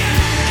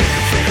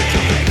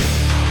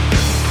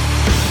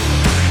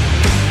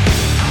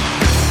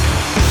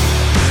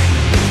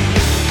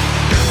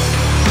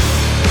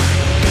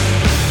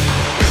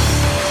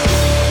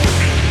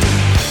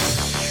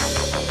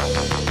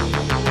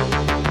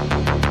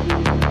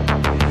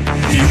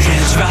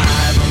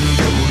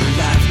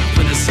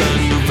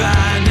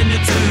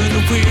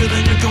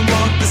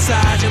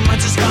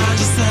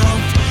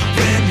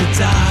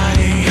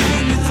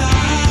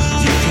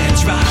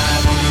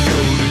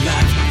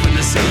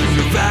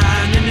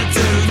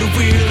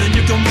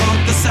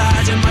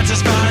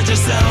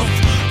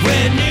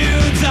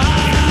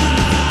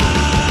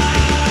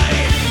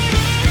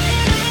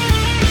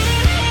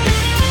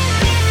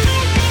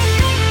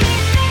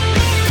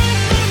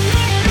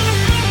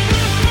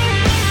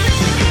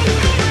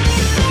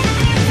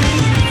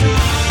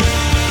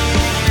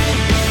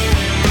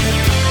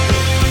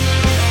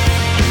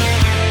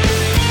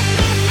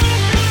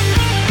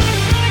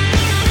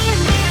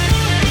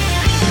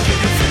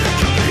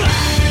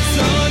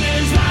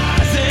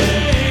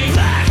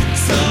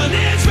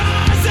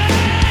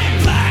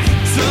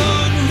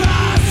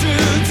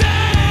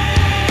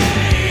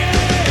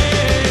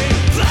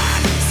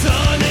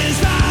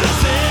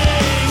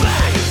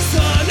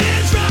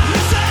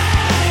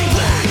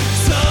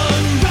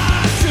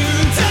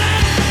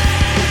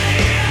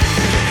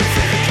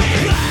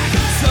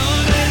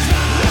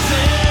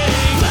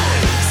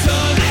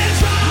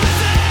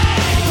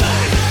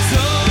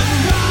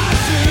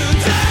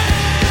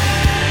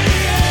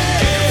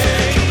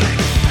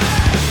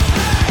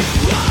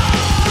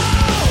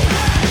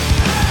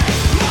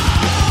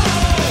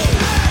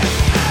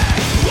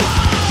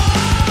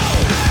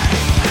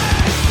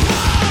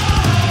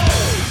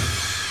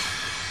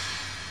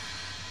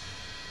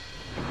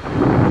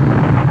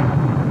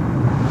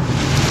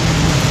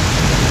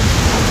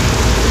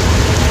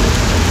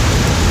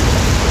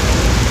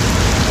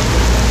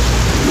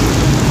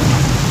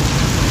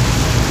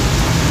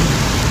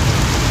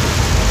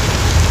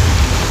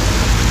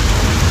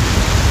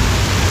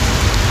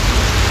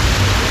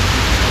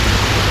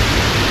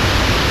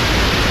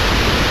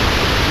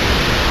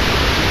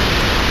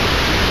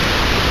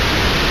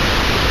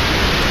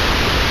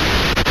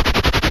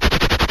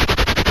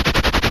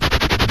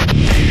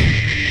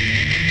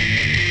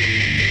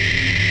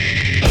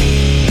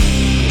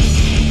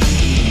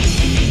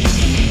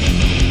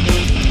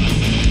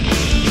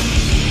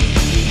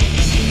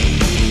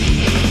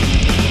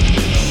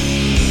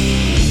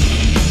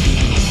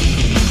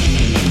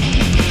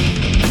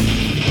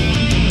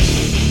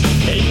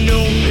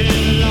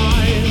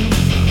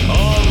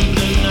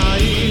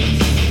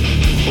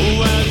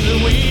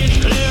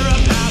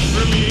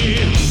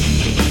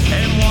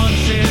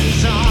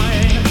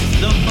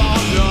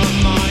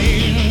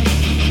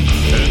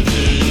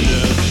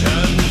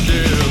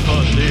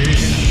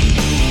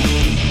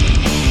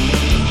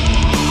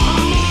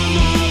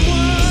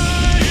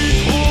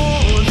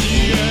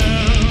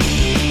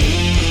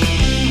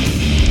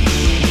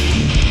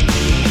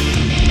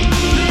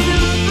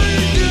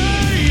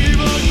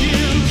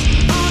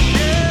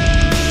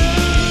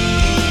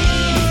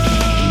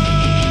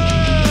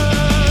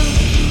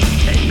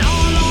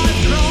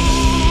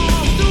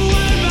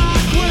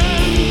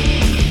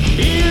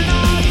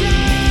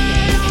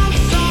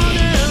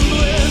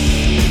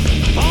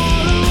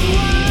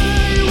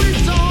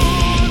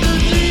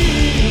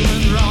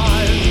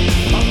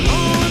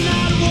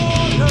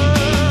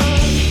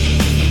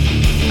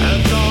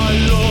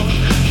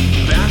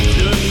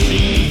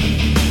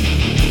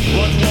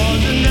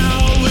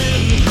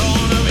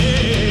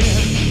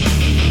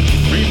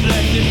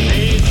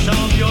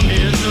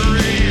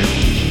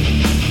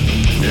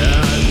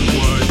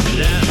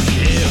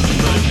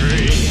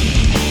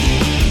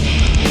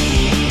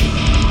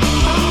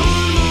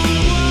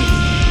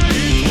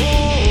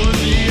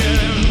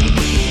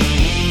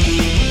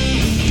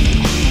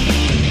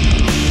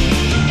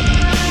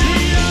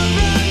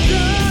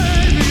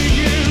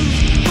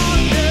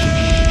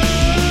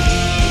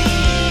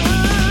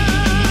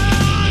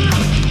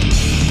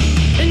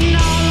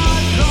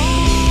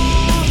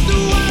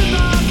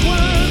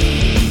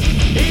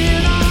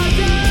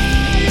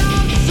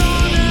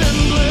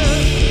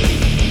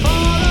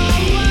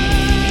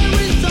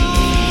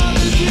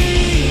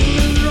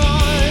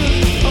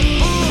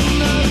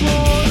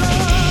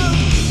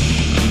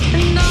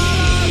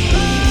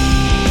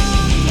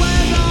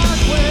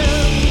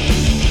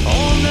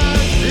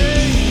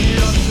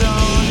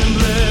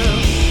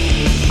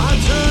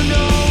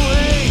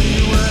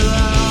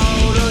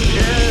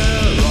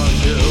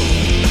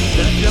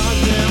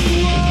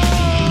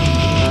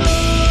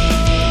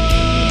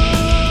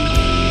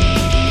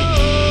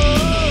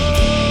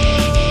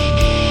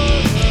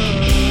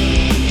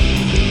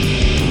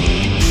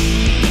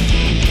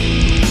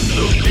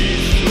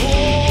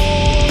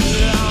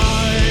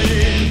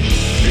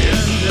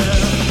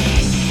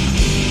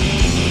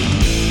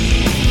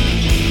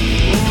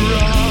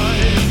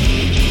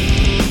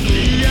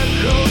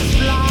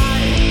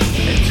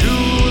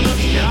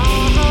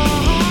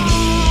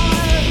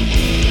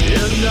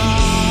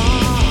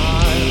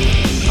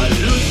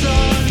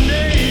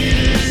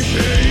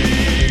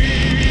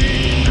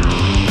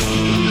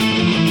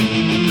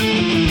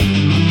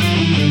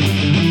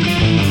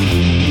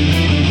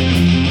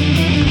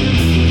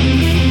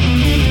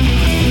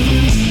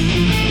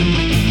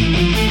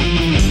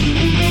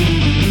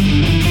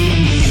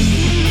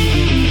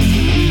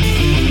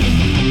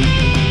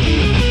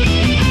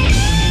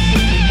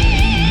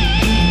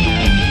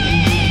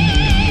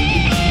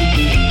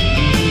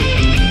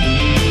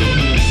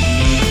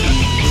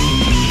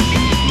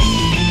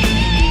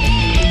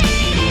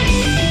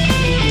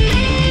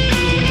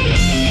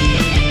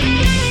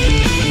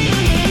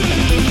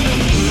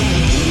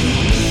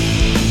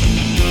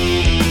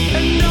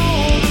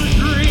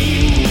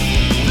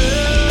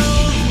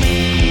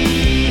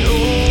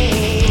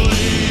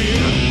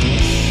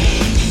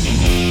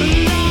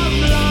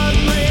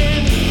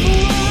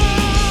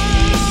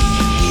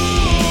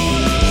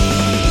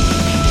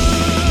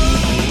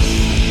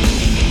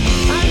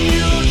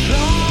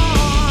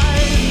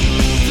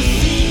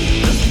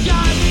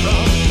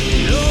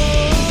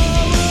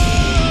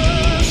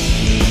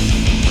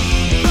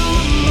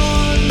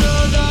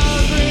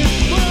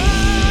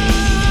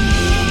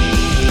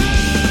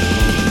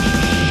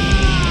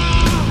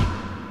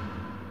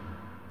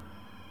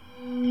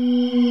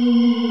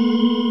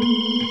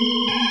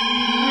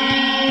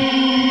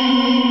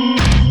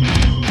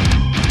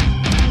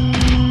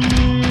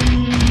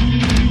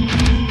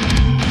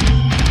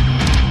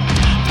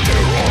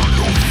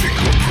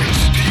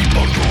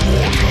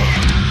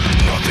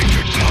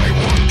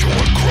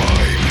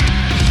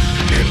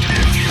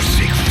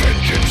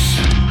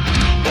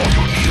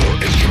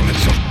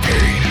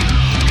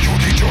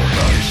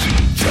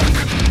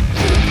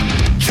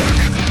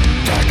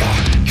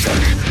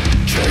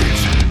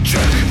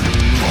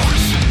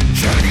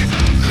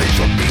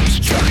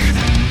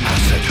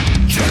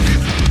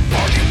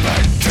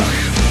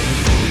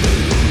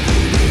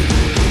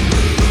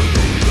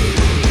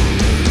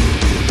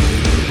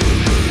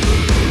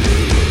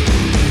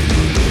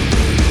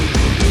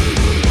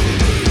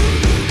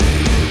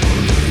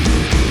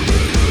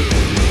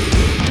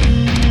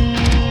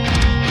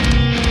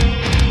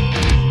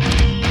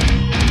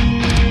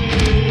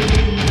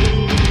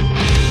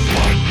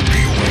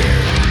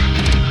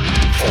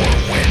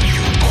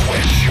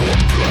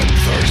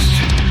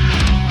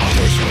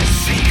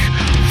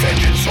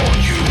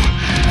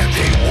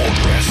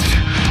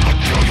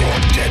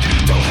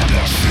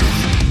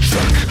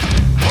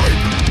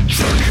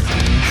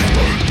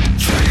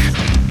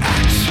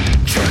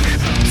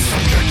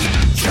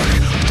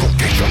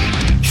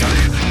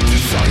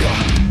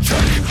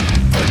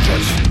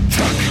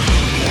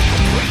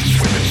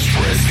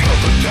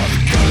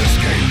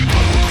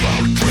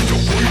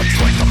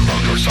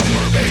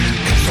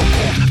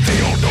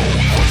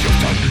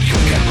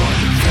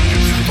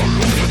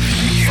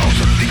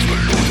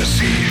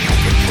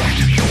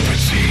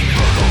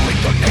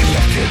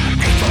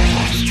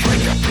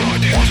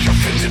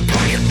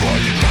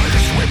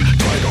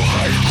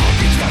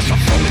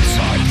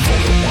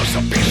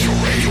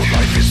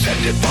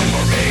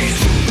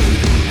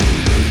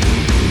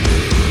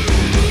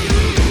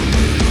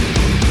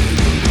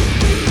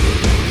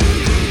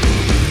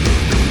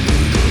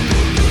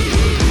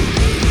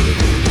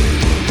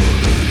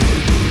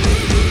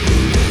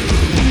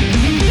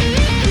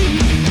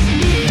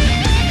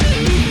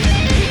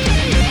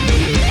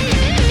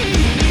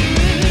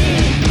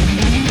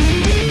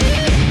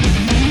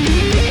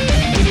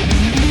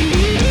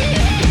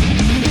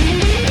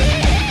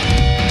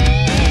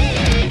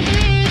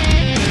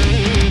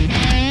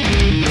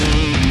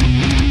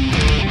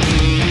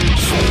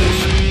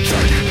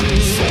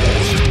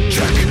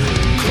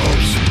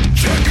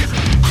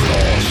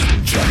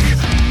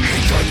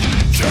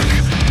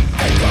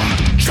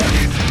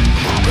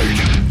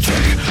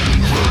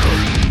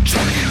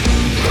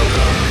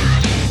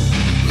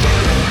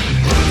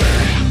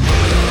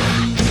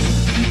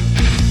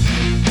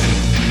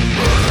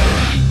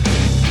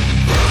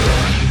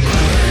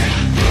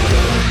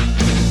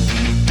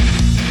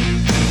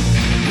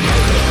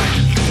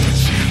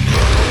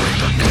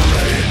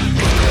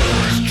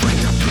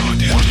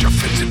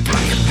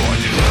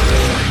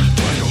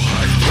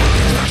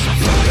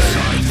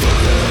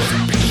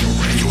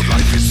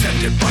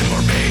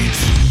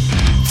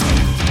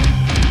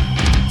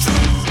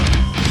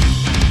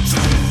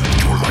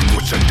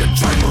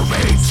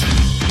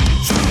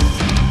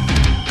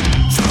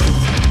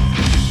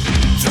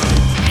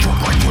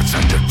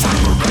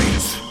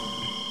 deteriorates.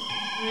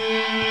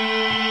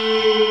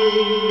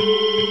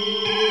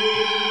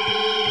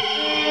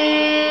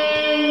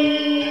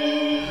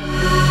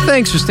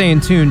 Thanks for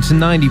staying tuned to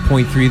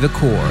 90.3 The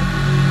Core.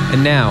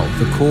 And now,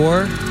 The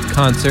Core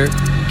Concert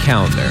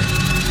Calendar.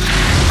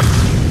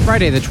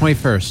 Friday the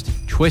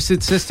 21st,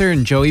 Twisted Sister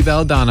and Joey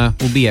Belladonna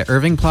will be at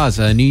Irving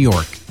Plaza in New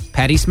York.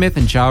 Patti Smith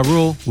and Ja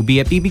Rule will be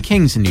at BB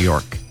King's in New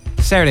York.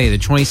 Saturday the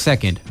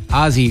 22nd,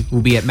 Ozzy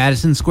will be at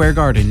Madison Square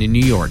Garden in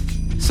New York.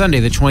 Sunday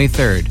the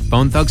 23rd,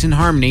 Bone Thugs and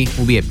Harmony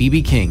will be at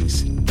BB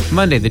King's.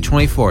 Monday the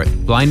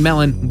 24th, Blind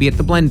Melon will be at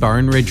the Blend Bar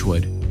in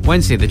Ridgewood.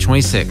 Wednesday the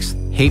 26th,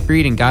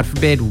 Hatebreed and God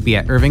Forbid will be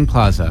at Irving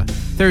Plaza.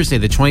 Thursday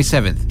the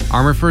 27th,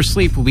 Armor for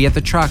Sleep will be at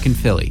the Troc in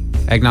Philly.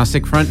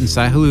 Agnostic Front and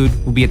Cy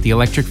Halud will be at the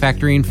Electric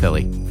Factory in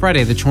Philly.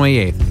 Friday the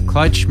 28th,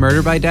 Clutch,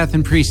 Murder by Death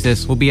and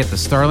Priestess will be at the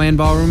Starland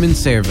Ballroom in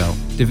Sayreville.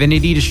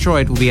 Divinity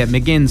Destroyed will be at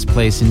McGinn's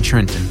Place in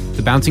Trenton.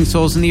 The Bouncing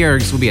Souls and the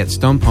Ergs will be at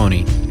Stone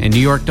Pony. And New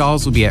York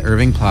Dolls will be at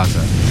Irving Plaza.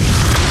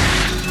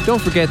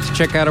 Don't forget to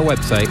check out our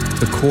website,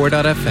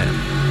 thecore.fm.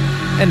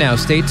 And now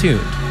stay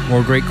tuned.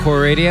 More great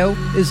Core Radio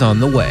is on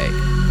the way.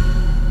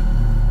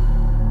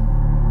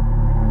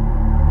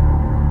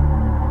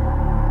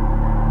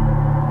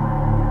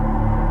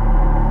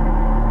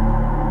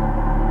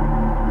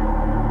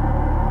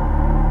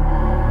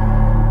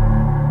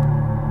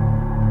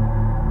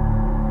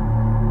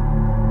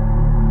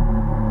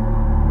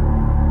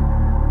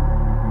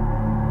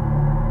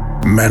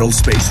 Metal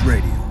Space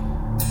Radio.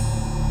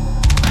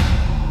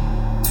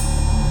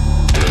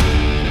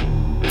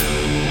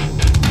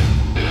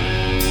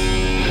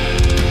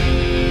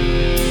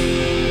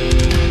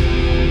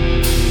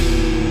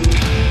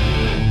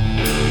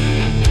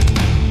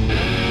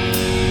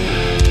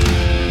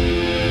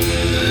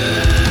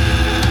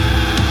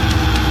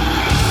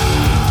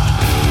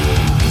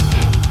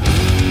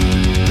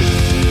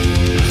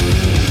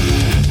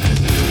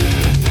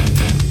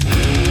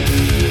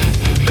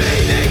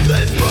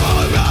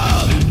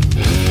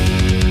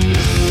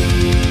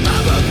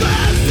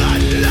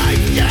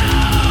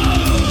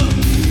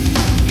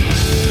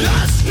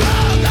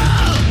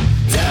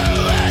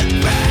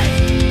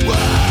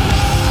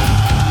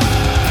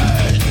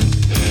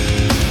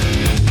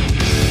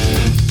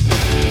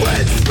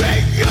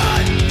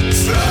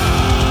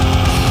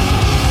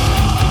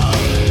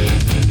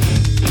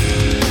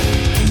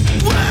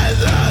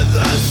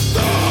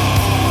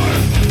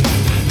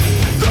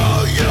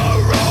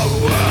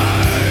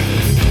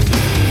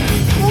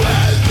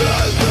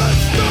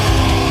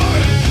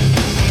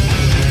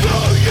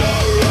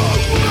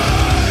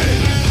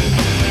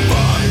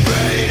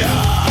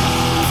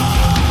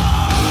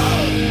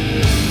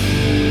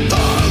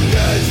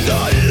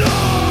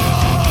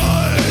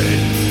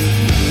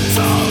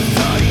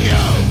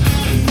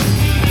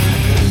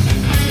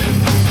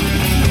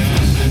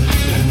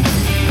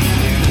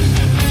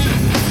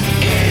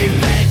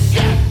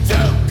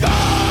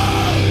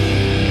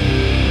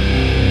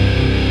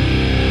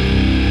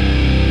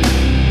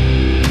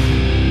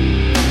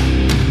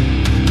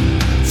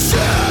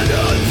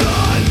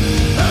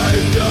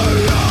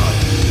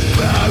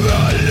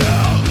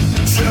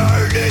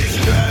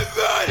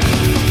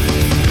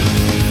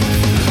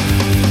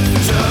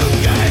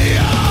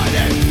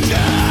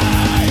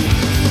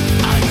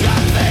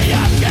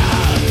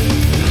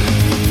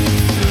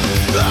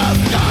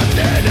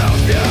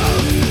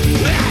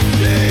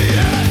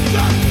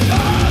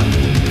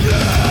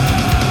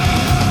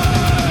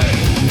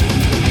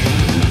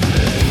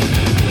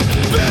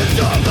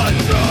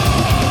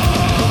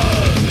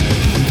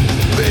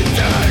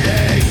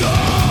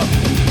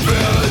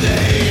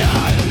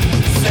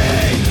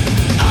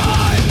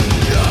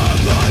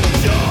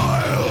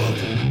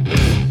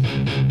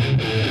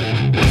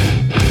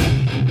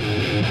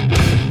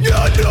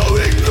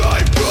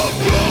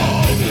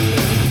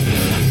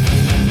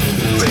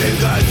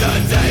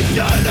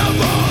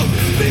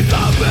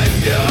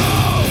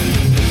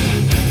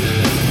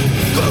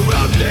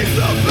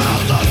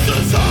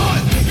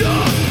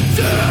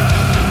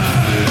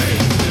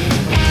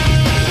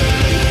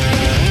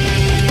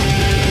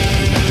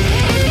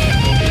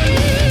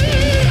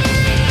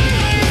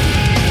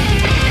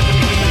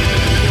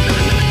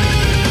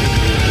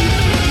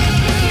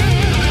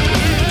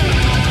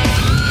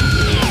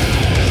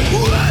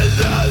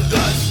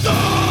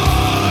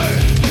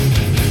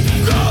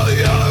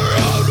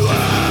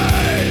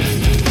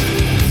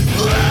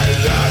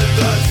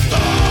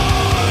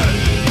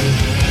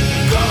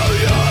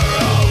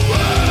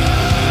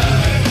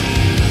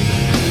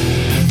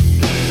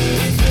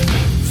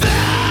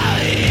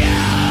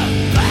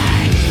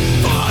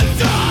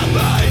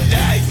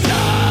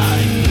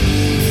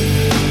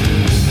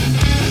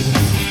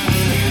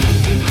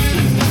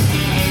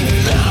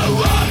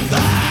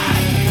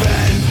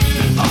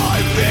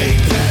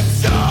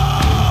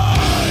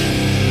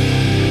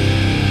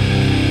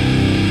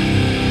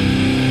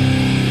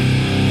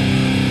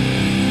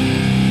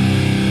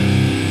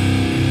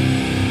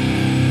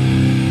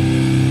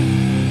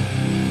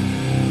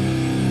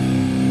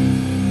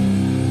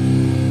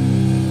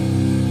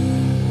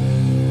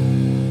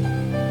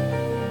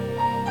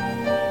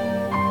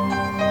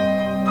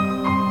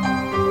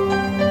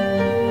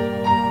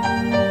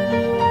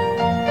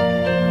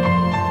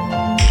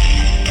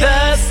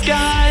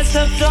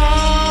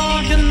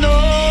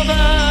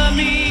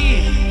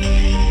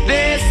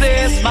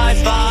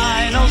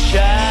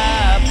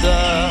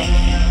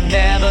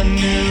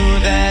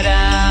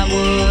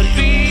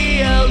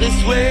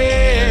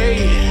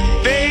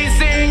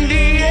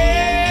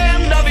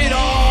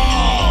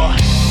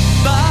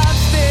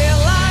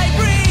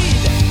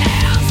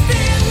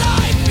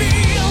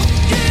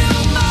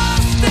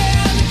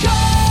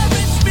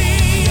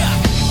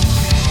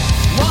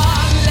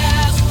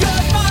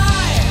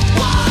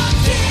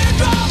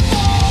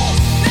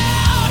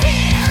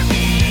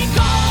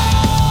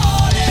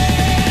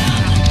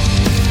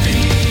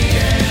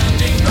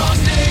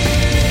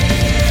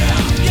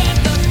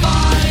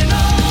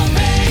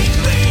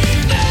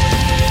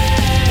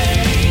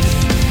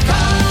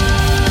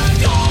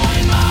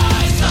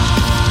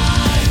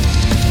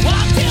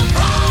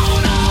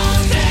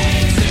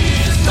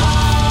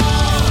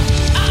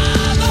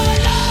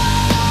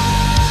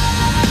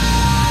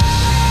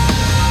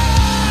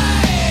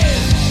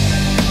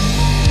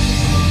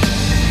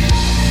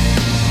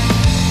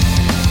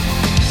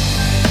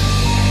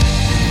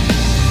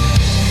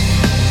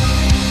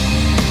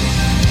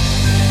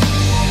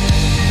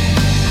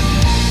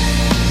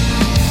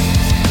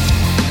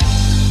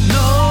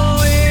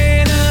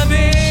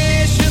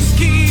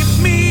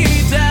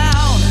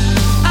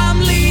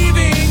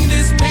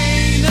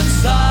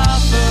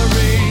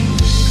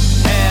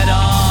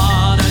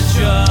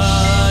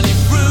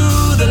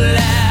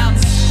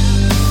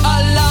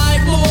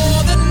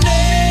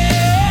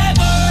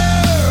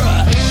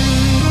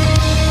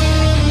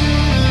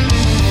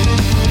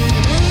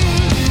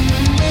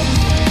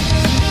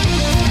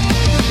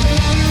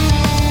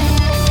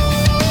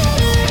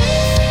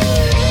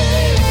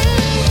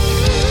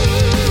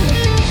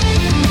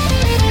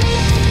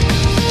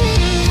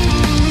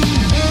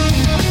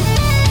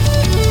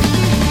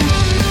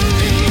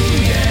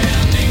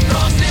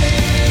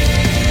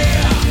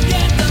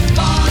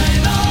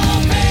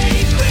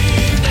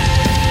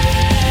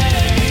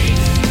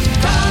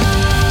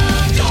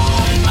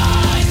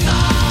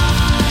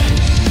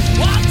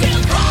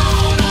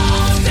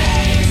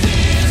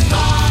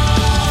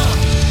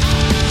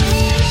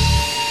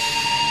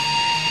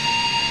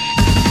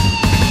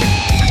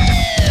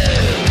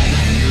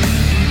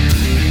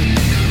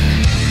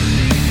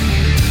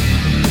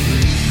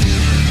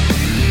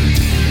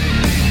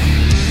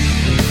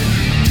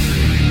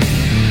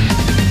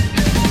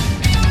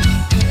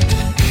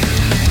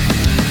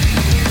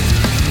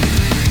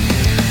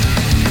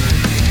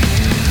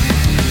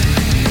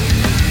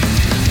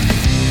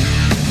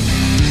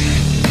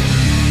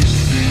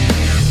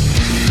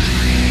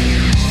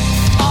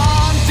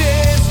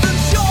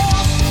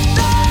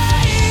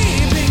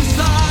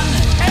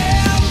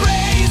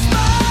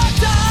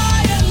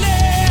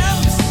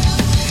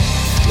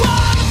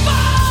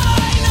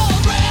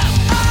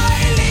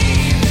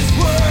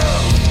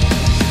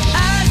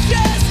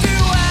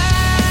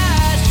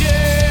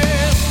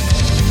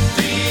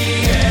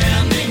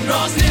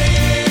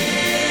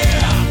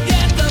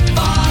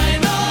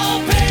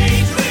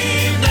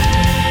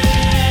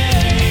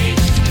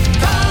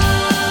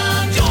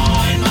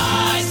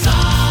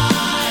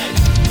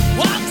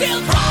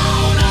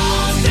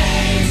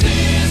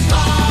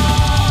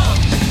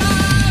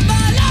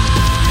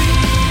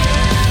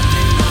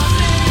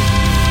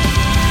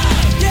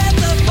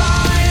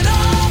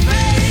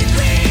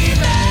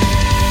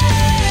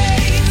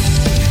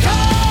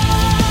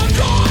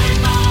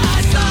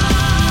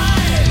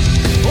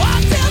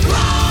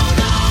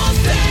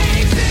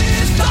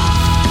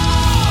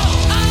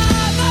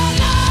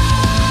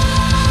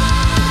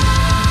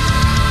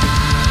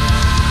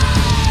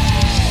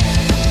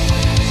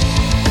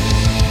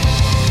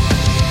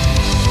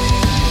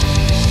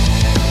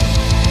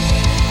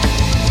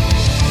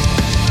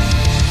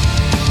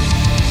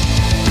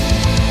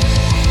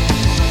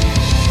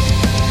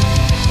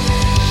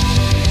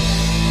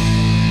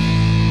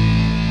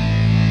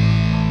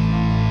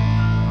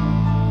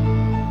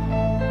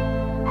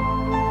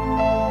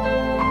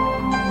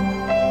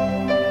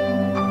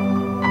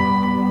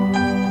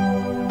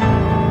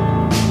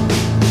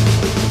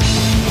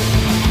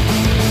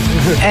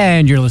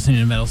 And you're listening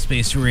to Metal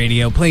Space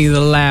Radio, playing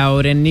the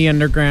loud and the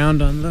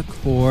underground on the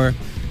core.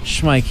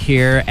 Schmike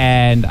here,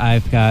 and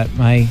I've got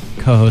my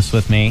co-host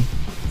with me,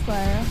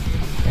 Clara.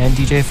 And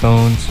DJ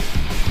Phones.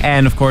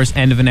 And of course,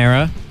 End of an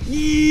Era.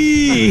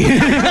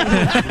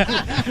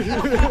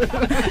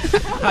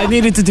 I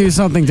needed to do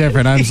something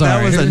different. I'm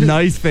sorry. That was a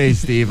nice face,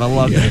 Steve. I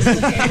love this.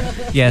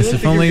 Yes,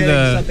 if only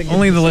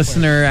the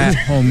listener at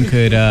home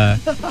could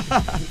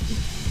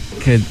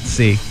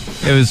see.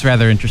 It was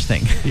rather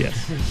interesting. Yes.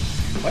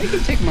 Why do you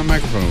keep taking my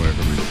microphone away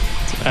from me?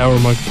 It's our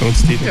microphone,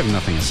 Steve. You have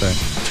nothing to say.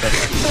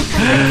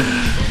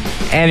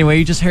 Anyway,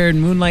 you just heard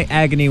Moonlight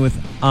Agony with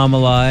I'm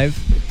Alive.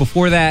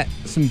 Before that,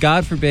 some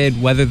God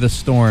Forbid Weather the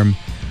Storm.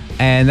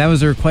 And that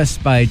was a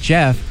request by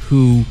Jeff,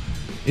 who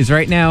is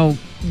right now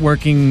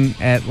working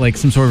at like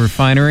some sort of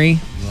refinery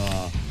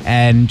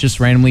and just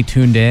randomly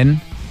tuned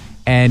in.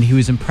 And he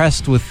was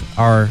impressed with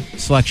our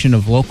selection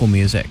of local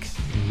music.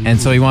 And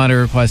so he wanted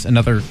to request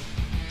another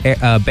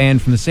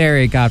band from this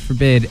area, God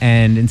Forbid.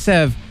 And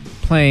instead of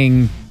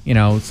playing,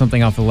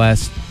 something off the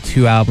last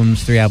 3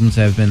 albums that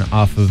have been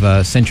off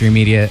of Century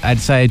Media, I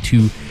decided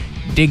to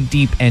dig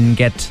deep and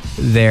get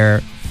their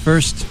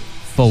first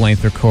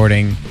full-length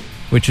recording,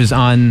 which is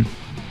on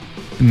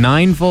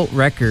 9 Volt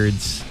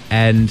Records.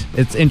 And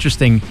it's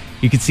interesting.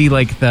 You can see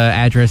like the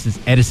address is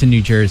Edison,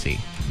 New Jersey.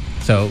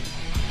 So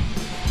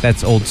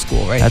that's old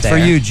school, right? That's there.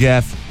 for you,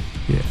 Jeff.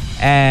 Yeah.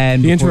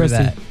 And the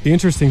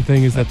interesting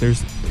thing is that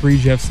there's 3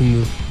 Jeffs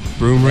in the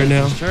room right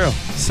now. That's true.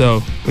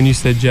 So when you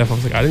said Jeff, I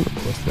was like, I didn't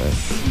request that.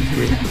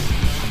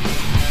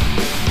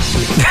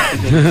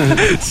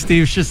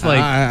 Steve's just like,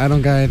 I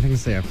don't got anything to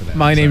say after that.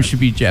 My name should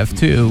be Jeff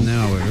too.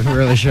 No, it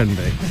really shouldn't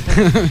be.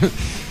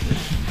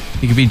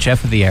 You could be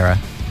Jeff of the Era.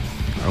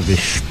 I'll be.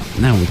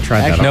 No, we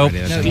tried that nope.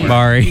 already.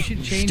 Sorry. We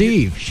should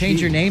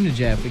change your name to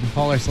Jeff. We can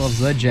call ourselves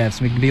the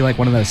Jeffs. We can be like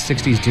one of those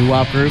 60s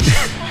doo-wop groups.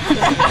 You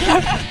know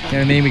what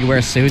I mean? We can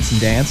wear suits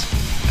and dance.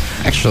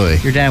 Actually,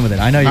 you're down with it.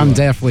 I know you I'm are.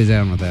 definitely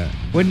down with that.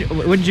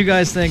 Wouldn't you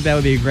guys think that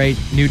would be a great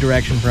new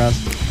direction for us?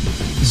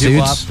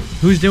 Doo-wop?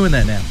 Who's doing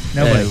that now?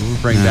 Nobody. We'll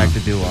bring back the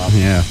doo-wop.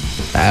 Yeah.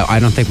 I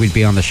don't think we'd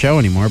be on the show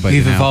anymore, but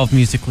we've evolved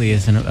musically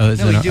as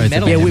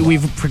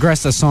we've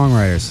progressed as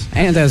songwriters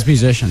and as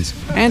musicians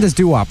and as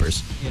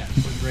doo-woppers. Yeah,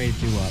 we're great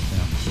doo-wop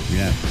now.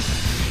 Yeah.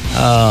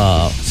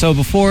 So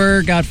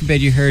before God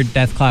Forbid, you heard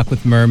Death Clock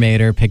with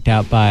Mermaider, picked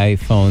out by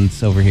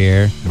Phones over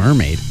here.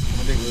 Mermaider.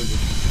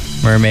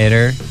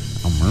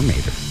 Oh,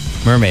 Mermaider.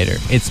 Mermaider.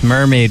 It's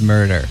Mermaid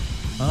Murder.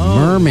 Oh,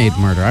 Mermaid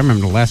Murder. I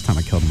remember the last time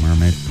I killed a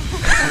mermaid.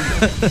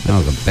 That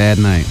was a bad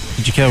night.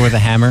 Did you kill her with a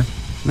hammer?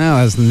 No,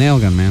 that was the nail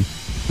gun, man.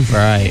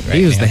 Right.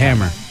 He used the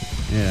hammer.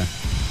 Yeah.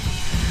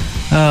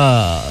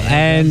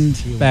 And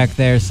back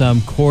there,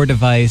 some Core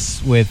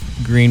Device with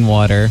Green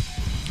Water.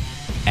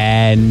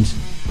 And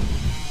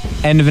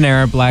End of an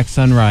Era, Black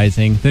Sun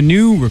Rising, the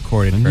new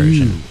recorded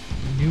version.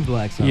 New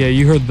Black Sun. Yeah,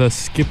 you heard the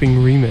skipping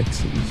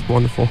remix. It was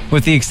wonderful.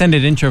 With the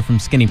extended intro from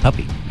Skinny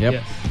Puppy. Yep.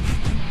 Yes.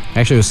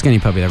 Actually, it was Skinny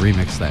Puppy that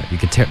remixed that. You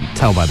could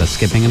tell by the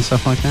skipping and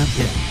stuff like that.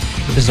 Yeah.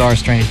 Bizarre,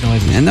 strange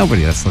noises. And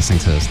nobody that's listening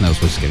to this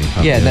knows what Skinny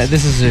Puppy is. Yeah,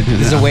 this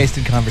is a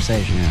wasted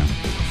conversation. Yeah.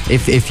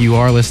 If you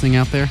are listening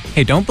out there,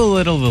 hey, don't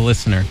belittle the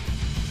listener.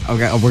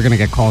 Okay, we're gonna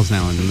get calls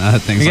now and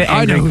things. Like,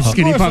 I know who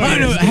Skinny Puppy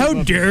is. How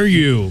dare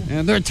you?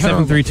 Yeah, they're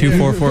terrible.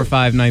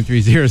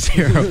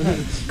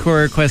 732-445-9300.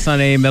 Core requests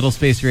on a Metal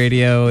Space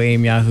Radio,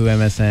 AIM, Yahoo,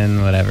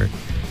 MSN, whatever.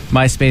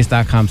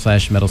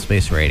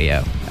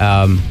 MySpace.com/MetalSpaceRadio.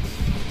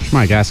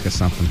 Mike, ask us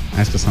something.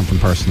 Ask us something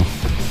personal.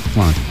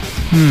 Come on.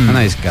 I know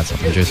he's got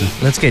something, Jason.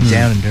 Let's get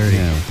down and dirty.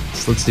 Yeah,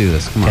 let's do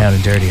this. Come on. Down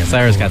and dirty.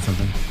 Cyrus got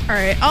something. All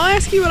right, I'll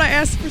ask you what I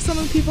asked for some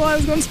of the people I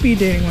was going speed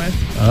dating with.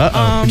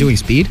 We're doing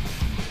speed?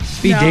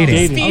 Speed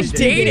dating. Speed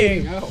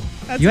dating.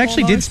 You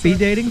actually did speed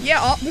dating?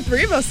 Yeah, the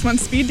 3 of us went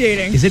speed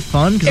dating. Is it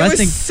fun? It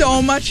was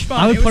so much fun.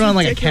 I would It put was on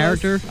like ridiculous.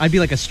 a character. I'd be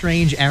like a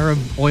strange Arab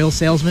oil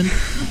salesman.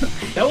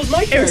 That was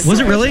my character. Was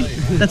it really?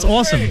 That's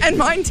awesome. And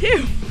mine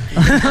too.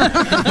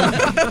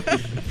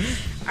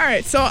 All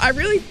right, so I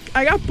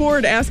got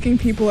bored asking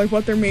people like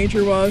what their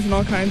major was and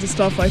all kinds of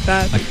stuff like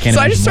that. So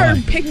I just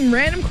started picking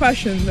random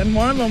questions, and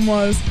one of them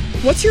was,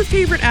 "What's your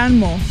favorite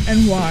animal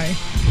and why?"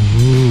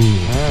 Ooh.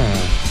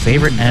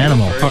 Favorite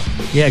animal?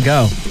 Yeah,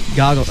 go.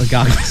 Goggles.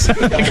 Goggles.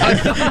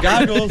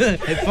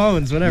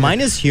 Headphones. Whatever. Mine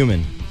is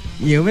human.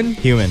 Human?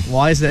 Human.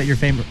 Why is that your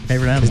favorite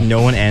animal? Because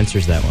no one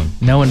answers that one.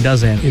 No one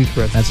does answer.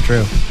 Interesting. That's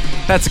true.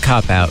 That's a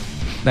cop-out.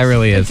 That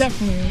really is. It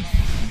definitely is.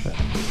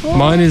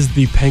 Mine is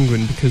the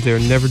penguin because they're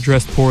never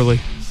dressed poorly.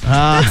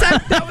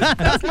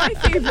 That's my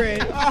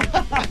favorite.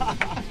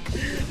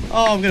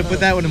 Oh, I'm going to put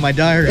that one in my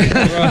diary.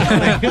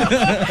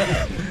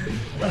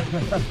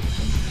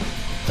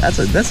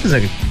 This is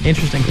an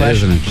interesting question. That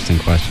is an interesting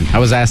question. I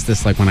was asked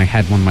this like when I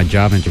had one of my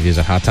job interviews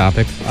at Hot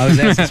Topic. I was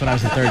asked this when I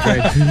was in 3rd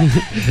grade.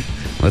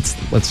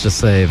 Let's just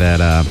say that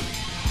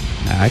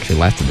I actually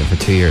lasted there for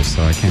 2 years,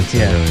 so I can't say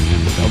Yeah. I really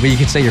remember. Oh, but you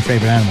could say your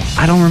favorite animal.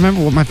 I don't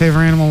remember what my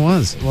favorite animal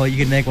was. Well, you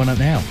could make one up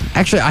now.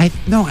 Actually, I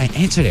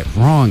answered it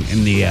wrong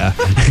in the.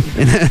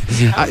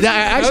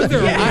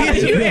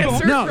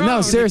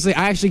 No, seriously,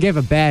 I actually gave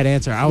a bad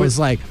answer. I was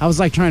like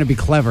trying to be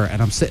clever,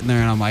 and I'm sitting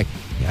there, and I'm like,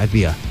 yeah, I'd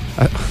be a.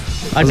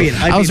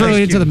 I was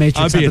really into the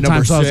Matrix at the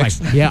time, so I was like,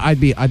 yeah, I'd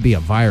be a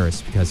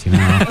virus because and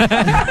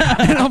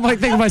I'm like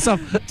thinking to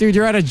myself, dude,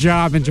 you're at a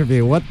job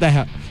interview. What the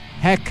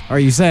heck are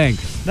you saying?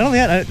 Not only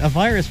that, a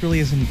virus really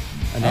isn't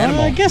an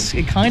animal. I guess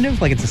it kind of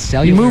like it's a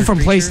cellular. You move from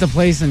creature. place to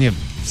place and you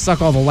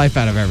suck all the life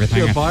out of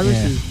everything. Yeah, virus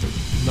is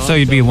So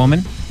you'd be a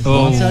woman?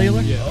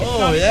 Non-cellular? Yeah.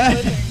 Oh, yeah.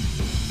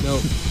 No.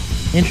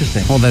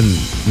 Interesting. Well, then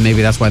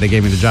maybe that's why they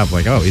gave me the job.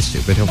 Like, oh, he's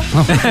stupid.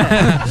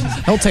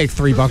 He'll take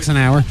 $3 an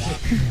hour.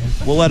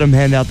 We'll let him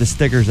hand out the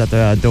stickers at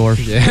the door.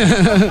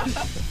 Yeah.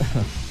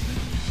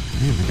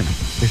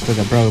 They still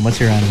got Brogan. What's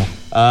your animal?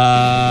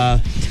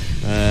 I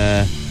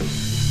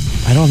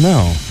don't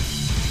know.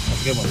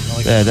 That's a good one. I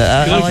like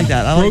I like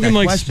that. I like Brogan that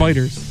likes question.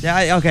 spiders.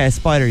 Yeah, okay, a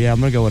spider. Yeah, I'm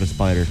going to go with a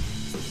spider.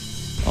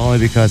 Only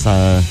because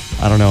I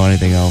don't know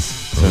anything else.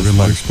 So Brogan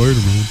likes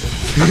Spider-Man.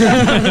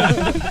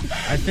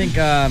 I think,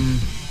 I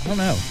don't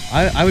know.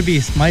 I would be,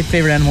 my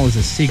favorite animal is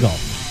a seagull.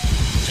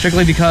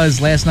 Strictly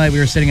because last night we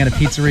were sitting at a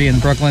pizzeria in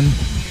Brooklyn,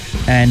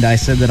 and I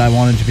said that I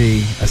wanted to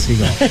be a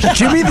seagull.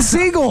 Jimmy the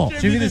Seagull.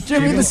 Jimmy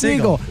the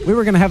Seagull. We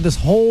were going to have this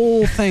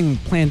whole thing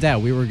planned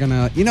out. We were going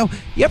to, you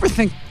ever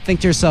think to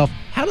yourself,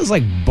 how does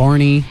like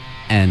Barney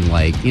and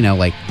like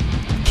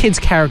kids'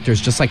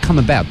 characters just like come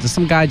about? Does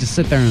some guy just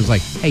sit there and is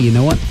like, hey, you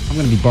know what? I'm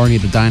going to be Barney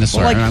the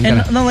dinosaur. Well,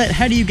 and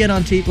how do you get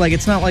on TV? Like,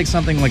 it's not like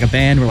something like a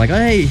band where like, oh,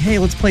 hey,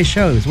 let's play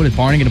shows. What is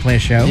Barney going to play a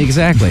show?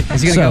 Exactly.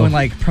 Is he going to go and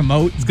like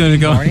promote? He's going to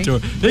go Barney? into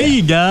it.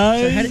 Hey,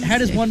 guys. So how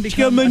does one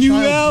become a new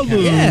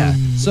album? Yeah.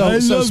 So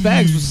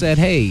Spags said,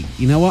 hey,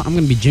 you know what? I'm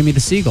going to be Jimmy the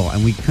Seagull.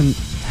 And we couldn't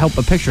help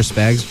but picture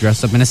Spags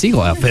dressed up in a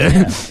seagull outfit.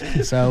 Yeah.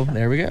 So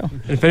there we go.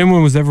 If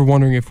anyone was ever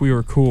wondering if we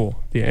were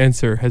cool, the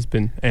answer has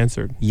been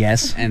answered.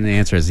 Yes. And the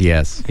answer is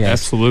yes.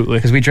 Absolutely.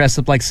 Because we dress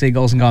up like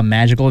seagulls and go on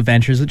magical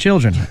adventures with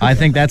children. I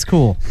think that's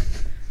cool.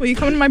 Will you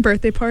come to my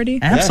birthday party?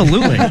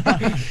 Absolutely.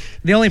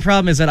 The only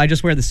problem is that I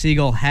just wear the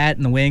seagull hat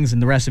and the wings,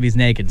 and the rest of he's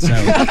naked. So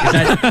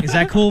is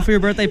that cool for your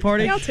birthday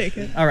party? Yeah, I'll take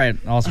it. All right.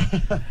 Awesome.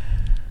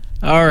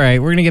 All right,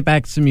 we're going to get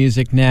back to some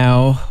music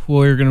now.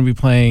 We're going to be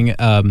playing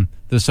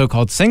the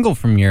so-called single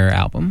from your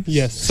album.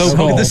 Yes,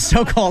 so-called. The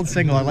so-called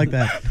single. I like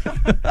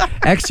that.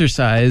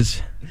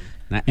 Exercise.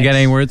 You got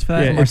any words for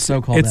that? Yeah,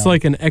 it's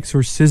like an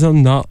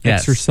exorcism, not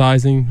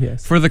exercising.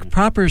 Yes. For the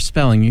proper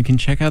spelling, you can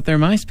check out their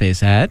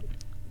MySpace at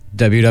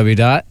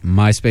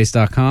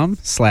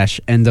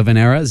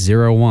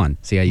www.myspace.com/endofanera01.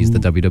 See, I used the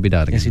www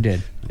again. Yes, you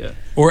did. Yeah.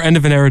 Or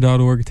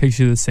endofanera.org. It takes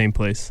you to the same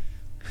place.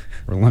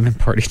 Or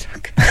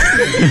lemonparty.com.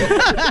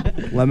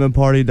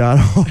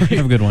 Lemonparty.org.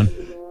 Have a good one.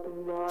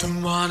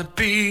 Don't wanna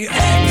be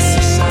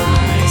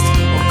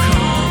exercised or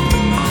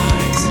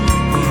compromised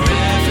for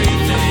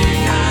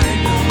everything I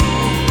know.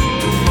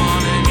 Don't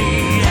wanna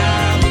need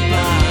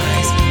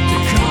alibis to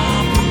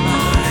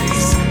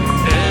compromise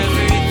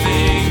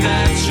everything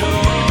that's yours.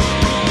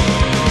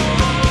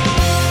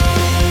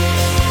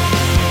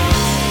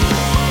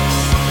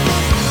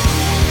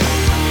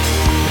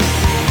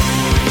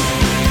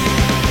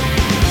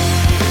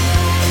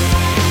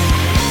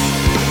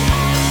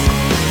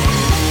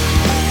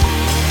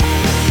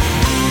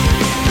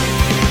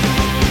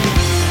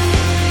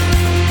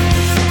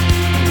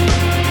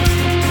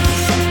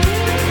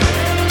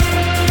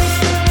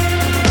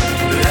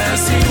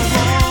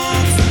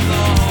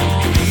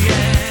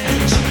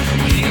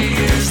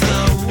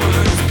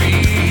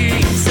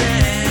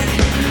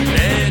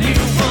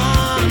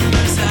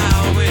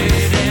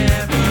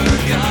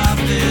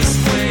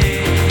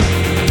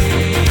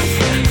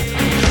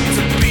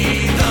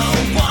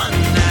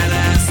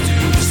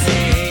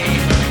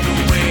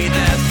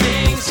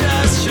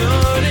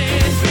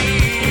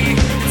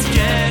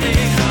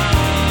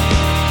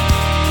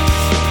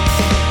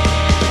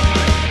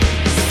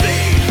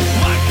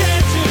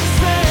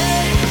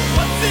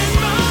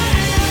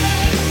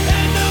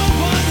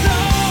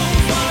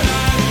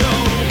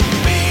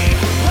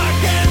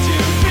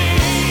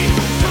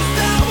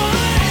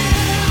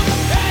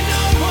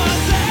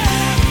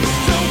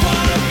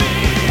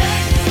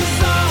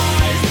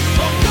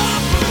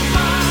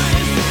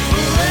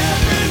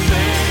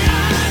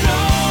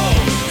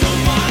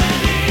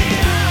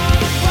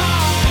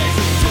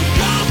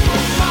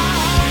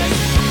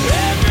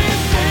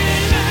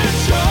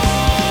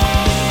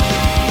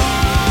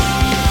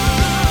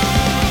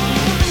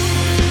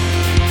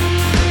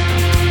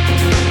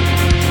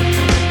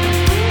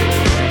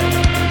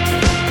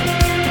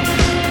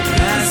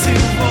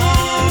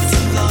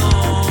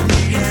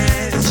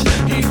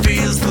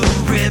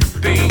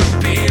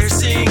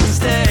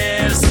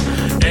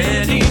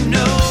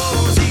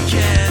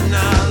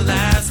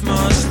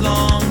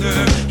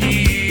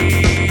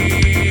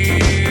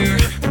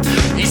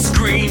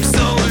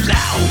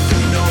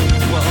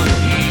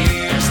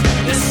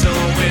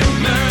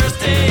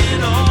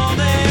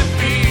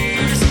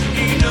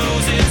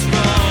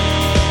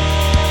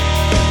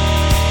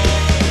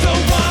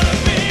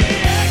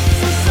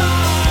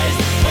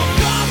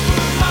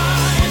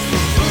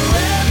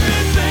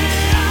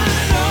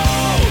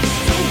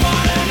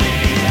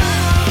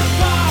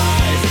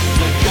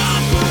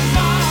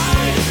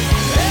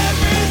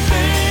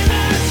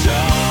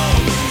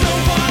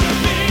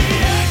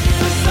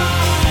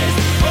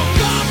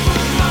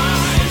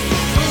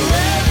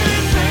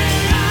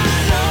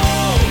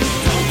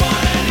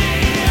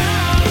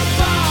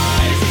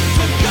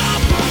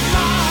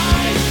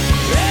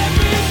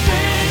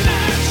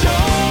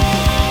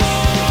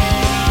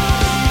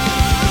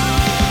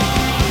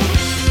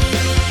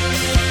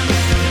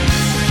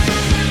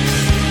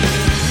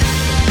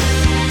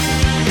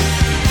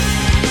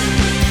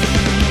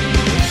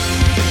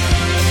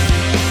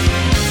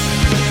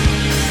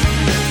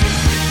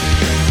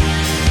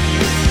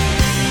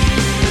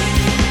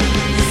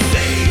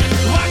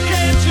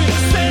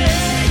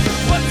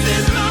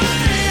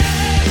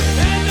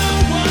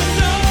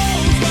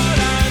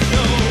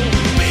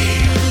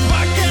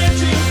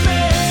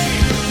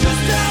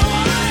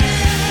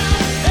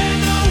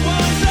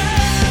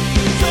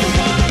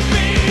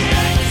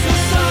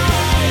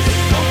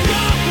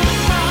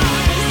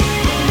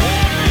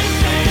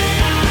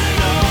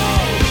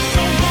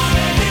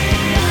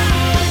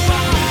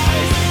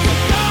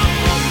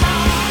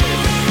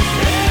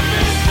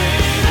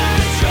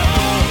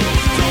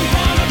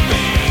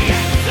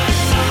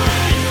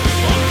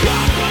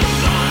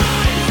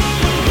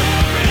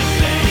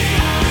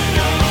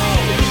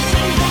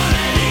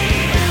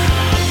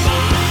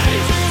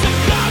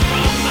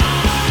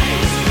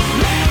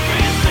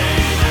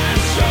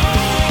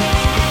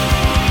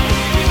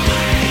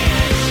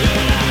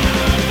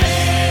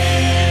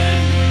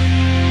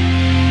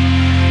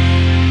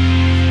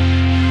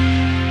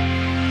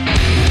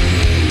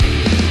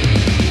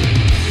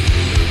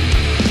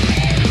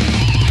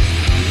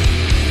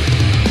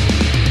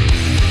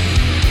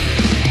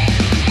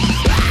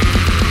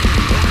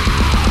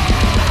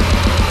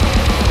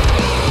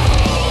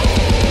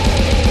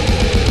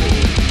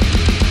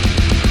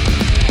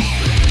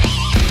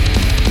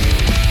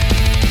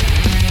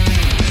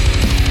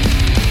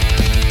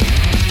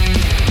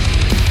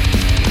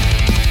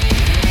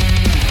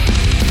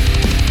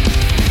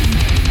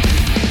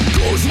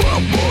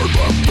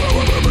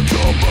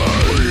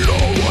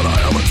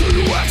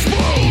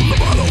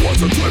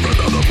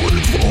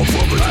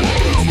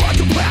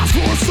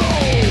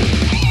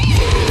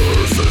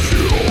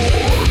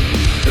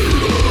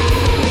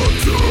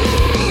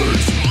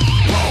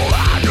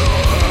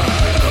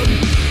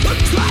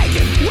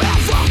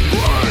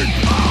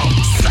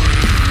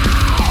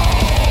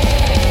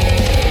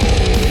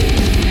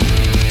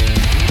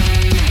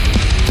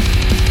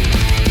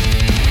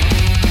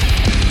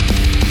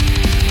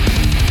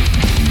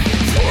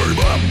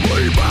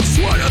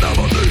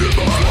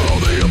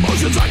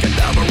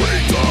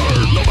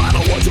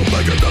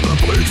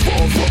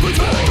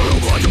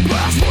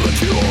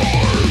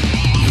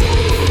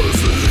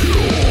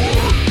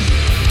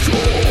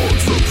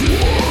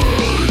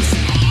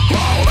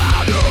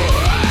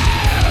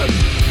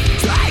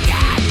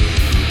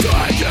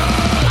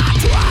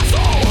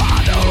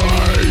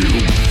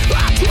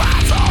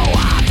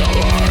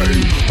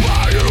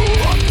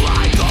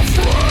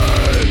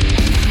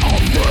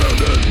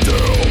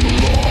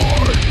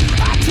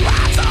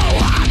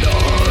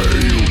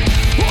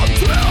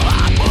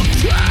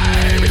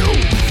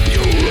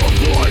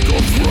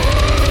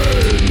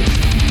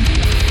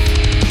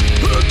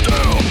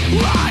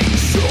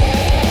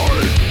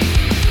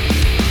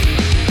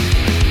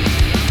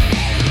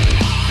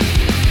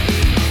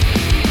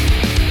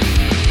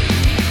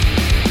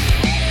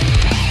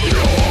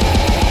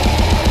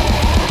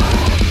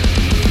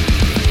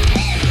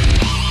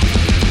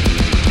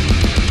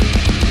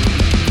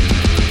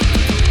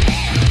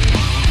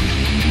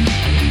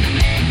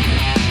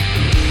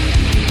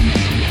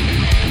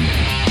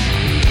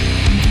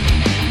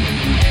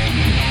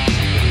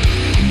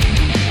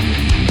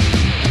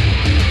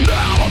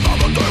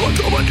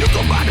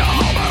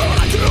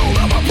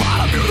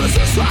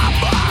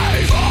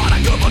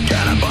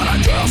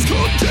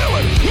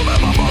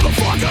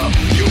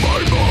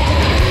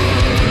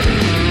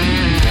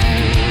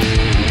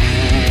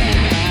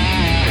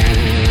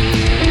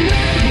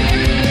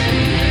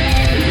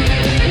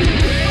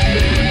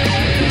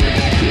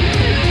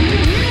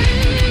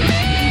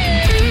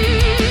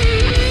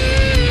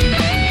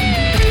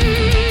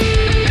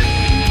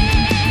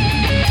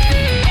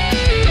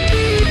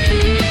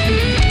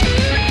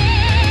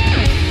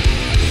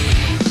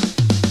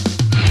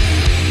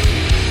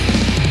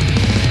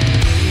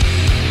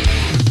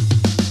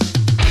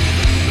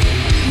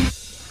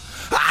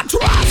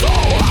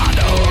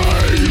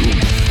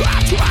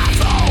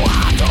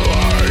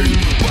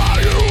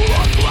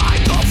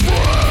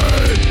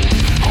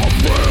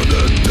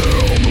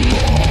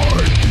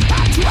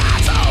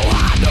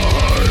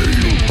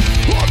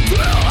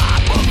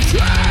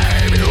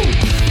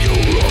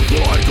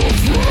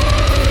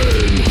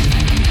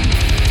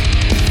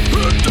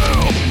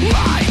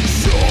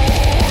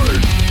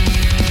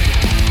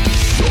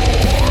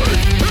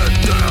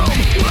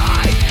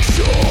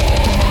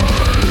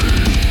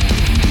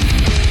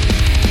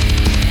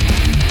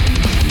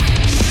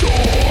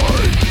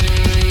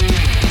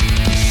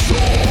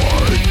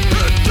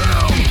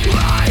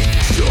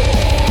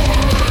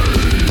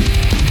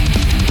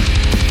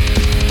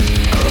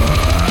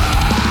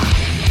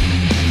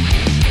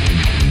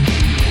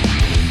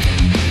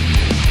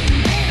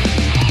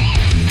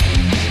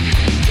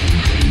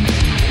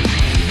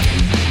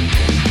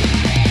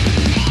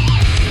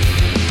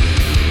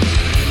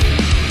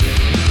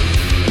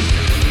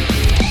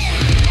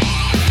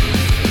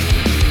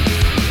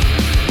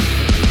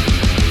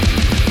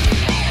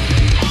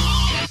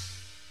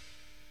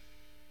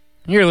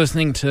 You're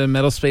listening to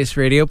Metal Space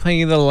Radio,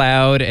 playing the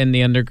loud and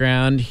the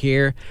underground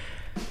here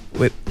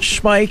with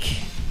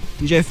Schmike,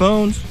 DJ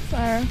Phones,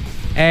 Sarah,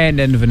 and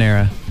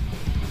Venera.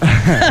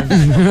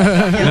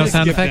 No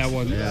sound effects? That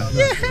one. Yeah.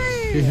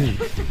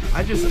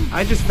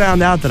 I just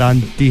found out that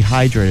I'm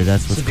dehydrated.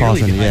 That's what's Severely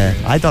causing it. Yeah,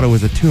 dehydrated. I thought it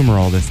was a tumor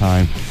all this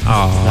time.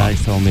 Oh.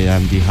 Guys told me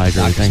I'm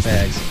dehydrated. Dr. Thanks,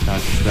 Spags.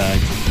 Dr.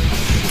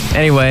 Spags.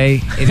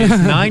 Anyway, it is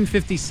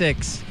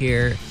 9:56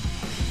 here,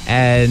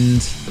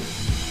 and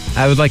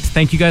I would like to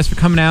thank you guys for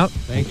coming out.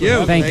 Thank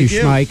you. Thank you,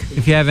 Schmike.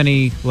 If you have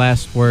any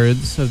last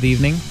words of the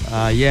evening.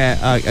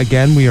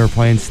 Again, we are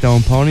playing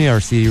Stone Pony, our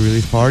CD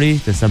release party,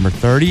 December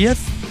 30th.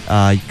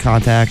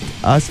 Contact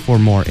us for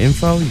more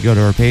info. You go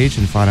to our page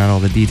and find out all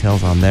the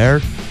details on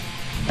there.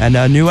 And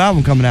a new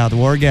album coming out, The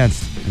War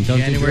Against. And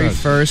January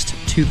 1st,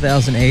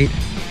 2008.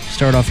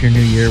 Start off your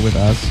new year with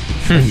us.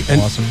 It's pretty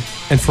awesome.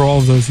 And for all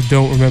of those who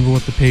don't remember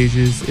what the page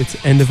is, it's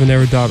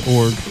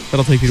endofanera.org.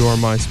 That'll take you to our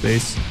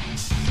MySpace.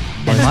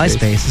 And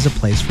MySpace is a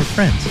place for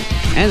friends.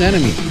 And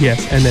enemies.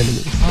 Yes, and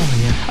enemies. Oh,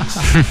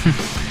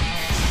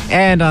 yeah.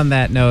 And on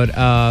that note,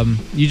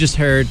 you just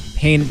heard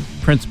Pain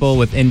Principle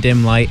with In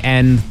Dim Light,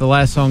 and the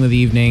last song of the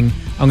evening,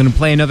 I'm going to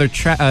play another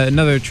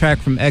track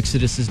from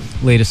Exodus's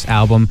latest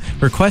album,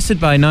 requested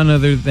by none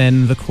other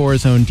than the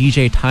Core's own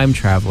DJ Time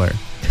Traveler.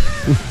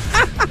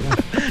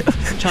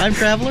 Time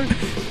Traveler?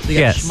 So you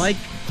got Yes. Schmike,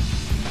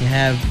 you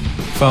have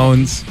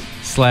Phones,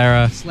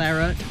 Slara.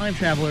 Time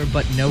Traveler,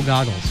 but no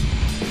goggles.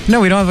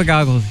 No, we don't have the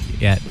goggles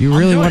yet. You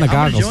really want a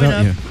goggles,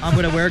 don't you? I'm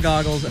going to wear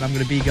goggles, and I'm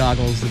going to be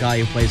Goggles, the guy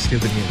who plays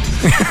stupid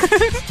music.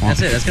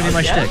 That's it. That's going to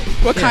be my shtick.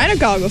 What kind of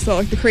goggles though?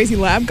 Like the crazy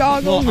lab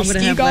goggles? Well, I'm or going to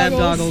ski have lab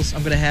goggles.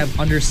 I'm going to have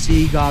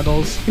undersea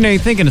goggles. You know, you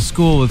think in a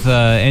school with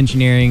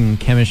engineering and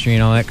chemistry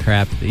and all that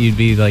crap, that you'd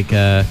be like,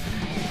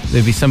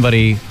 there'd be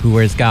somebody who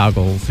wears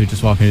goggles who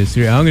just walk into the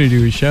studio, I'm going to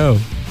do a show.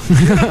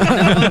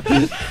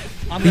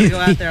 I'm going to go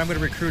out there. I'm going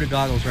to recruit a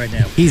goggles right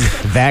now. He's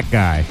that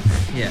guy.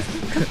 Yeah.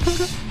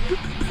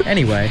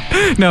 Anyway.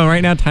 No,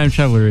 right now Time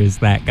Traveler is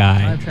that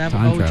guy.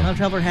 Time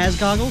Traveler has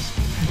goggles?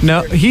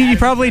 No, he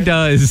probably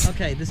does.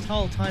 Okay, this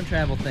whole time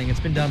travel thing, it's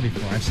been done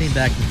before. I've seen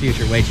Back to the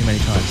Future way too many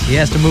times. He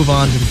has to move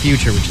on to the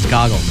future, which is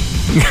goggles.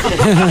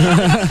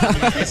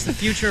 It's the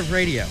future of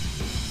radio.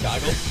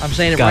 Goggles? I'm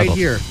saying it Goggles. right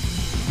here.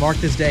 Mark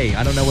this day.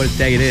 I don't know what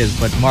day it is,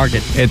 but mark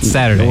it. It's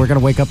Saturday. We're going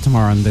to wake up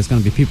tomorrow and there's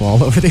going to be people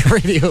all over the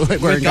radio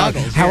wearing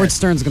goggles. Howard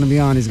Stern's going to be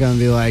on. He's going to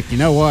be like, you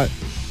know what?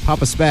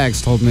 Papa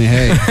Spags told me,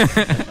 hey,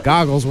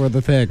 goggles were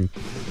the thing.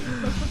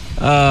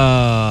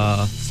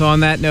 So on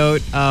that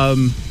note,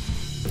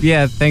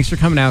 yeah, thanks for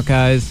coming out,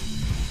 guys.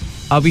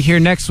 I'll be here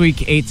next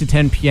week, 8 to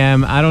 10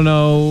 p.m. I don't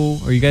know.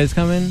 Are you guys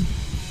coming?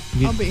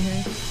 I'll be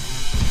here.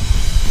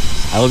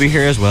 I will be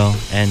here as well.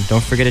 And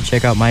don't forget to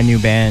check out my new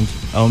band,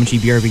 OMG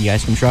BRB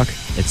Ice Cream Truck.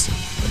 It's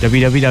What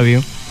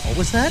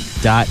was that?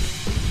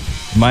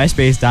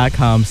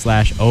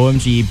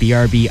 myspace.com/OMG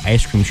BRB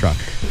Ice Cream Truck.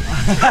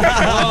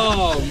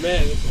 Oh,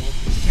 man.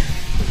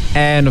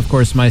 And, of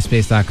course,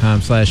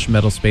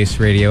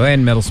 myspace.com/metalspaceradio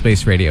and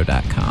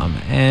metalspaceradio.com.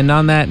 And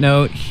on that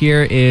note,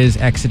 here is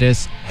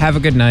Exodus. Have a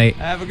good night.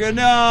 Have a good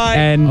night.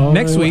 And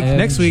next week, on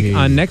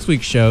next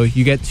week's show,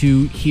 you get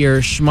to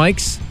hear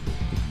Schmike's,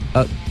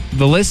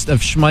 the list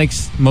of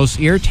Schmike's most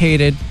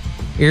irritating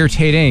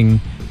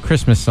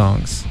Christmas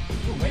songs.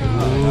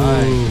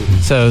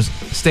 So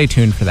stay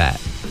tuned for that.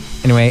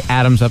 Anyway,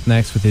 Adam's up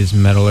next with his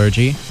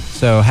Metallurgy.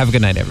 So have a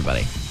good night,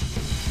 everybody.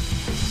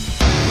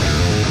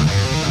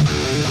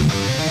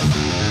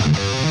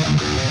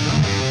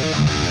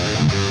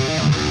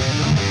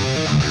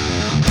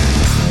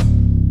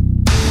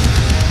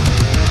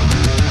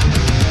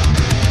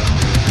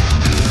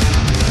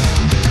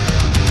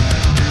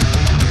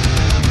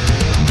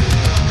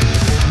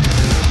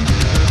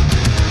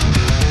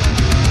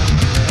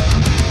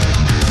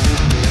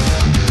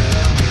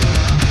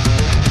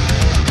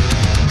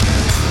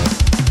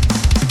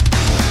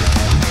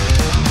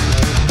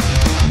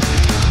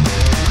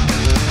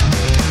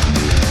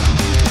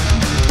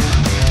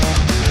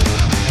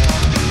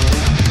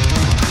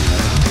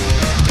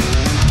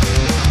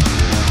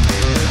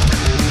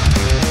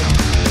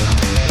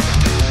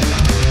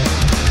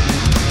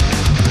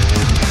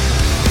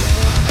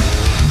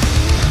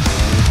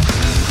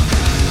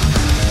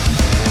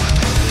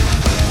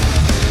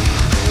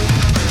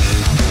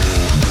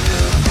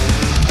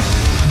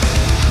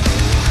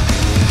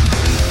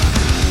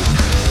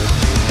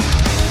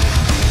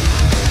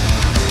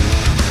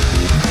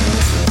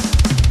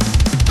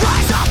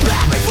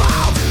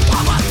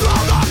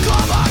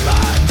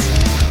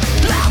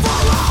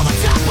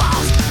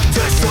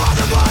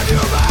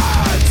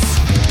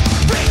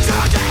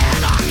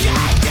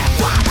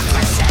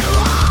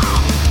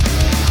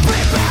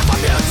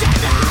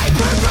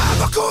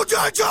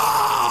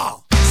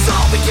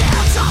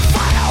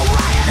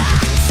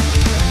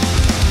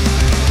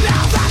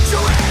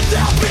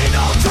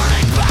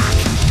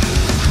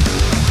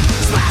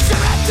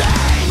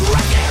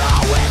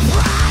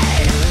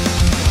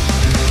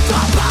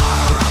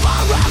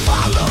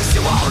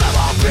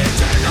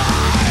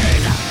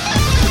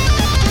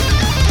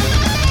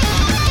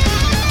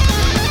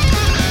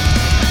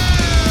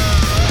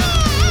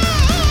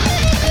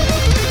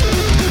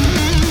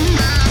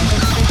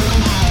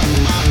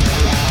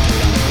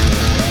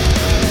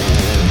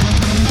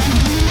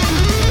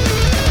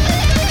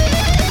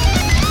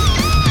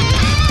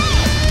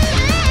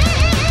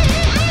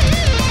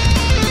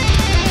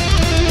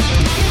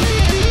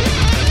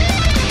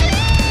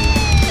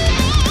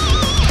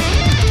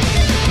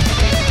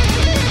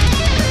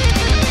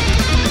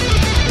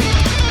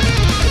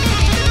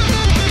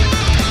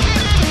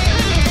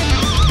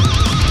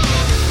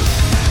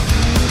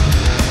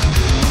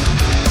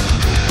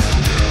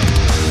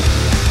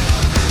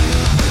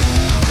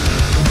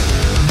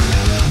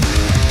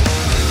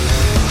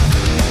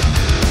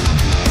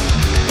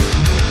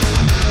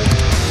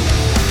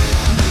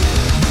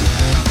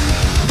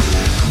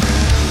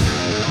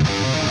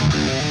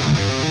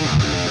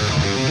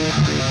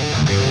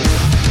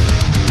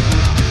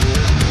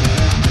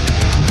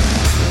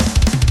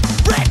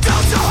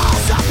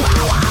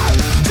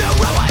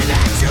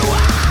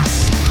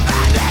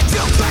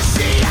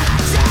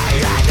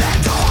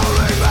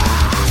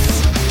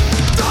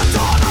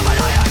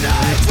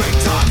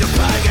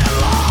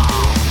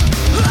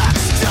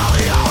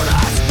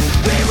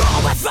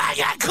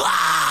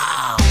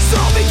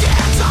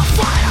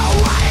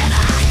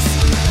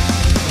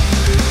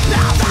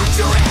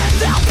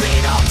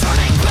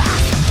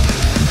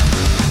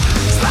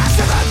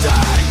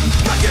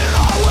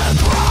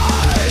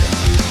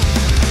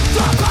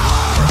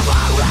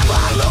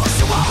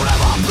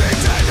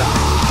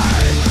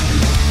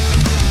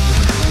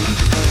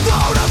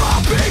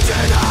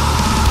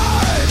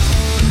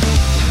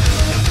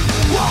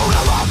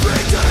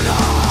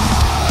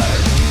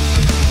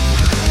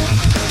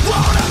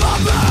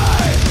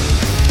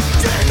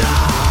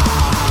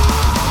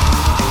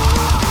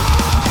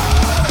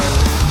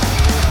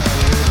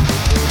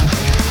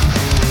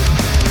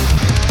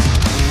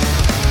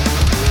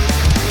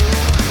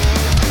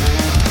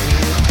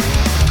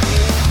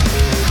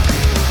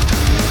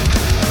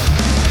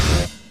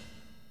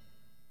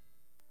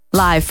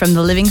 Live from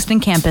the Livingston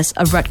campus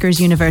of Rutgers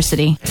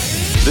University.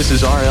 This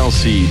is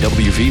RLC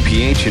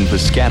WVPH in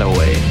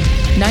Piscataway.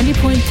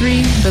 90.3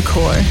 The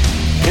Core.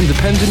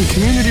 Independent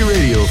community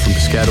radio from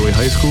Piscataway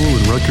High School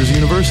and Rutgers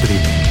University.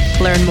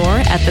 Learn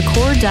more at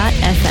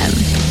thecore.fm.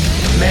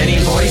 Many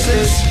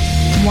voices,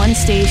 one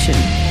station.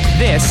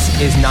 This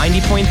is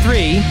 90.3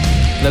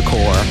 The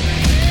Core.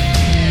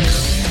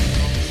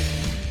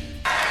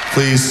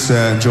 Please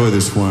enjoy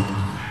this one.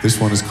 This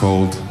one is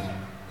called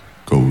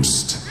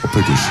Ghost. I'll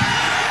play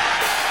this.